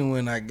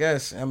genuine, I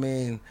guess. I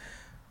mean,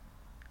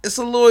 it's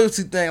a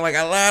loyalty thing. Like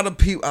a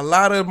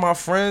lot of my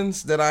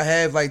friends that I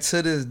have, like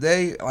to this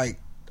day, like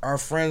are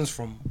friends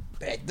from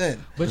back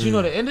then. But you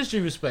know the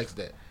industry respects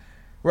that.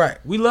 Right.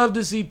 We love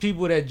to see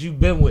people that you've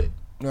been with.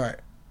 Right.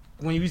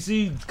 When you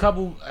see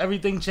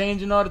everything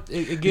changing, all it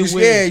get Yeah,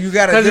 weird. you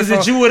got a 'Cause different.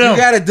 it's you with them.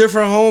 You got a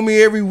different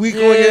homie every week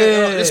on your.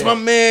 It's my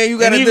man. You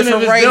got and a even different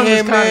if it's right them, hand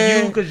it's kind of you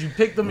man. because you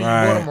picked them and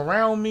Right. you brought them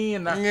around me.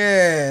 And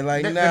Yeah,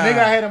 like the nah. nigga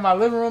I had in my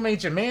living room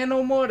ain't your man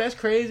no more. That's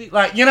crazy.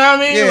 Like, you know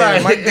what I mean? Yeah,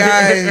 like, my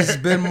guys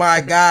been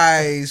my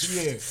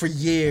guys Yeah. for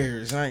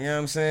years. Like, you know what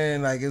I'm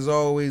saying? Like, it's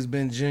always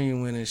been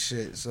genuine and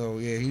shit. So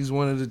yeah, he's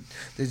one of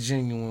the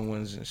genuine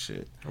ones and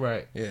shit.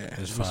 Right. Yeah.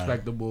 It's fine.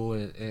 Respectable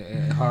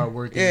and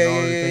hardworking Yeah, and all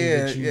yeah, the things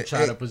yeah, that you yeah.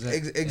 try to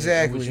present.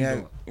 Exactly.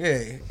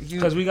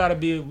 Because Yeah. we gotta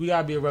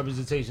be a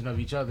representation of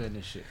each other in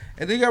this shit.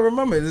 And then you gotta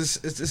remember, it's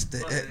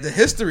the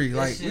history.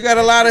 Like, we got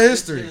a lot of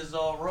history. This shit is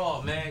all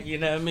raw, man. You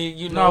know what I mean?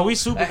 You No, know, we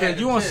super I had good.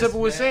 You to on piss, sipping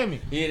with man.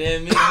 Sammy. You know what I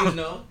mean? You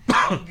know,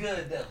 I'm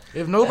good though.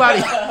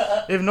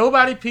 If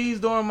nobody pees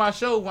during my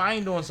show, well, I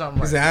ain't doing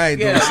something He said, right. I ain't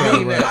doing Yeah, I something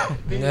mean right. that.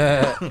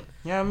 Yeah. You know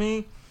what I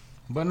mean?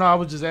 But no, I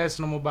was just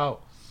asking him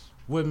about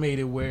what made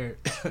it where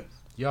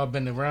y'all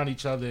been around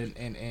each other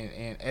and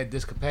at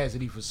this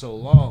capacity for so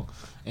long.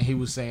 And he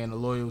was saying the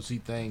loyalty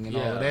thing and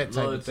all of that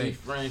type loyalty, of thing.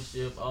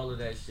 friendship, all of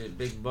that shit.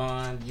 Big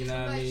bond, you know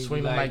what I mean?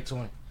 Swing the Like, mic to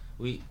him.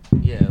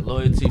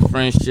 loyalty,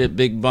 friendship,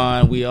 big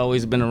bond. We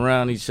always been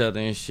around each other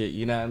and shit.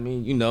 You know what I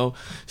mean? You know,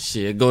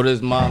 shit. Go to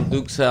his mom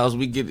Duke's house.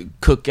 We get a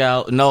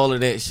cookout and all of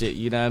that shit.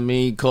 You know what I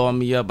mean? Call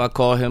me up. I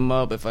call him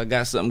up. If I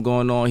got something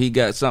going on, he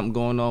got something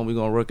going on. We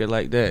gonna work it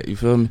like that. You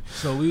feel me?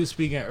 So we were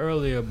speaking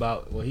earlier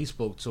about what he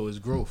spoke to his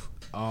growth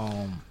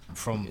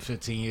from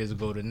 15 years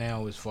ago to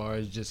now, as far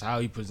as just how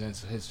he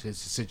presents his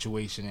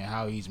situation and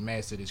how he's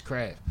mastered his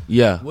craft.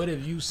 Yeah. What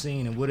have you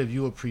seen and what have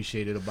you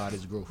appreciated about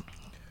his growth?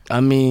 I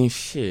mean,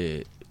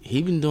 shit.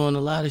 He been doing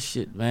a lot of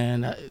shit,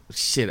 man.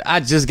 I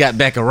just got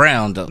back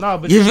around though. No,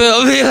 but you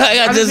feel me? Like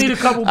I just need a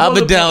couple I've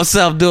been bullet down points.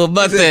 south doing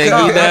my thing.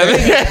 No, you know what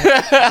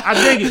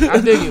I mean?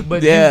 I dig it.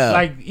 But Yeah. you,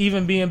 like,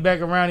 even being back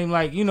around him,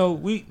 like, you know,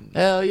 we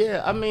Hell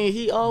yeah. I mean,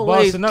 he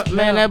always, Bossing up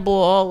man, now. that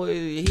boy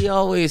he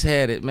always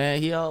had it,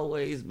 man. He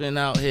always been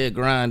out here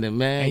grinding,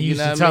 man. And you you used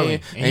know to what tell I mean?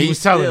 him. And he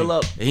was telling still him.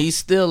 up. And he's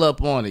still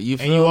up on it. You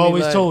feel and you me?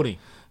 always Like, told him.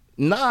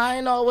 Nah, I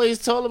ain't always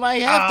told him. I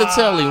ain't have to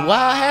tell him. Why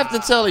I have to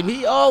tell him?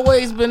 He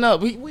always been up.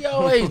 We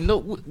always know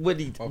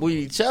with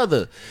each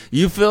other.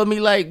 You feel me?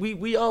 Like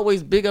we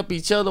always big up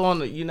each other on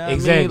the. You know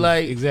what I mean?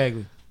 Like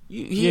exactly.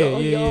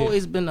 he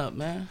always been up,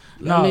 man.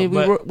 No, I mean we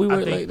but work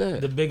I think like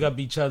that. The big up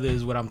each other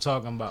is what I'm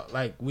talking about.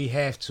 Like, we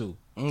have to.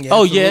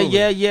 Oh yeah.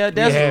 That's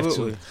That's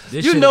absolutely.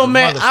 This you shit know, is a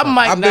man. I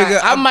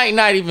motherfucker. might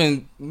not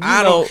even.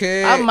 I don't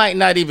care. I might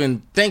not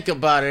even think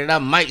about it. And I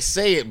might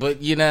say it,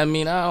 but you know what I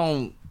mean. I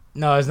don't.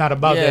 No, it's not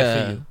about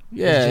that for you.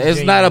 Yeah, just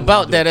it's not genuine about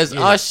what we that. do. It's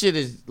Yeah. our shit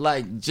is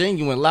like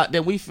genuine. Like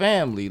that, we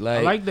family. Like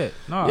I like that.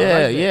 No, I yeah, like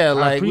that. yeah. I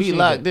Like we appreciate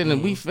locked that. in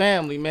and we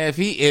family, man.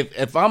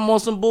 If I'm on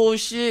some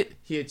bullshit,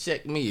 he'll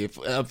check me. If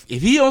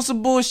he on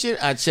some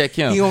bullshit, I check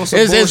him. He on some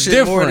It's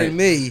bullshit more than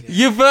me.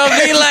 You feel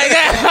me? Like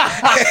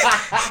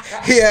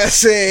that. Yeah, I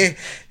say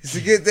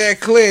to get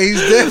that clear,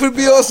 he's definitely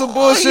be on some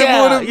bullshit Yeah,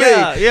 more than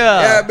me.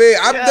 yeah. I mean,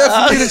 I'm Yeah.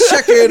 definitely the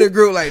checker in the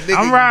group. Like, nigga,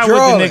 I'm riding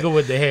draw with it. the nigga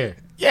with the hair.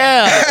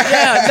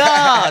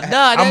 Yeah.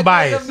 Nah. I'm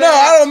biased. No,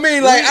 I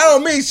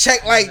don't mean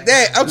check like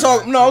that. I'm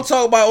talking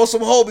about on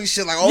some homie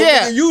shit. Like, oh,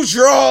 Yeah. nigga, you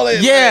draw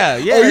it. Yeah,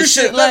 like, yeah, Oh, you shit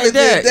should never like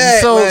that. did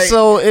that. So, like,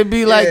 so it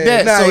be like yeah,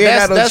 that. nah, So yeah,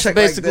 not no that's check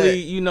like basically, that.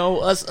 you know,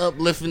 us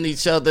uplifting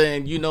each other,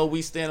 and you know,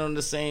 we stand on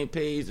the same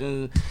page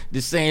and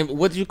the same.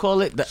 What do you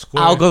call it? The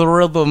Square.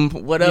 algorithm,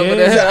 whatever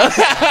Yeah. the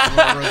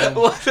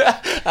hell.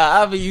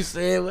 However you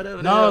say it, whatever.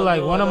 the No, hell like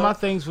going one of on. my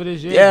things for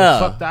this year Yeah.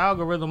 is to fuck the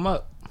algorithm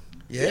up.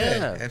 yeah,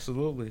 Yeah.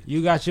 absolutely.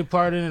 You got your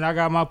part in it, I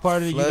got my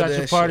part in it. Flood You got your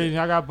that part shit. in it,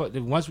 I got. But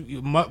once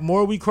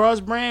more we cross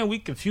brand, we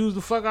confuse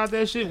the fuck out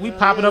that shit. We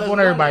pop it yeah, up on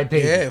let's everybody's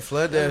page. Yeah,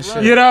 flood that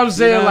shit. You know what I'm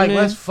saying? You know what like, I mean?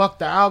 let's fuck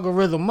the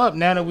algorithm up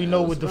now that we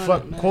know what the let's fuck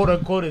run it, man. quote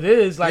unquote it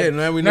is. Like, Yeah,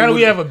 now we now know that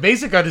we what- have a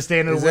basic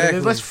understanding of what it Exactly.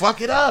 is, let's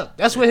fuck it up.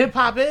 That's what hip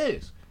hop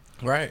is.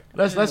 Right.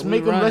 Let's Yeah, we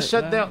make them. run Let's it,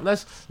 shut man. down.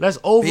 Let's Be a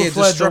overflood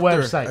the disruptor,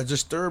 website. a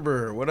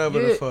disturber, whatever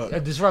Yeah, the fuck. a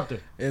disruptor.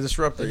 A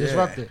disruptor. A yeah.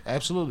 disruptor.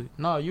 Absolutely.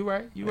 No, you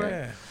right. You right.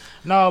 Yeah.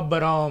 No,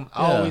 but I Yeah.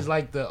 always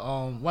like the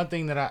one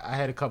thing that I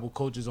had a couple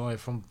coaches on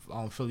from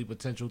Philly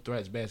Potential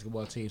Threats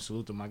basketball team.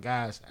 Salute to my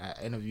guys.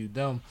 I interviewed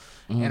them,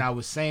 and I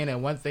was saying that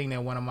one thing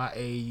that one of my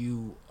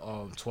AAU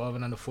 12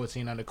 and under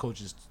 14 under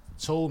coaches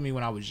told me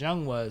when I was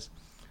young was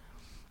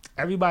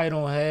everybody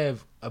don't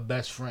have a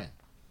best friend.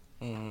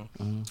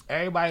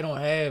 Everybody don't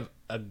have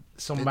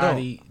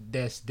somebody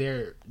that's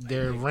their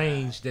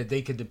range that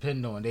they could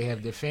depend on. They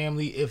have their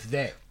family, if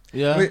that.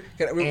 Yeah. Wait,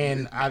 can I-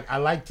 And I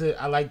like to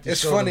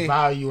It's show funny. the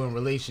value in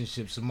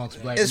relationships amongst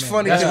black It's men.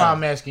 funny That's how- why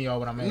I'm asking y'all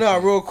what I'm asking. No,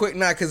 real quick,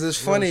 because it's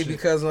funny shit.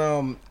 because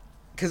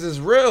it's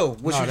real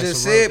what No, you that's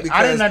just a real said. thing. Because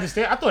I didn't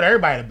understand. I thought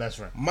everybody had a best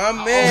friend. my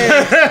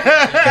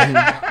man,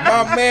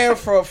 my man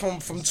from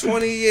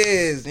 20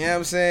 years. You know what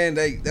I'm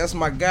saying? That's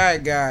my guy. You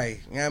know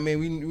what I mean?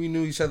 We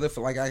knew each other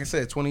for, like I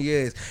said, 20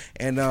 years,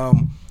 and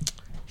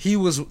he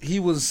was with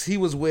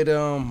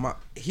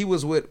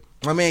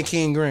my man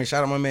King Green.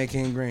 Shout out my man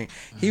King Green.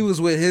 He was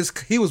with his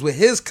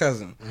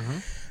cousin.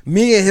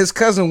 Me and his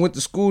cousin went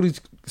to school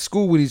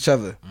school with each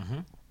other.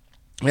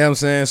 You know what I'm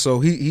saying? So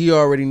he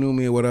already knew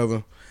me or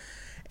whatever.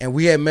 And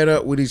we had met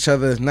up with each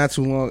other not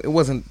too long. It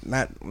wasn't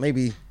not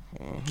maybe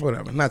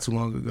whatever, not too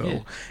long ago. Yeah.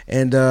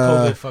 And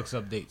COVID fucks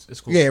up dates.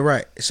 It's cool. yeah,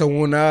 right. So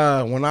when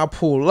I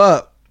pull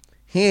up,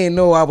 he ain't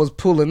know I was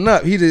pulling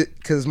up. He did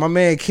because my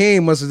man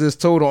King must have just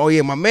told him, "Oh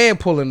yeah, my man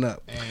pulling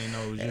up." And you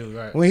know it was you,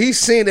 right? When he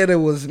seen that it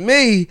was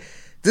me,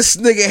 this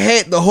nigga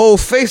had the whole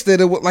face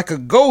that it was like a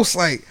ghost,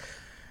 like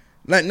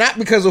not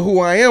because of who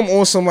I am.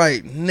 On some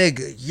like,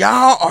 nigga,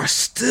 y'all are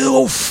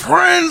still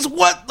friends.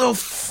 What the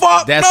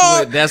fuck?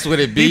 That's what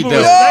it be People-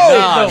 though. Yo,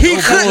 Nah, he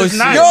no couldn't- bullshit.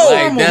 yo,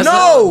 Like, that's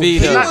no. what it be,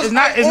 He though. was- It's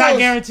not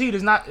guaranteed.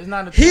 It's not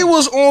a He thing.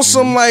 was on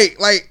some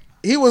like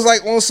he was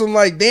like on some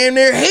like damn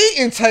near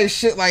hating type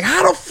shit. Like,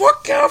 how the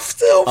fuck y'all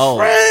still Oh.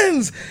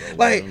 friends?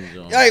 Like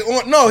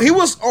no, he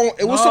was on.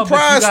 It was No, but you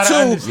surprise gotta too,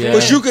 understand.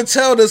 but you could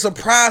tell the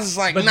surprise is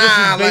like But nah, this is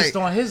like based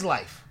on his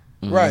life.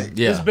 right.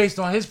 Yeah. It's based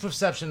on his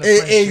perception of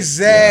friendship.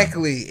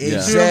 Exactly, Yeah. You see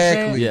what I'm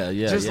exactly. saying?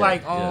 Yeah, Just yeah,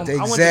 like yeah. I went to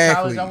Exactly.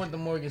 college. I went to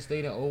Morgan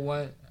State in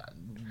 01.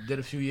 I did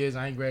a few years.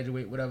 I ain't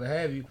graduate, whatever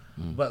have you.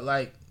 But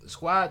like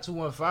Squad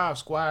 215,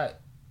 Squad,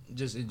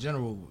 just in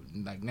general,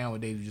 like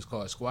nowadays we just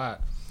call it Squad.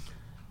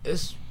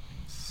 It's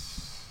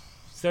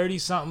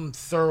 30-something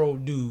thorough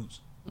dudes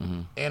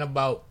and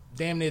about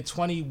damn near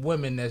 20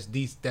 women that's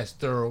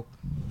thorough,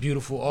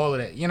 beautiful, all of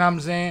that. You know what I'm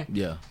saying?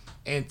 Yeah.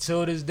 And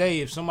till this day,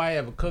 if somebody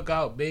have a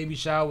cookout, baby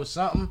shower,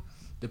 something,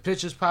 the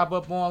pictures pop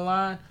up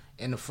online,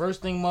 and the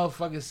first thing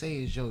motherfuckers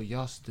say is, yo,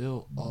 y'all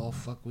still all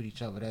fuck with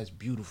each other. That's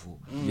beautiful.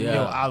 Yeah.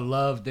 Yo, I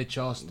love that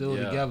y'all still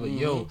Yeah. together.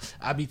 Yo,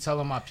 I be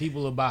telling my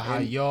people about how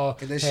y'all...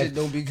 And that have- shit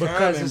don't be because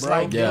common, it's bro.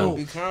 like, Yeah. yo, Don't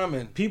be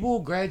common. people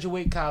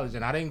graduate college,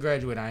 and I didn't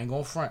graduate. I ain't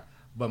gonna front,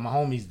 but my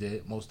homies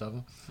did, most of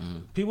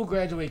them. People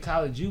graduate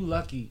college. You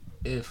lucky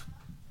if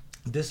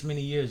this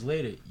many years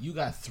later, you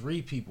got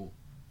 3 people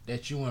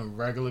that you in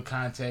regular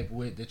contact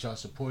with, that y'all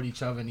support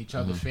each other and each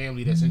other's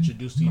family, that's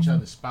introduced to each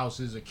other's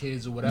spouses or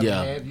kids or whatever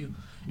Yeah. have you.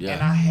 Yeah.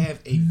 And I have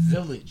a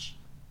village,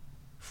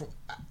 from,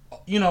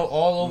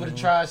 all over the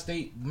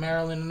tri-state,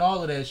 Maryland, and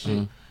all of that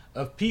shit,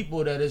 of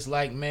people that is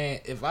like, man,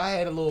 if I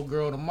had a little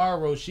girl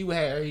tomorrow, she would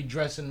have every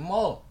dress in the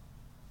mall.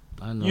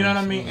 I know. You know what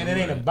I mean? And it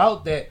ain't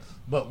about that,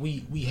 but we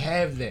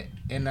have that.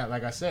 And that,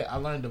 like I said, I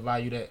learned to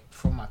value that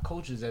from my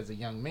coaches as a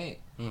young man.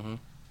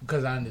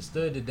 Because I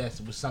understood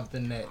that was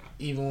something that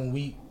even when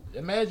we...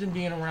 Imagine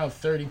being around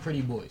 30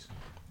 pretty boys.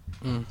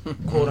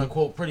 Quote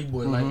unquote pretty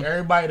boys. Like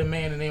everybody the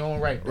man in their own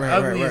right. The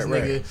ugliest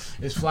nigga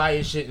is fly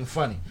as shit and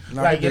funny.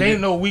 No, I like can it dig ain't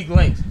it. no weak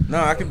links. No,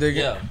 I can dig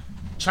it. Yeah.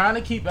 Trying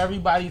to keep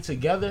everybody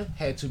together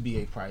had to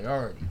be a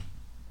priority.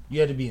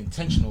 You had to be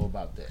intentional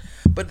about that.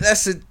 But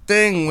that's the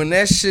thing. When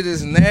that shit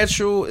is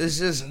natural, it's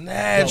just But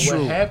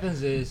natural. what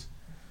happens is,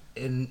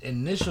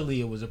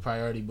 initially it was a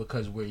priority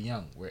because we're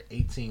young. We're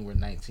 18, we're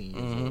 19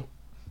 years old.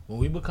 When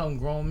we become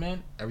grown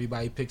men,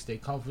 everybody picks their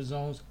comfort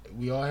zones.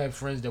 We all have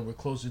friends that we're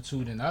closer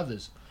to than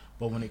others.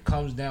 But when it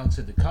comes down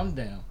to the come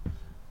down,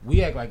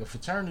 we act like a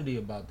fraternity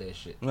about that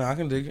shit. No, I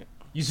can dig it.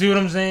 You see what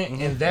I'm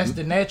saying? And that's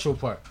the natural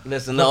part.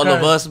 Listen, all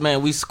of us,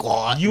 man, we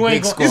squad. You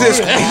ain't Big gonna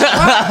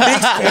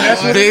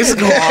squad. Big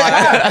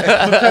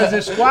squad. because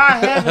if squad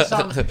having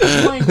something,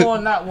 you ain't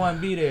gonna not want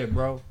to be there,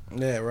 bro.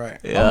 Yeah,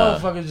 right. My Yeah.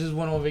 motherfuckers just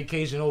went on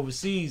vacation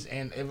overseas,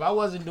 and if I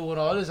wasn't doing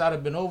all this, I'd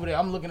have been over there.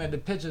 I'm looking at the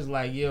pictures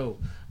like, yo,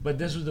 but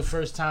this was the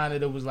first time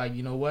that it was like,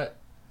 you know what?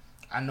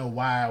 I know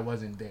why I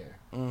wasn't there.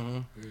 You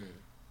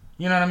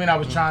know what I mean? I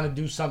was trying to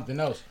do something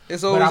else.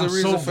 It's But always I'm a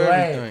reason so for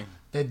glad everything.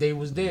 that they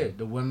was there.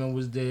 The women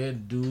was there, the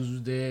dudes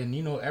was there,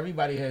 and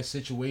everybody has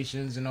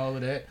situations and all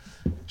of that,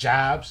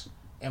 jobs,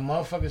 and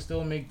motherfuckers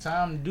still make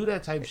time to do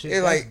that type of shit. It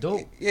That's like,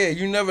 dope. yeah,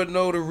 you never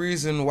know the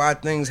reason why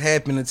things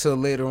happen until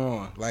later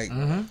on. Like,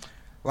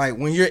 like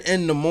when you're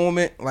in the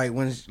moment, like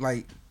when,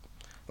 like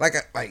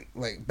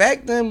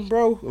back then,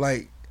 bro.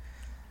 Like,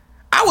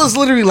 I was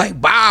literally like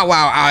Bow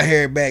Wow out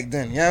here back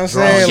then. You know what I'm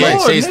saying? Yeah,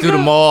 Like, chased through the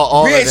mall,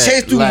 all we of had that.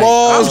 chased through Like,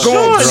 malls, I'm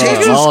going sure, chase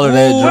nigga. through all of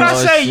that school. What I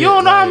drug say, shit, you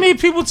don't know how like, many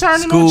people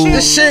turning school. on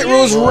This chicks. shit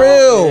was Yeah,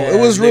 real. yeah, It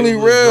was really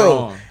niggas was real.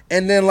 drawn.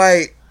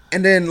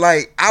 And then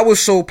like I was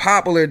so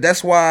popular.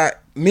 That's why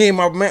me and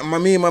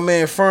my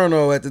man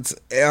Ferno at the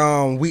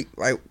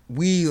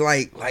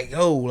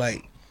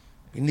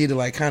we need to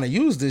like kind of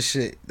use this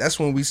shit. That's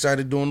when we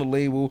started doing the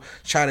label,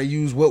 try to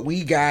use what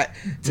we got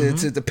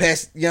to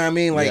pass. You know what I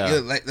mean? Like, Yeah.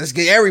 like let's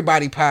get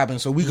everybody popping,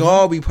 so we can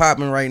all be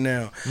popping right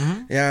now. You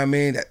know what I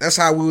mean? That's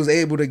how we was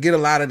able to get a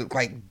lot of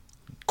like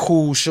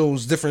cool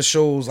shows, different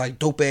shows, like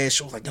dope ass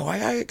shows. Like, yo,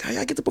 how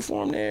y'all get to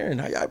perform there,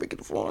 and how y'all get to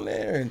perform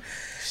there, and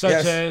Such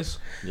Yes. as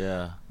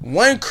Yeah.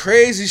 one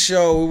crazy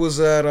show was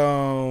at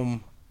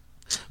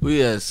We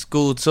had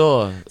school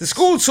tour. the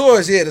school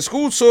tours. Yeah, the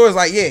school tours.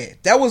 Like, yeah,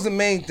 that was the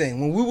main thing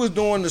when we was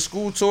doing the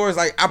school tours.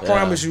 Like, I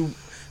promise you,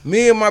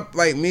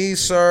 me,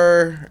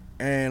 sir,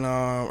 and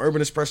Urban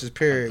Expressions.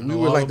 Period. We know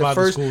were all like the about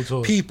the first school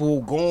tours.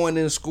 people going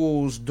in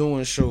schools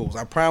doing shows.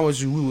 I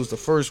promise you, we was the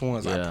first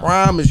ones. I Yeah.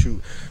 promise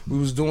you, we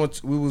was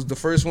the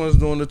first ones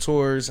doing the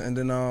tours, and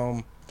then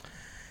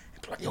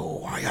like, yo,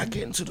 why y'all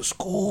getting to the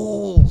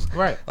schools?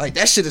 Right. Like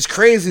that shit is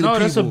crazy to No, people.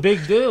 that's a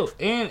big deal,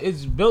 and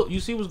it's built. You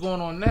see what's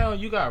going on now.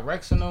 You got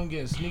Rex and them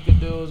getting sneaker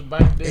deals,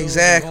 bike deals.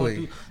 Exactly.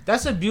 Going through.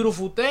 That's a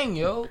beautiful thing,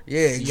 yo. Yeah,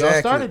 exactly. Y'all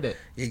started that.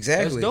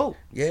 Exactly. That's dope.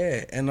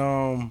 Yeah,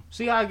 and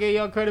See how I gave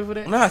y'all credit for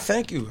that? nah,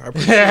 thank you. I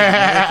appreciate it.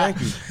 Man,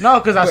 thank you. No,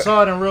 because I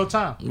saw it in real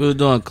time. We was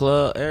doing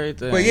club,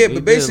 everything. But yeah, We but did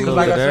a basically, little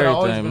Like I bit of said, I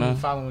always everything, been man.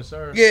 following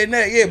Sir.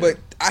 Yeah, but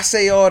I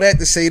say all that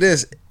to say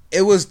this.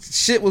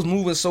 Shit was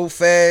moving so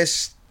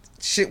fast.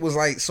 Shit was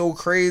like so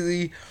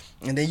crazy.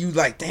 And then you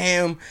like,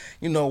 damn,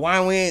 you know, why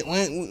I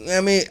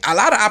mean, a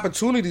lot of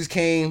opportunities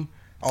came,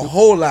 a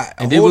whole lot.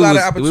 A And then whole lot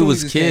of we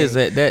opportunities was kids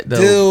came. at that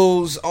though.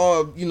 Deals,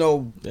 all, you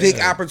know, big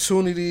Yeah.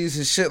 opportunities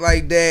and shit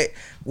like that.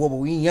 Well, but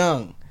we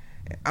young.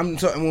 I'm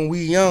talking when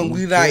we young,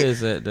 we like,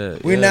 kids at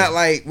that. we're yeah. not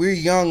like, we're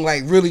young,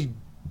 like really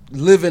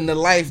living the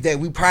life that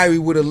we probably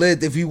would have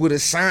lived if we would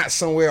have signed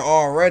somewhere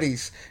already. You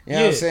know what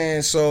I'm Yeah.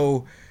 saying?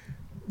 So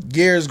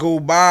years go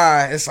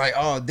by, it's like,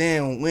 oh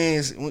damn,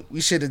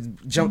 we should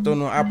have jumped on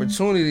the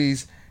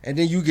opportunities. And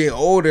then you get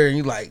older and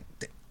you like,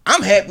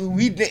 I'm happy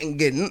we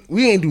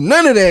ain't do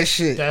none of that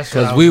shit. That's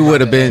what I Because was we about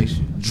would have to been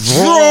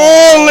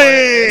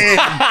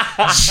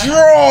ask you.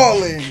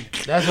 Drawling.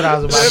 That's what I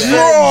was about to ask.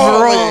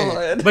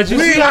 Drawling. But you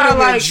We see how would've been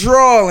like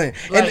drawling,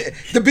 like- and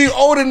to be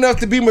old enough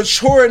to be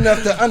mature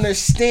enough to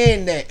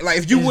understand that. Like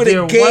if you Is would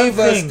there have gave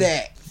one us thing-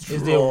 that,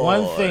 is there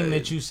one thing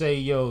that you say,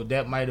 yo,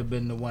 that might have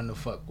been the one to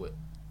fuck with?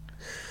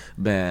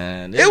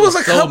 Man, It was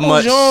a so couple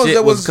much Jones shit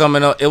that was was-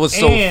 coming up. It was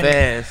so And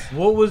fast.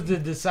 What was the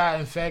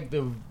deciding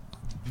factor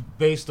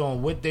based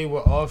on what they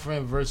were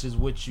offering versus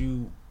what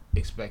you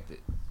expected?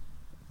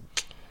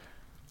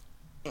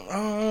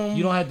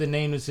 You don't have to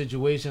name the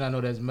situation. I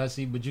know that's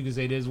messy, but you can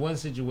say there's one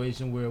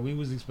situation where we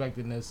was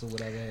expecting this or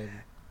whatever.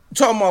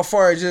 talking about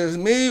far as just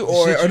me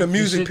or the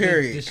music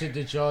period. The shit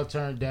that y'all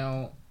turned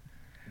down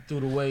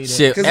through the way that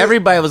Shit, 'Cause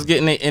everybody was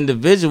getting their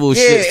individual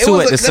Yeah, shit it too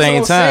was at the that's what same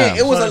I'm saying. time.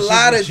 It was So a the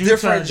lot shit of that you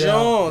different turned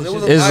down, Jones. the It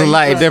was shit It's a you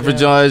lot of turned different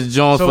down. joints.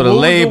 Jones So for the what was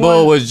the label, one-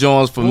 it was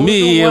Jones for what was the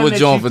me, it one was that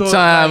Jones you for thought,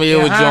 Tommy, like, it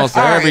was in Jones for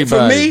hindsight-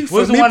 everybody. For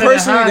What's the me one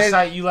personally, in that-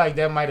 hindsight you like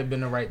that might have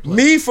been the right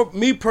place?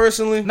 me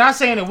personally, Not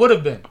saying it would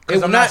have been.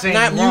 'Cause it I'm not saying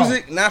not you're wrong.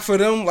 music, not for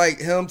them like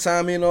him,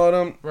 Tommy, and all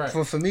them. Right.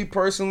 For me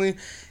personally,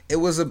 it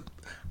was a.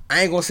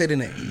 I ain't gonna say the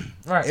name.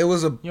 Right. It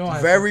was a You don't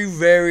have very,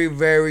 very,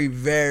 very,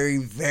 very,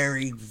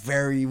 very,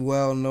 very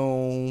well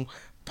known,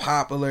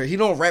 popular. He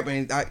don't rap,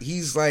 and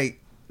he's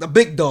like the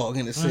big dog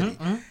in the city.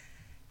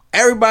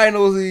 Everybody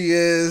knows who he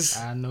is.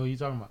 I know who you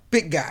talking about.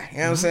 Big guy. You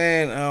know what I'm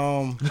saying? I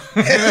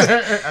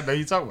know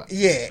you talking about.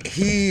 Yeah,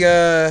 he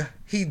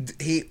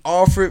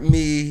offered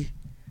me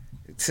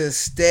to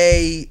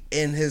stay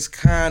in his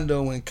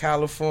condo in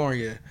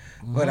California,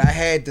 but I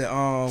had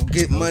to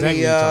get money exactly what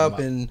you're up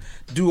talking and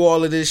do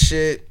all of this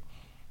shit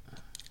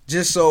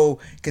just so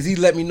because he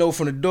let me know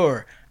from the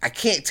door. I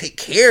can't take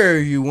care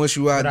of you once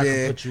you out But I can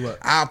there. put you up.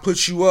 I'll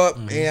put you up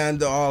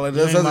and all of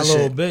You this ain't my other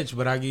little shit. bitch,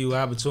 but I give you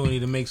an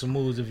opportunity to make some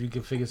moves if you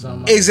can figure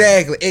something out.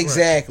 Exactly.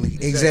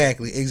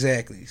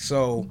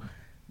 So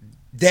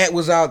that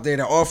was out there.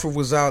 The offer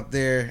was out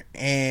there,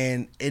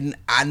 and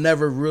I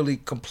never really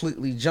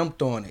completely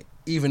jumped on it,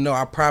 even though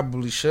I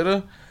probably should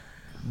have.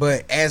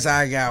 But as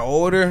I got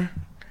older,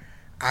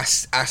 I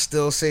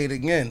still say it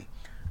again.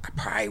 I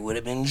probably would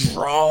have been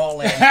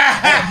drawing at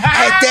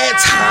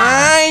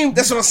that time.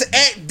 That's what I'm saying.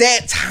 At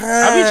that time,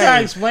 I be trying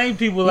to explain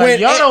people like When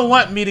y'all it- don't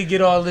want me to get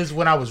all this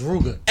when I was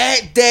Ruger.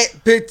 at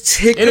that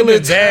particular It'd have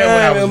been bad when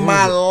I time was in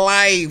my rude.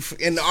 life,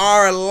 in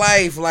our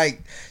life,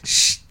 like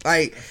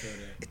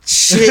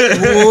shit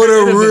would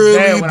have been really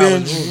bad when I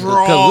been was rude.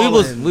 drawing.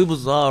 Because we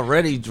was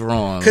already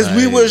drawn. Because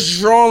we like- was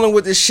drawing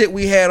with the shit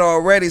we had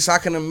already, so I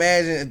can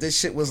imagine if this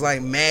shit was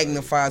like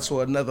magnified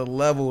to another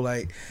level.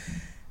 Like,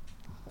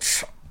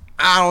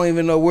 I don't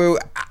even know where.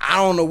 I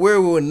don't know where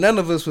none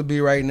of us would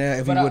be right now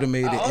if we would have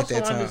made it I at also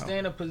that time.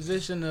 understand the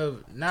position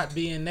of not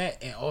being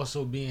that and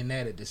also being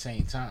that at the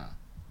same time.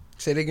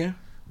 Say it again.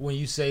 When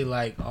you say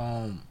like,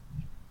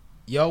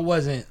 y'all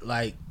wasn't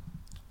like,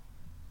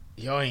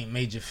 y'all ain't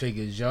major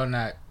figures. Y'all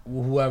not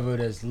whoever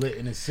that's lit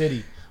in the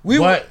city.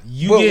 But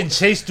you getting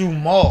chased through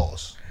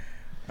malls.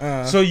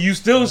 So you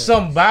still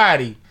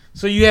somebody.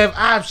 So you have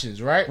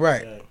options, right?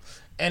 Right.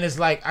 And it's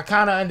like I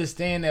kind of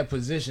understand that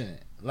position.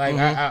 Like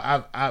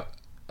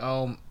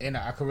and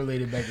I can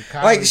relate it back to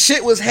college. Like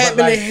shit was But,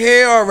 happening like,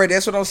 here already.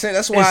 That's what I'm saying.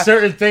 That's why. it's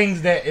certain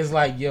things that is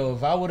like, yo,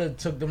 if I would have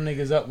took them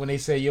niggas up when they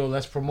say, yo,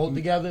 let's promote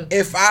together,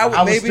 If I would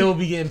would maybe still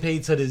be getting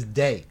paid to this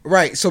day.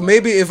 right, so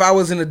maybe if I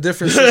was in a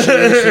different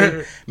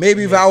situation,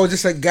 maybe if I was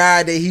just a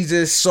guy that he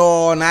just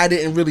saw and I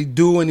didn't really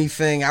do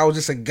anything, I was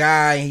just a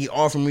guy and he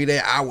offered me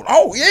that, I would,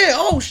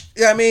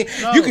 I mean,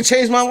 No. you can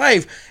change my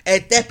life.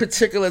 At that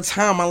particular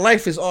time, my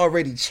life has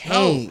already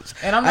changed.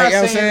 And I'm Like, not you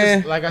know what saying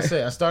this, like I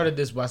said, I started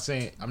this by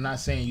saying I'm not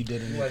saying you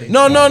did anything.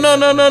 No.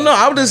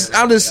 I'm just,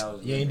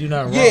 You ain't do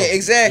nothing wrong. yeah,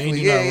 exactly, You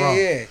ain't do yeah, nothing yeah, wrong.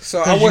 yeah. So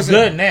I 'Cause you wasn't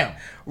good now,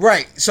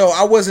 right. So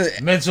I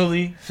wasn't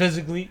mentally,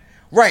 physically.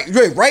 right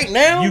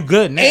now. You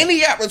good now.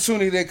 Any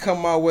opportunity that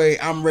come my way,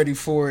 I'm ready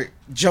for it.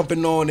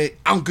 Jumping on it,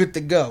 I'm good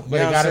to go. But You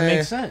know it what I'm gotta saying?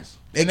 make sense.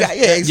 It got,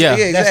 Yeah.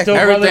 exactly. That's still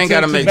Everything relative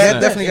gotta to make back sense.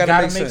 then. Definitely It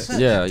gotta make sense.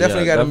 Yeah,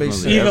 Definitely gotta make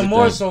sense. Even more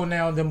Everything. so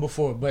now than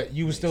before, but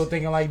you were still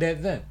thinking like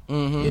that then.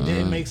 It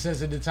didn't make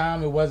sense at the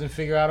time. It wasn't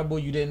figure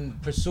outable. You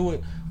didn't pursue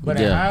it. But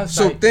in Yeah.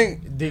 hindsight, So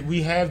think- that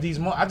we have these.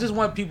 I just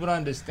want people to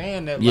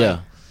understand that. Yeah. Like,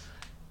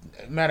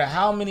 no matter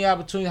how many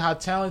opportunities, how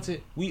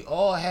talented, we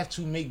all have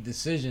to make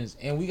decisions,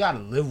 and we gotta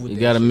live with. You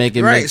that gotta shit. make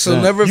it Right, make so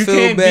sense. never You feel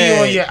can't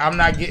bad. be on I'm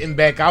not getting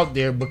back out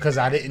there because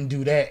I didn't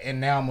do that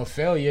and now I'm a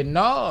failure.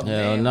 No,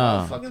 man.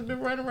 nah. Motherfuckers been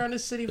running around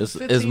this city for It's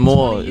 15,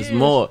 more. 20 It's years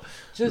more.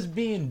 just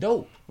being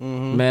dope.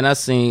 Man, I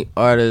seen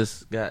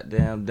artists,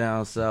 goddamn,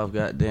 down south,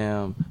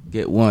 goddamn,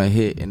 get one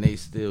hit and they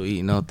still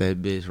eating off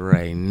that bitch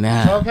right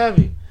now. Talk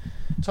heavy.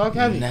 Talk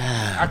heavy. Nah.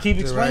 I keep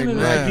explaining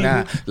Right that to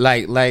Nah,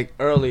 people. like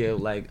earlier,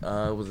 like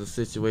it was a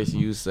situation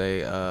you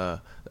say an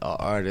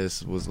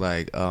artist was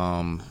like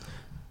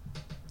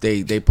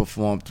they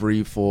performed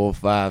 3, 4,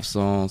 5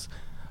 songs.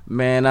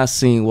 Man, I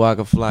seen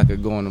Waka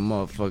Flocka go in the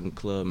motherfucking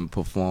club and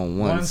perform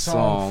one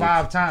song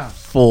 5 times.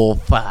 4,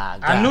 5.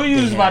 I knew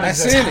you was about to I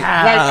say seen it. Like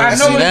I know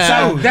see it's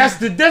that. like, that's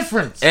the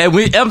difference.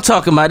 And I'm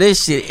talking about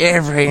this shit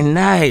every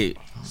night.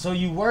 So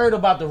you worried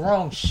about the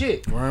wrong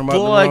shit. Worrying about the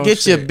Boy, wrong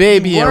get your shit.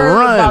 baby You and worried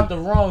about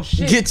run. the wrong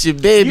shit. Get your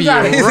baby You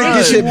gotta and get run.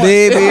 Get your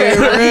baby and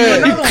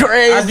run. You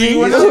crazy.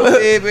 You Get know your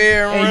baby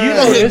and And you run.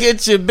 know this.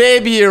 Get your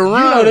baby and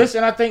run. You know this,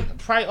 and I think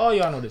probably all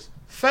y'all know this.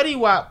 Fetty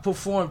Wap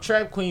performed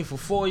Trap Queen for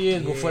 4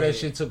 years before that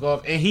shit took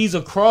off, and he's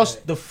across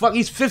the fuck.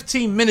 He's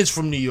 15 minutes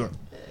from New York,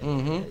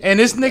 and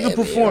this nigga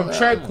performed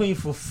Trap Queen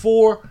for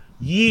 4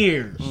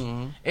 years,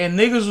 and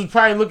niggas was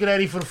probably looking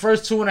at him for the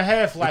first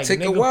 2.5, like Take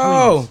a nigga,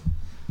 while. please.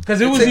 Because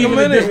it was take a even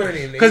minute.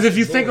 different. Because if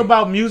you think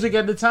about music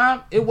at the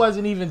time, it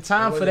wasn't even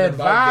time for that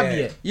vibe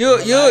yet. You'll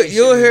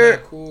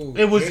hear.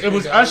 It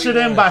was ushered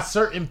in by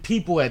certain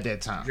people at that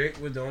time. Drake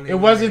was the only It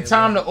wasn't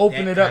time to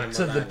open it up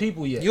to the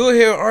people yet. You'll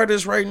hear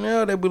artists right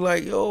now that be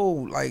like, yo,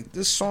 like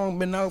this song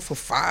been out for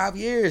 5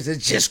 years. It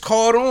just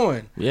caught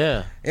on.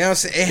 Yeah. You know what I'm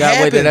saying? It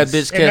Gotta wait till that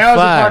happens. bitch And now catch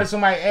it's a part fire. of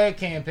somebody's ad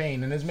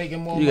campaign, and it's making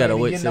more You money gotta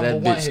than wait your till that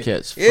number one bitch hit.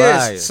 catch fire.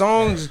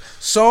 Yes,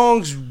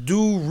 songs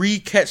do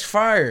re-catch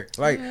fire.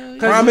 Like 'Cause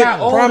prime, it's not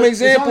older. prime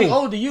It's only example.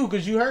 old to you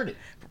because you heard it.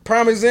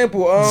 Prime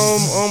example.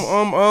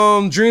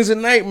 Dreams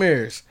and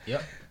Nightmares.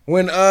 Yep.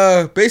 When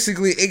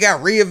basically it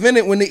got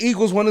reinvented when the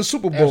Eagles won the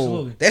Super Bowl.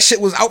 Absolutely. That shit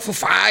was out for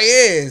 5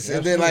 years,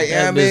 and then like,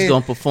 That I bitch mean,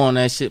 gonna perform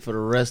that shit for the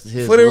rest of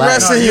his For the life.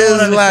 rest of you his don't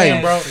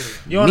understand,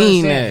 life. bro. You don't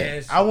Mean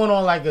understand. I went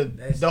on like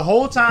the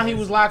whole time he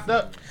was locked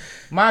up.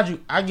 Mind you,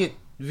 I get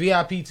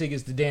VIP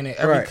tickets to damn near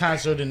every Right.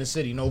 concert in the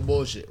city. No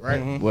bullshit,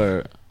 right?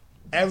 Word.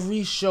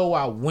 Every show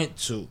I went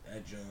to,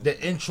 the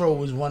intro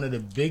was one of the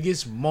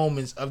biggest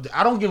moments of the.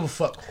 I don't give a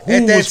fuck who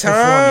at that was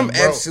time, performing,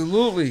 bro.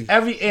 absolutely.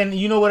 And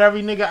you know what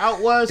every nigga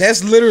out was?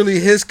 That's literally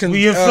his.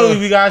 We in Philly,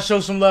 we gotta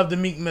show some love to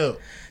Meek Mill.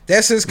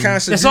 That's his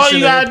constitution. That's all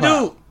you of gotta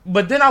hip-hop. do.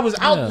 But then I was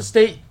out Yeah. the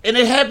state, and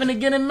it happened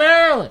again in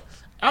Maryland.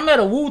 I'm at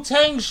a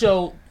Wu-Tang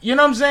show, you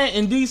know what I'm saying,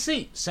 in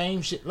DC.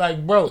 Same shit.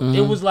 Like, bro,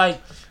 it was like,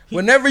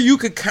 Whenever you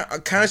could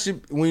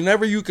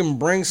whenever you can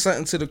bring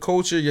something to the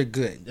culture, you're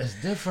good. that's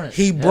different.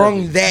 He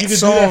brung You that could do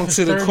song that for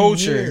to the 30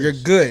 culture. years.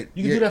 You're good.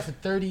 You can do that for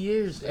 30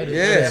 years at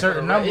Yeah. a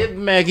certain number.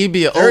 Man, he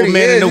be an 30 old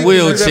man years, in he a can do that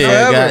wheelchair,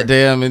 forever.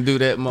 goddamn, and do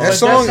that. That But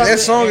song-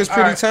 that's song is something-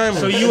 pretty alright, timeless.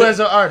 So you as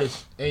an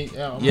artist, I'm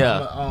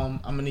Yeah.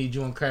 gonna need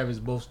you and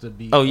Kravis both to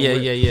be Oh yeah,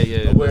 aware,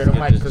 yeah. aware of the Let's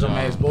mic get because I'm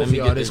gonna John. ask both Let of me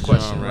y'all get this John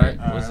question, right?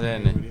 What's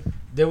happening?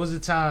 There was a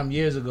time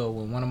years ago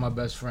when one of my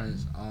best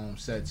friends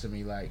said to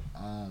me like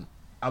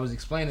I was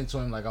explaining to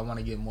him like I want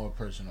to get more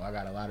personal. I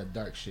got a lot of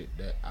dark shit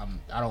that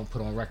I don't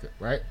put on record,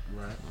 right?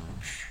 Right.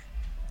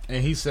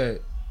 And he said,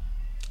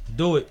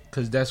 "Do it,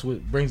 cause that's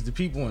what brings the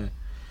people in.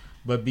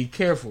 But be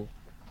careful,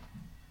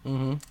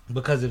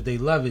 because if they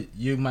love it,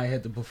 you might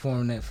have to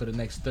perform that for the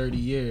next 30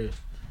 years.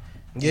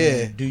 Yeah.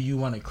 And do you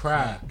want to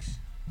cry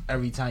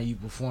every time you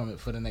perform it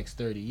for the next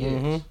 30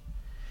 years?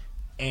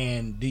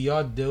 And do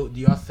y'all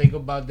think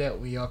about that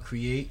when y'all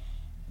create?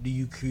 Do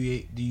you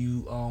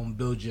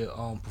build your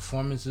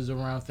performances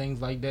around things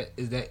like that?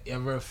 Is that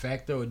ever a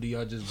factor, or do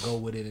y'all just go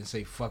with it and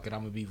say fuck it, I'm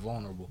gonna be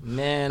vulnerable?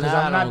 Man, 'Cause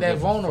I I'm not don't that give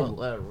a fuck. vulnerable.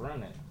 Let it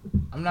run it.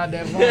 I'm not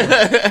that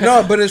vulnerable.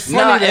 No, but it's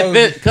Nah, funny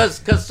though.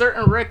 cause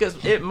certain records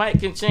it might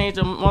can change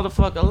a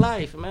motherfucker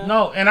life, man.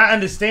 No, and I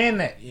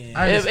understand that.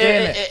 I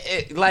understand that.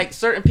 It, like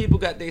certain people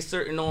got their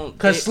certain own.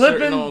 Cause they certain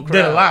slipping own did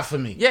a crowd. lot for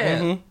me.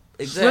 Yeah,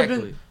 exactly.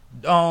 Slipping,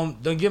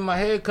 don't get my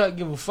hair cut,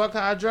 give a fuck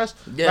how I dress.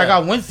 Yeah. Like I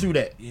went through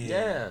that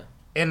Yeah.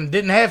 and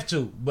didn't have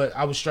to, but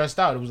I was stressed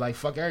out. It was like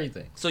fuck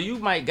everything. So you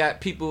might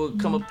got people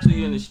come up to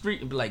you in the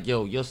street and be like,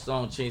 "Yo, your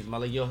song changed my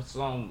life. Your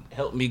song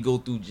helped me go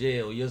through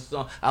jail. Your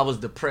song, I was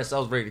depressed. I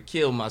was ready to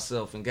kill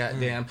myself, and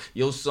goddamn,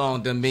 your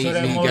song done made So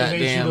that me motivates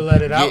goddamn you to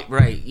let it get out?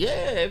 right. Yeah,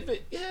 if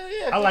it, yeah.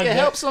 If I it like can that.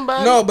 help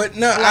somebody. No, but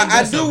no,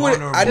 I do what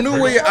I know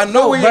where I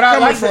know where But you're I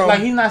coming like that. from. Like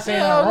he's not saying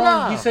Hell nothing wrong.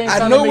 nah. He's saying I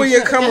something know that where makes you're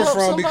sense. coming help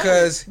from somebody.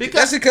 because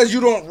that's because you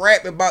don't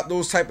rap about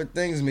those type of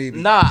things. Maybe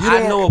Nah, You I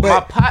don't- know but- my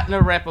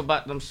partner rap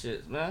about them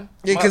shits, man.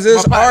 Yeah, My- because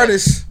there's my partner-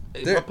 artists.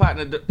 My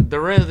partner,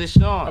 Derez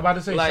Deshawn. I'm about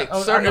to say, like I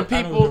know certain Derez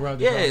people, Deshawn.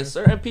 yeah,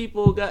 certain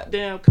people,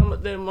 goddamn, come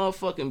up there,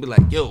 motherfucking, be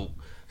like, yo,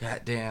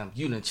 goddamn,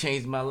 you done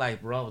changed my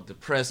life, bro. I was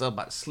depressed. I was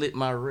about to slit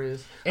my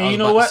wrist. And I was you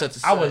know about what? to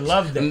such and I would such.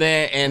 love that.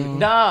 Man, and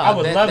I nah,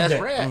 would love that's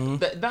that.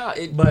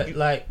 rap. But,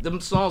 like-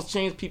 them songs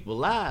change people's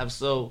lives.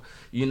 So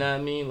you know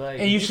what I mean? Like,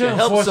 And you can shouldn't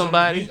help force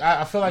somebody. Them.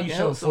 I feel like you can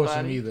shouldn't help force them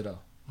somebody. either, though.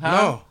 Huh?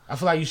 No. I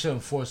feel like you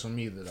shouldn't force them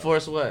either, though.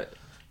 Force what?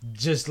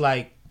 Just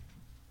like,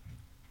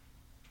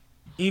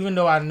 even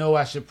though I know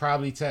I should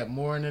probably tap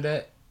more into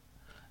that,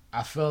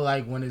 I feel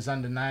like when it's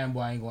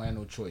undeniable, I ain't gonna have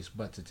no choice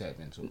but to tap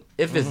into it.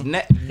 If it's you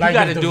Like,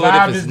 got to if the do it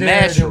vibe if is it's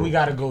there, natural. then we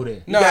gotta go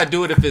there. You gotta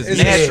do it if it's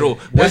It's- natural.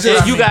 yeah, But that's then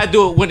what I you mean. gotta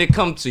do it when it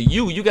comes to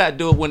you. You gotta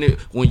do it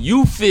when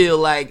you feel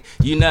like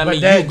you know what I But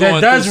mean. that, you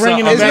going that does through ring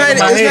in the something. back of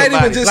my It's head.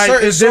 not even just like,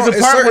 certain there's a songs,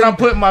 it's part when certain- I'm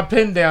putting my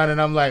pen down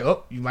and I'm like,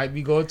 oh, you might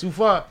be going too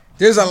far.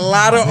 There's a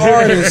lot of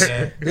artists.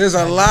 There's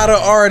a lot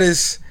of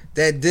artists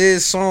that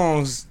did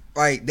songs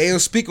like they'll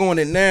speak on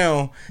it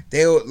now.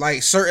 They'll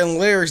like certain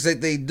lyrics that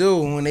they do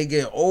when they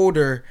get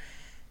older.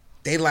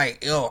 They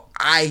like, yo,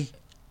 I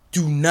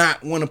do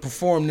not want to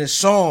perform this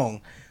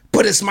song,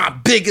 but it's my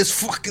biggest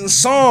fucking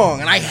song,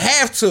 and I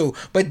have to.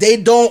 But they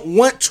don't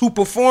want to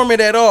perform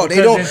it at all. They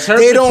don't.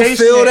 They don't Interpretation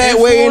feel and that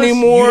way influence, you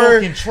anymore.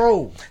 don't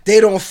control.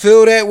 They don't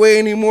feel that way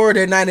anymore.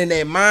 They're not in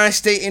that mind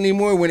state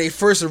anymore when they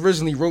first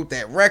originally wrote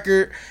that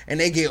record, and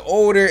they get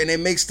older and it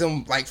makes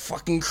them like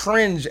fucking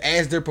cringe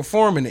as they're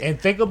performing it. And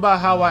think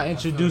about how I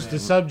introduced the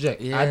subject.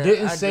 I Yeah,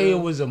 didn't I say do.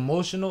 it was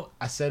emotional.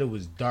 I said it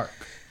was dark.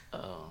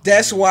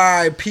 That's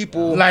why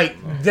people Like,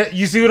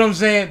 you see what I'm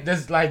saying?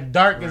 That's like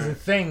dark is a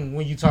thing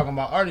when you talking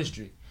about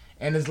artistry.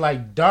 And it's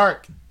like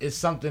dark is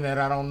something that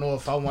I don't know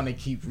if I want to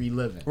keep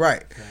reliving.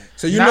 right.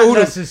 So you Not know who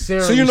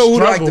necessarily so you know who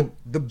like struggle.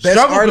 the best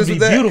Struggle artists could be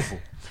with that. beautiful.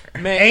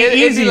 Man, Ain't it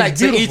easy, be like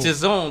it's to beautiful. each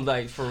his own,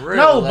 like for real.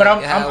 No, like, but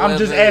I'm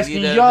just however, asking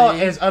you know y'all what I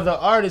mean? as other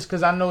artists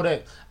because I know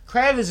that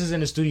Kravis is in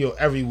the studio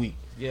every week.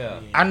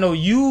 Yeah. I know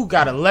you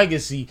got a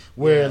legacy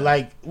where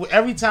like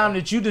every time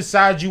that you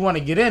decide you want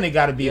to get in, it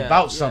got to be Yeah,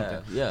 about yeah, something.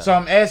 yeah. So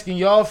I'm asking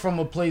y'all from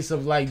a place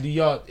of like,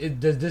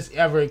 does this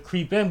ever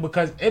creep in?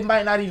 Because it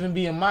might not even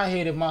be in my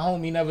head if my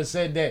homie never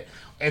said that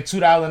at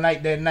 $2 a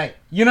night that night.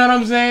 You know what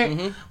I'm saying?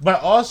 Mm-hmm.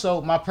 But also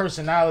my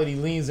personality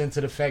leans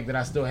into the fact that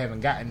I still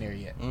haven't gotten there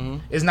yet. Mm-hmm.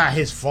 It's not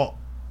his fault.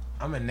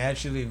 I'm a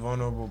naturally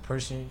vulnerable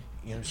person.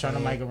 You know what I'm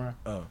Turn the saying? mic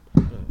around.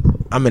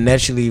 I'm a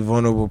naturally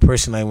vulnerable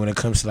person, like when it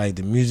comes to like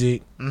the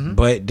music, Mm-hmm.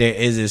 but there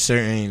is a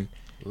certain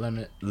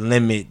Limit.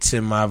 limit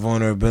to my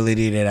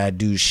vulnerability that I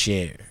do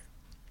share.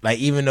 Like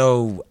even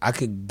though I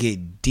could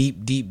get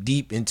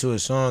deep into a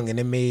song and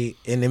it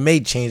may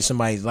change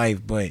somebody's life,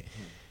 but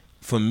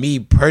for me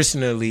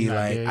personally, Not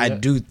like there I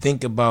yet. do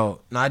think about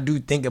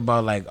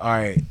like, all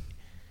right,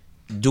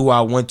 do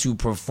I want to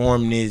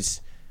perform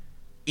this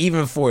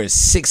even for a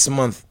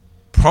 6-month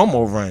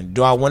promo run?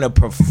 Do I want to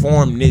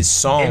perform this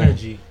song?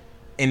 Energy.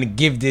 And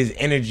give this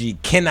energy?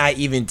 Can I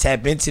even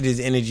tap into this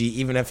energy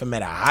even if I'm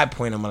at a high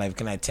point in my life?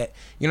 Can I tap?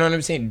 You know what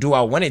I'm saying? Do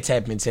I want to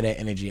tap into that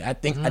energy? I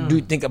think I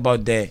do think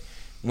about that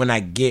when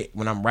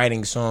I'm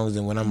writing songs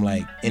and when I'm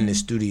like in the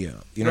studio.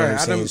 You know Right, what I'm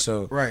I saying? don't-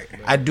 So right.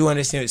 I do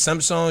understand some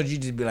songs you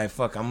just be like,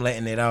 fuck, I'm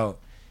letting it out.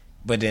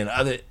 But then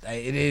it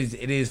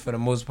is for the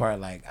most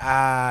part like,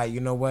 you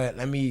know what?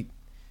 Let me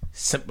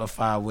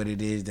simplify what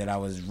it is that I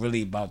was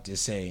really about to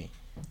say.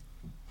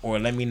 Or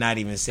let me not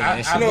even say that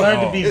shit. I've at learned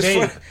all. to be It's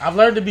vague. fun. I'll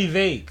learn to be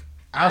vague.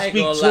 I'll I ain't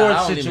speak gonna lie, towards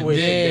I don't even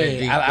situations. dig that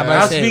deep.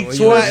 I'll speak well,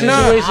 towards you know,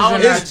 situations I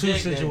and don't not dig to that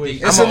situations.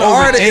 deep. It's I'm an a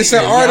artist. It's an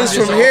overthinker. artist I'm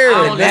from just- here.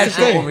 I don't That's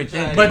the natural thing.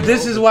 overthinker. But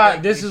this is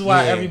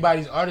why Yeah.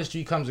 everybody's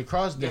artistry comes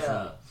across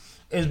differently.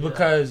 Is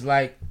because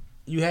like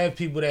you have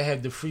people that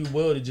have the free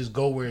will to just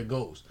go where it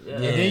goes,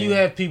 and then you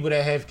have people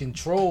that have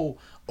control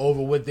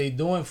over what they're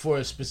doing for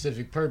a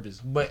specific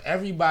purpose. But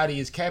everybody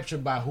is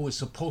captured by who is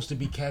supposed to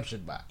be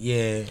captured by.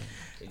 Yeah.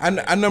 I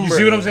number. You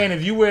see what I'm saying?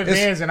 If you wear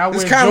Vans and I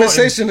wear this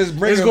conversation Jordans, is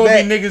bringing it's gonna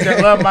back- be niggas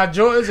that love my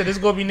Jordans, and it's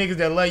gonna be niggas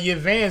that love your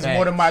Vans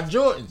more than my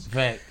Jordans.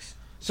 Facts.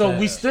 So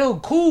we still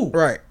cool.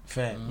 Right.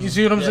 Facts. You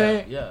see what I'm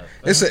saying? Yeah.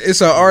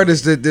 It's an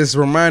artist that this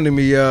reminded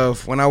me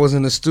of when I was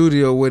in the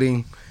studio with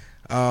him.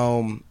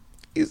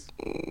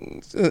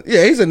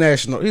 He's a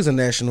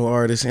national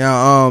artist.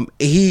 Yeah,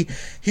 he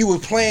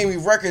was playing me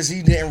records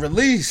he didn't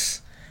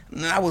release,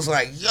 and I was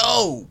like,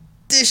 yo,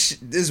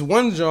 this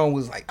one joint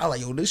was like, I was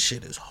like, yo, this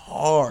shit is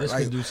hard. This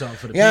like, could do something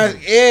for the yeah,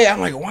 people. yeah. I'm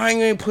like, why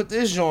you ain't put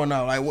this joint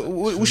out? Like,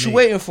 what you me.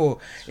 waiting for?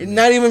 And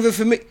not even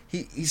for me.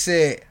 He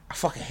said, I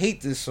fucking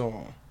hate this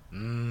song.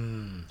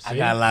 I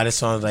got a lot of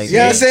songs like You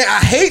know what I'm that. saying? I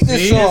hate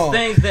this See, song.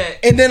 Things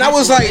that And then I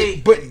was people like,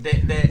 hate but-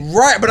 that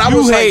Right, but I You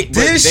was hate, like, but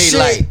this they shit.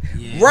 like.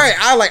 Right,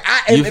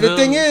 and You the feel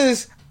thing me?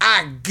 is,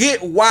 I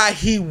get why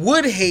he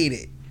would hate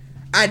it.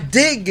 I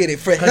did get it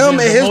for 'Cause him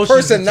his and his emotions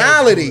attached to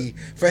personality.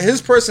 For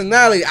his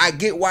personality, I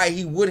get why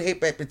he would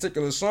hate that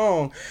particular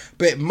song.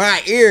 But my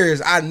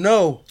ears, I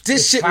know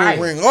this It's shit fire.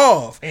 will ring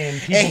off. And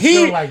people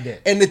feel like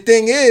that. And the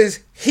thing is,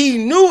 he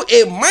knew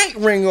it might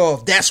ring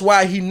off. That's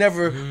why he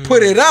never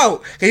put it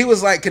out. 'Cause he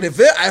was like, 'cause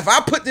if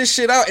I put this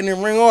shit out and it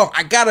ring off,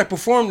 I gotta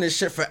perform this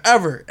shit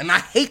forever. And I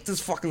hate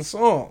this fucking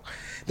song.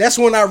 That's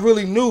when I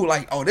really knew,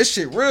 like, oh, this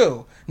shit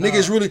real.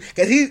 Niggas really,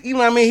 cause you know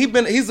what I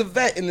mean. He's a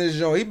vet in this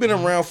joint. He been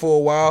around for a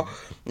while.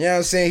 You know what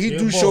I'm saying? He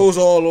do shows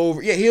all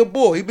over. Yeah, he a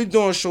boy. He been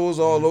doing shows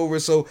all over,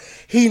 so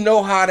he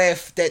know how that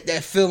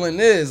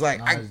feeling is.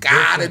 Like, I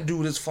gotta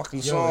do this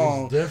fucking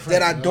song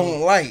that I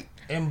don't like.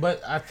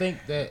 But I think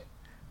that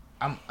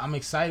I'm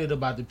excited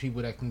about the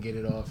people that can get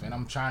it off, and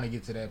I'm trying to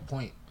get to that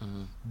point.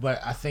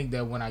 But I think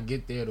that when I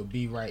get there, it'll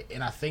be right.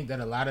 And I think that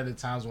a lot of the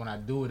times when I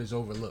do it, it's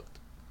overlooked.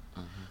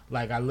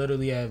 Like, I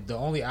literally have the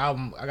only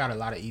album, I got a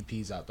lot of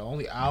EPs out. The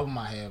only album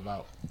I have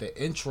out, the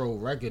intro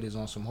record is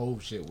on some whole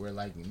shit where,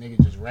 like,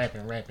 niggas just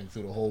rapping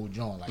through the whole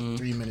joint, like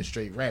 3 minutes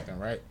straight rapping,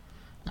 right?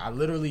 I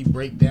literally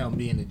break down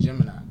being a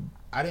Gemini.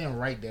 I didn't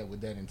write that with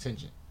that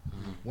intention.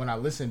 When I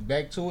listen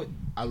back to it,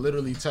 I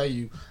literally tell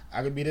you,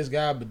 I could be this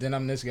guy, but then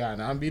I'm this guy.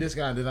 And I'm be this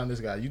guy, and then I'm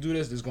this guy. You do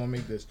this, this gonna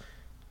make this.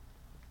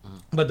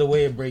 But the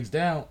way it breaks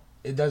down,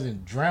 it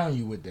doesn't drown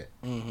you with that.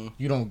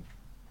 You don't.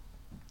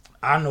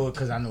 I know it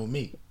because I know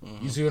me.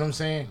 You see what I'm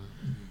saying?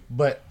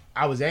 But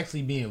I was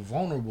actually being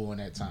vulnerable in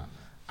that time.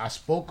 I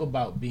spoke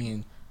about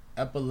being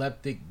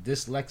epileptic,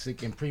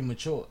 dyslexic, and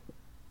premature.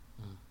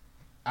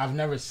 I've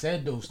never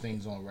said those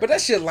things on record. But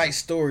that shit light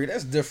story.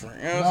 That's different.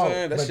 You know what I'm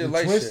saying? That shit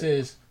light shit. The twist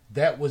is,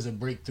 that was a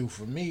breakthrough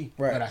for me.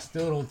 Right. But I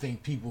still don't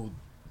think people...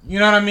 You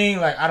know what I mean?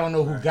 Like, I don't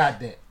know who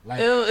got that. Like,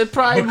 it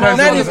probably because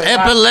not even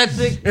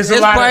epileptic. It's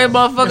probably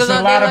motherfuckers There's a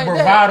out lot there of like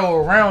bravado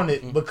around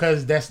it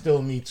because that's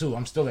still me too.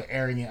 I'm still an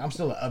arrogant. I'm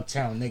still an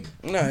uptown nigga.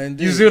 No,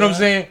 indeed, you see what I'm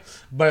saying?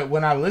 But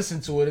when I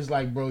listen to it, it's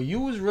like, bro, you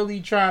was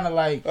really trying to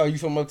like. Oh, you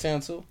from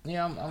uptown too?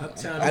 Yeah, I'm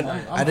uptown.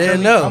 I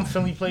didn't know. I'm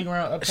Philly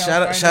Playground.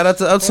 Uptown. Shout out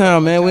to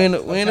Uptown, man. We in the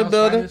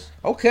building. Finest.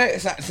 Okay,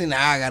 see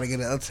now I gotta get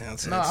an Uptown.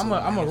 No,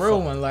 I'm a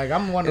real one. Like,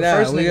 I'm one of the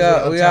first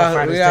niggas. We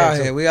out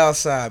here. We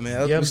outside,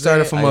 man. We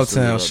started from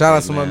Uptown. Shout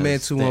out to my man,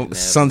 son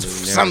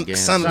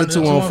of the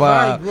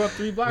 215. Grew up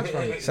 3 blocks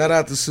from it. Shout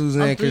out to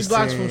Suzanne. I'm 3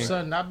 blocks from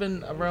Son. I've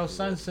been around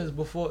Son since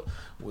before.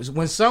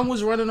 When Son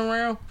was running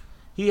around,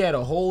 he had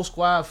a whole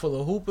squad full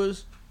of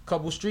hoopers,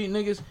 couple street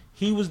niggas.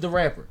 He was the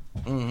rapper.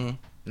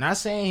 Not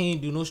saying he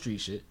ain't do no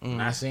street shit.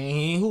 Not saying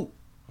he ain't hoop.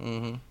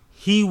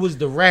 He was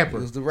the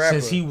rapper.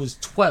 Since he was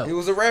 12. He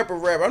was a rapper.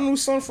 I knew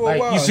Son for a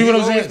while. You see what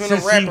I'm saying? Been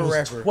Since a rapper, he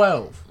was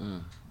 12.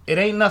 It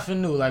ain't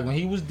nothing new. Like, when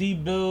he was D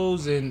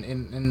Bills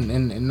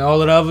and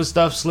all of the other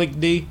stuff, Slick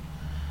D,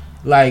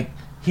 like,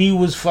 he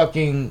was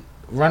fucking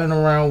running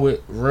around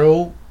with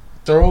real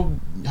thorough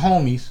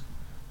homies,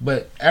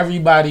 but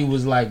everybody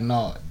was like,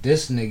 nah,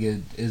 this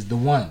nigga is the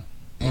one.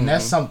 And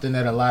that's something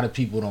that a lot of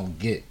people don't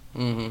get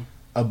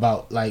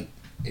about, like,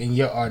 in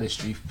your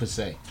artistry per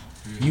se.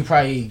 You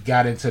probably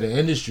got into the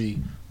industry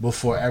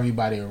before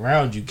everybody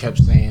around you kept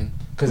saying,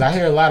 because I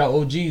hear a lot of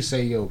OGs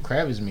say, yo,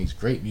 Kravitz makes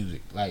great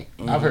music. Like,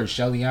 I've heard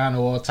Shellyano,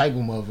 all type of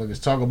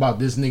motherfuckers talk about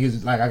this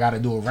nigga's, like, I gotta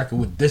do a record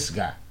with this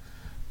guy.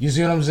 You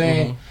see what I'm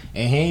saying?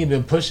 And he ain't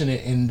been pushing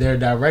it in their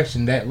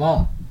direction that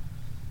long.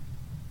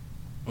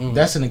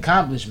 That's an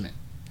accomplishment.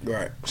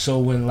 Right. So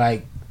when,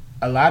 like,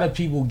 a lot of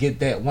people get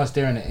that once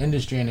they're in the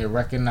industry and they're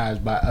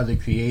recognized by other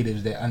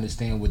creatives that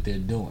understand what they're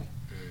doing.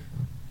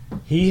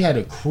 He had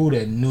a crew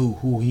that knew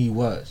who he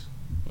was.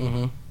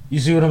 You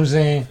see what I'm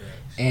saying?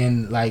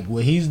 And, like,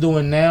 what he's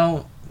doing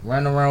now,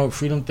 running around with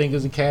Freedom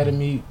Thinkers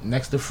Academy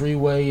next to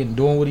Freeway and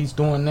doing what he's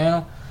doing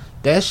now,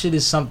 that shit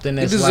is something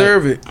that's, he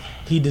deserve it.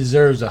 He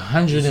deserves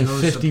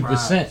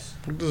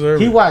 150%.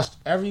 He watched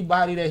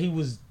everybody that he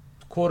was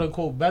quote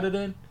unquote better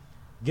than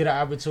get an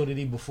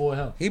opportunity before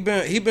him. He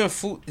been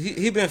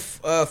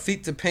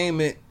feet to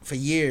payment for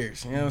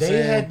years. You know what I'm saying?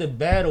 They had the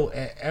battle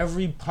at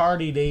every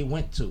party they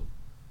went to.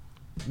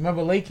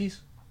 Remember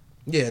Lakey's?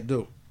 Yeah, I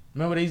do.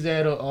 Remember they used to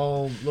have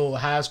little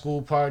high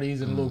school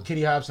parties and little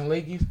kitty hops and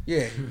Lakey's?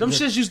 Yeah. Them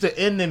shits used to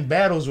end in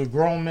battles with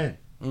grown men.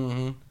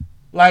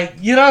 Like,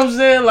 you know what I'm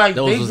saying? Like,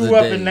 those they grew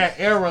up in that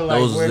era. Like,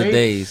 those where were the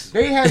days.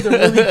 They had to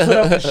really put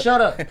up a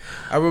shut up.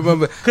 I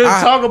remember. Couldn't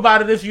talk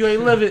about it if you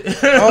ain't live it.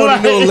 I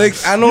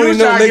only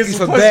know Lakers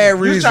for bad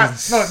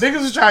reasons.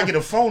 Niggas was trying to get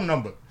a phone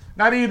number.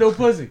 Not even no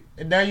pussy.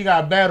 And now you got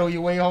to battle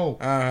your way home.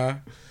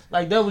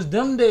 Like, that was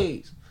them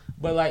days.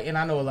 But, like, and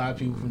I know a lot of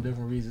people from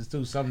different reasons,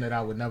 too. Something that I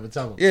would never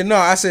tell them. Yeah, no,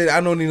 I said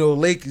I don't need no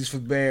Lakers for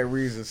bad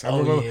reasons. I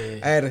remember I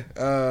had it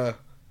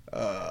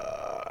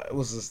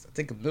was, I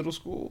think, a middle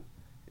school.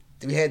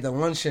 We had the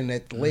luncheon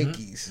at the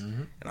Lakey's.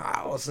 And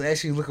I was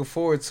actually looking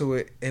forward to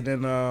it. And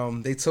then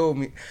they told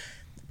me,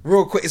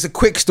 real quick, it's a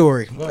quick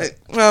story.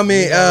 I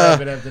mean,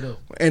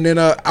 and then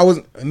I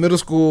was in middle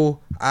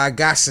school. I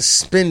got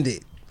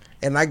suspended.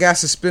 And I got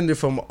suspended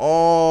from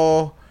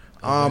all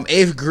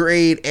 8th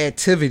grade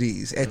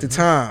activities at the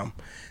time.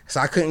 So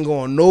I couldn't go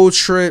on no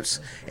trips,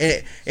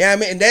 and I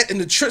mean,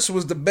 and the trips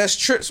was the best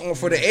trips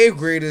for the 8th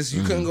graders.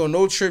 You couldn't go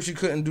no trips. You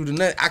couldn't do the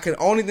nut.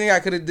 Only thing I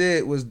could have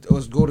did was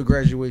go to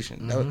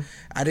graduation.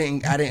 I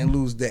didn't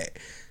lose that.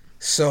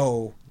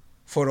 So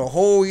for the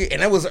whole year,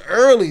 and it was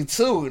early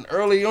too, and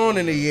early on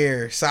in the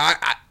year. So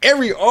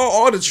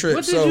all the trips.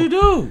 What did you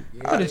do?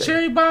 You put a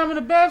cherry bomb in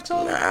the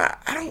bathtub? Nah,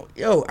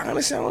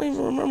 honestly, I don't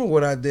even remember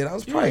what I did. I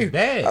was probably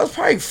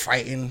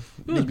fighting.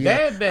 You was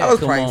bad. I was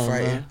Come probably on,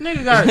 fighting.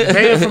 Nigga got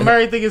banned from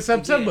everything in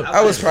September.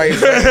 I was probably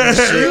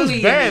fighting. You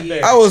was bad.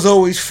 I was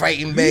always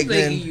fighting back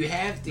then. You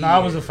have to. No, I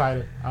was a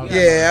fighter.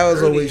 Yeah, I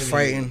was always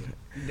fighting.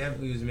 You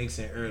definitely was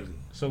mixing early.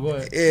 So go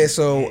ahead. Yeah,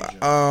 so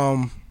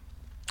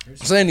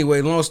so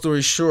anyway, long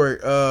story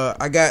short,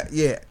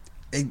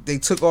 they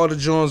took all the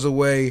Jones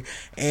away,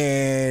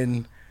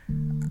 and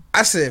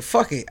I said,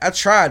 fuck it. I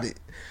tried it.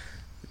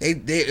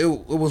 It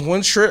was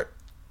one trip.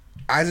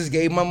 I just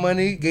gave my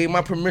money, gave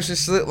my permission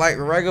slip like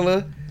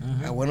regular.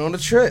 I went on the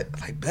trip,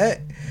 like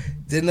bet.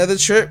 Did another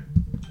trip,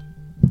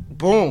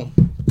 boom,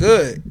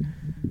 good.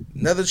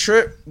 Another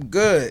trip,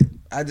 good.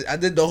 I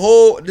did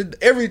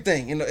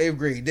everything in the 8th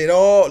grade. Did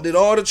all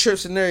the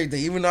trips and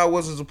everything, even though I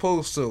wasn't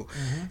supposed to.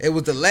 It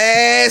was the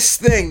last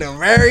thing, the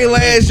very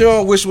last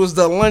joint, which was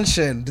the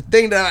luncheon. The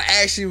thing that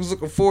I actually was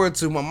looking forward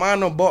to. My mom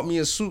done bought me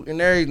a suit and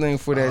everything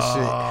for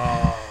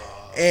that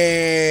shit.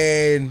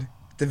 And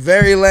the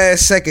very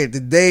last second, the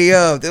day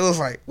of, they was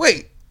like,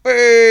 wait.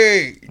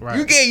 Right.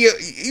 You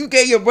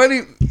gave your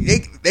money.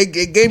 They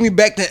gave me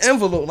back the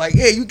envelope. Like,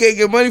 yeah, you gave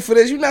your money for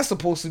this. You're not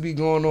supposed to be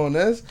going on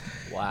this.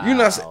 Wow. You're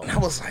not. And I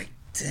was like,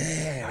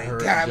 damn,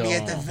 they got me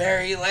at the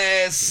very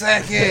last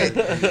second.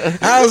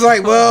 I was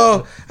like, well,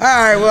 all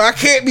right, well, I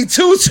can't be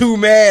too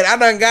mad. I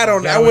done got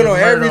on. I went on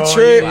every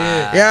trip.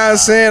 Wow. You know what I'm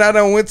saying? I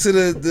done went to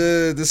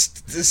the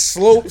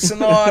slopes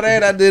and all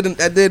that. I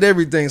did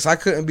everything, so I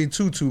couldn't be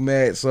too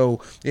mad.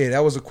 So yeah, that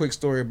was a quick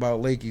story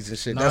about Lakey's and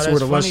shit. No, that's where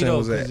the funny luncheon though,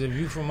 was at. because if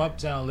you from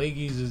Uptown,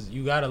 Lakey's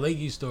you got a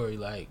Lakey's story.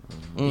 Like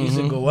you used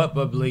to go up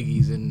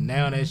Lakey's, and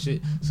now that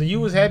shit. So you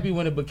was happy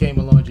when it became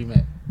a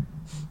laundromat.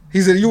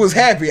 He said you was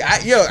happy.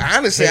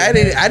 Honestly, I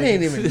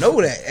didn't even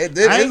know that.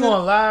 I ain't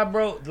gonna lie,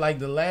 bro. Like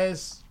the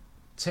last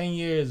 10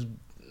 years,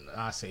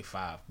 I say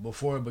 5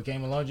 before it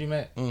became a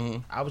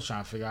laundromat. I was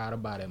trying to figure out how to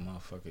buy that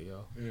motherfucker,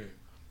 yo.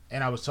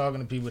 And I was talking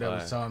to people that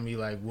was telling me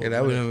like, what,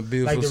 that would have been a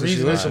beautiful like the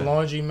reason it's a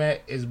situation. laundromat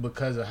is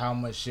because of how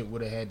much shit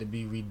would have had to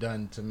be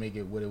redone to make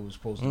it what it was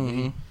supposed to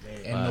be,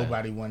 and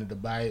nobody wanted to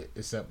buy it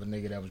except a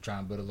nigga that was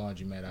trying to build a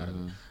laundromat out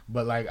of it.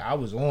 But like I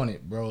was on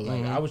it, bro.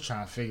 Like I was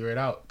trying to figure it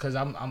out because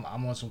I'm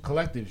on some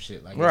collective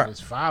shit. Like if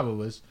it's 5 of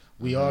us,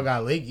 we all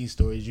got Lakey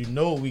stories. You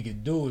know what we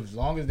could do as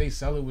long as they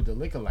sell it with the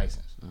liquor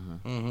license.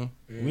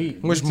 We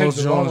Which take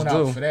most the loan Jones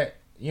out do. for that.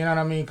 You know what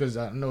I mean? Because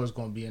I know it's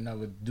gonna be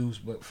another deuce,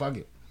 but fuck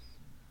it.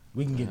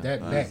 We can get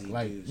that back.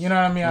 Like, you know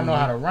what I mean? I know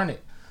how to run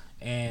it.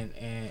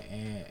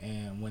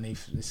 And when they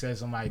said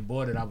somebody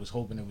bought it, I was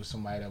hoping it was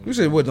somebody that was. You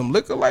said what, them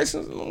liquor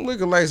licenses? Them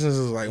liquor licenses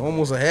is like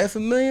almost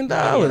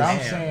 $500,000. What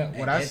I'm saying,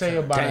 what I say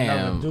about Damn.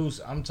 another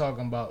deuce, I'm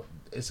talking about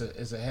it's a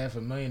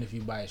 $500,000 if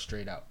you buy it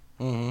straight out.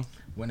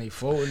 When they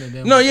folding it,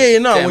 then No, yeah,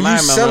 no. Damn, When I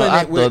you remember selling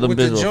I it with thought them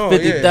the bitches joint, were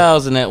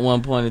 50,000 at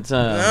one point in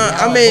time.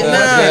 I mean, nah.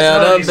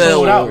 that they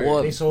sold bill out.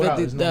 was They sold out.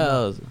 There's no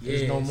more. 50,000.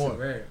 There's no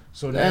more.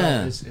 So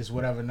Damn. that it's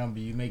whatever number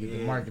you make it.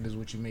 The market is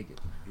what you make it.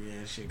 Yeah,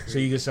 shit So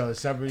crazy. you can sell it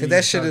separately. Cause you that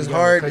can shit sell it is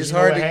together. hard. 'Cause It's you know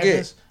hard what to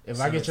happens? get. If I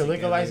Sell get it your liquor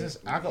together. license,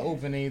 I can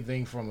open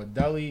anything from a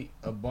deli,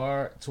 a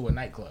bar, to a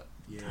nightclub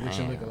with your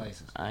Damn. liquor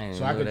license. I ain't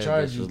So I know could that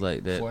charge bitch you was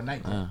like that. for a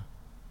nightclub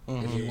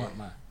if you want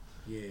mine.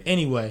 Yeah.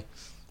 Anyway,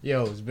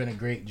 yo, it's been a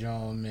great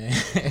John, man.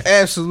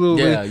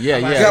 Absolutely.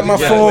 Yeah. Got my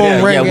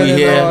phone ringing we and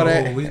here. all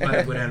that. We about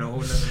to go down a whole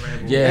nother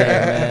rabbit hole.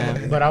 Yeah,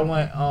 man. But I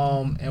want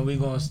and we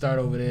gonna start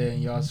over there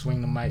and y'all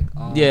swing the mic.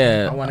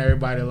 Yeah. I want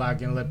everybody to lock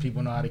in and let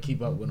people know how to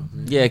keep up with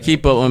them. Yeah,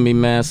 keep up with me,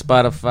 man.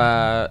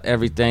 Spotify,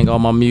 everything, all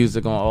my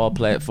music on all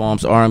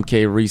platforms.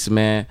 RMK Reese,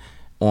 man,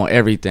 on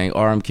everything.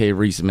 RMK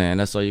Reese, man.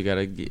 That's all you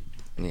gotta get.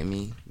 You know what I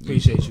mean?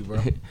 Appreciate you,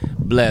 bro.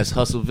 Bless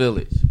Hustle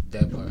Village.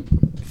 That part.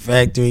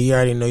 Factory, you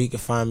already know you can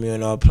find me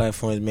on all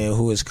platforms, man.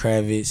 Who is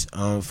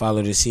Kravitz?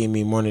 Follow the See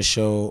Me Morning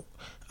Show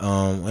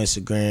on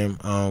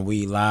Instagram.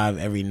 We live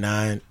every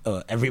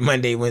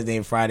Monday, Wednesday,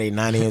 and Friday,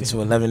 9 a.m.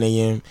 to 11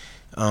 a.m.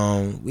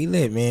 We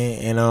lit,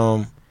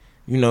 man,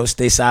 and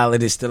Stay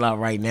Solid is still out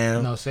right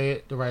now. No, say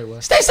it the right way.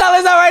 Stay Solid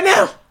is out right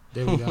now.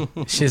 There we go.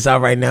 Shit's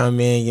out right now,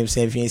 man. You know what I'm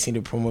saying? If you ain't seen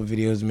the promo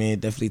videos, man,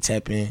 definitely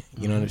tap in.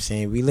 You know what I'm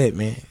saying? We lit,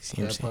 man.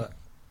 See what I'm That saying? part.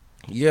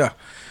 Yeah.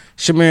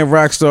 It's your man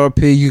Rockstar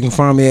P. You can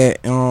find me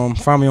on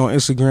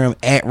Instagram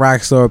at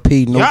Rockstar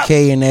P. No Yup.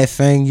 K in that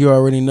thing. You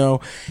already know.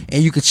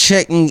 And you can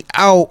check me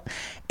out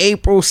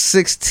April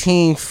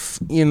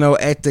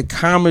 16th, at the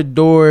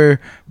Commodore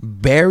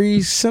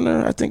Barry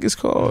Center, I think it's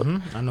called.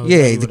 I know Yeah,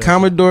 exactly the what that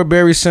Commodore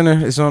Barry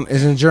Center is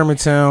in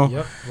Germantown. is.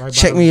 Yep. Right by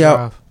Check the me out.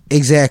 drive.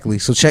 Exactly.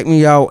 So check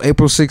me out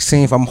April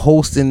 16th. I'm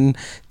hosting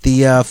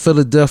the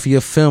Philadelphia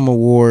Film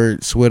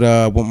Awards with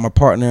my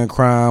partner in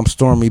crime,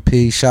 Stormy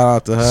P. Shout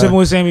out to her. Sipping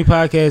with Sammy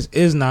podcast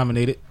is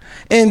nominated.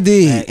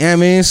 Indeed. You know what I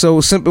mean?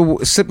 So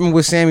Sipping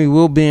with Sammy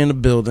will be in the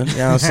building. You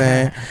know what I'm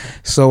saying?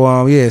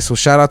 So so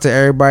shout out to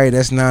everybody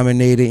that's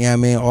nominated. You know what I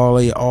mean?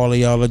 All of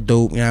y'all are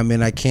dope. You know what I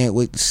mean? I can't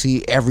wait to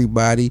see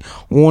everybody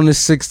on the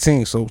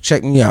 16th. So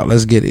check me out.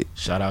 Let's get it.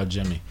 Shout out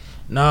Jimmy.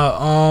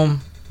 Now,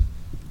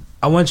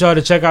 I want y'all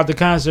to check out the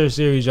concert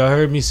series. Y'all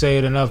heard me say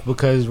it enough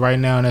because right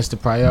now that's the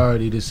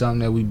priority. There's something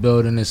that we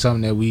building and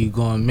something that we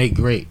gonna make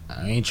great.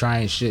 I ain't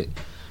trying shit.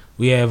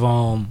 We have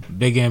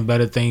bigger and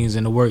better things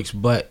in the works.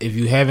 But if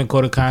you haven't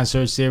caught a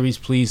concert series,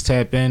 please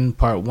tap in.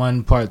 Part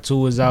 1, Part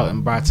 2 is out,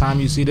 and by the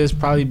time you see this,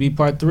 probably be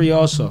Part 3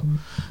 also.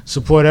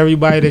 Support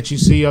everybody that you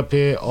see up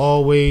here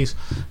always.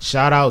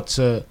 Shout out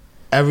to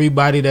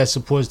everybody that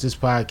supports this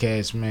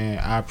podcast, man.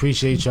 I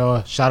appreciate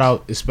y'all. Shout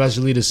out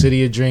especially the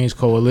City of Dreams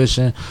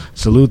Coalition.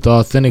 Salute the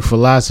Authentic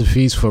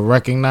Philosophies for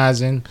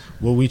recognizing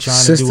what we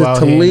trying to do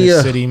out here in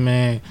the city,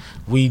 man.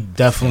 We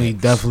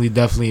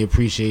definitely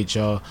appreciate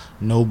y'all.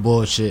 No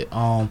bullshit.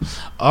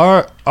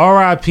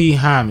 R.I.P.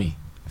 Hami.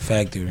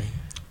 Factory.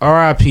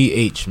 R.I.P.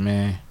 H,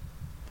 man.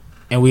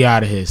 And we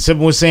out of here.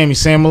 Sipping with Sammy.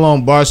 Sam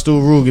Malone,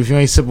 Barstool Rug. If you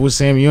ain't sipping with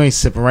Sammy, you ain't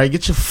sipping, right?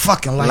 Get your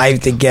fucking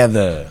life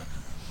together.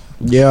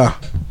 Yeah.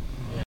 I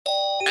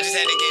just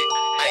had to get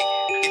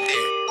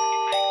there.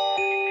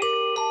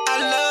 I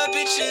love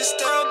bitches,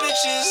 thorough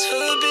bitches,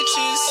 hood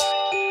bitches.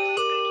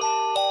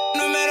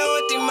 No matter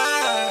what they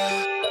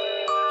mind.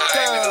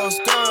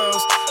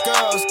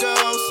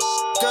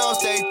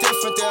 Girls, they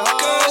different than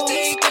hoes.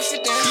 You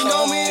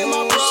know me and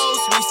my bros,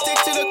 we stick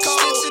to the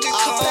code.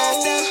 I pass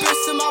that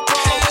bitch to my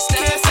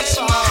bros.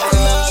 I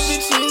love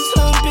bitches,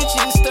 hood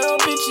bitches, thorough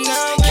bitches,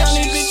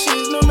 county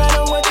bitches. No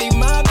matter what they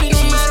my bitches.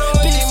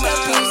 Big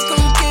steppers, go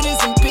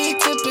getters and big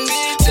tippers.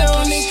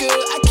 Thorough nigga,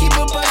 I keep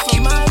a buck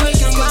for my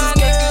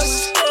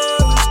niggas.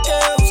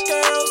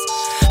 Girls.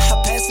 I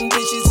pass some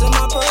bitches to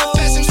my bros.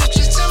 I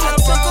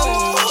took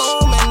them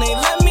home and they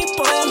let me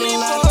bone. And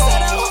I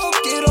said I hope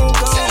get on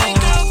go.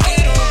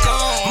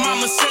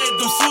 Mama said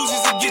them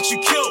Susies will get you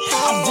killed.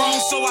 I'm grown,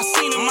 so I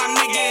seen it, my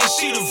nigga, and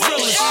she the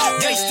realest.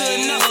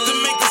 Gangsta enough to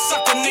make a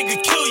sucker nigga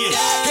kill you.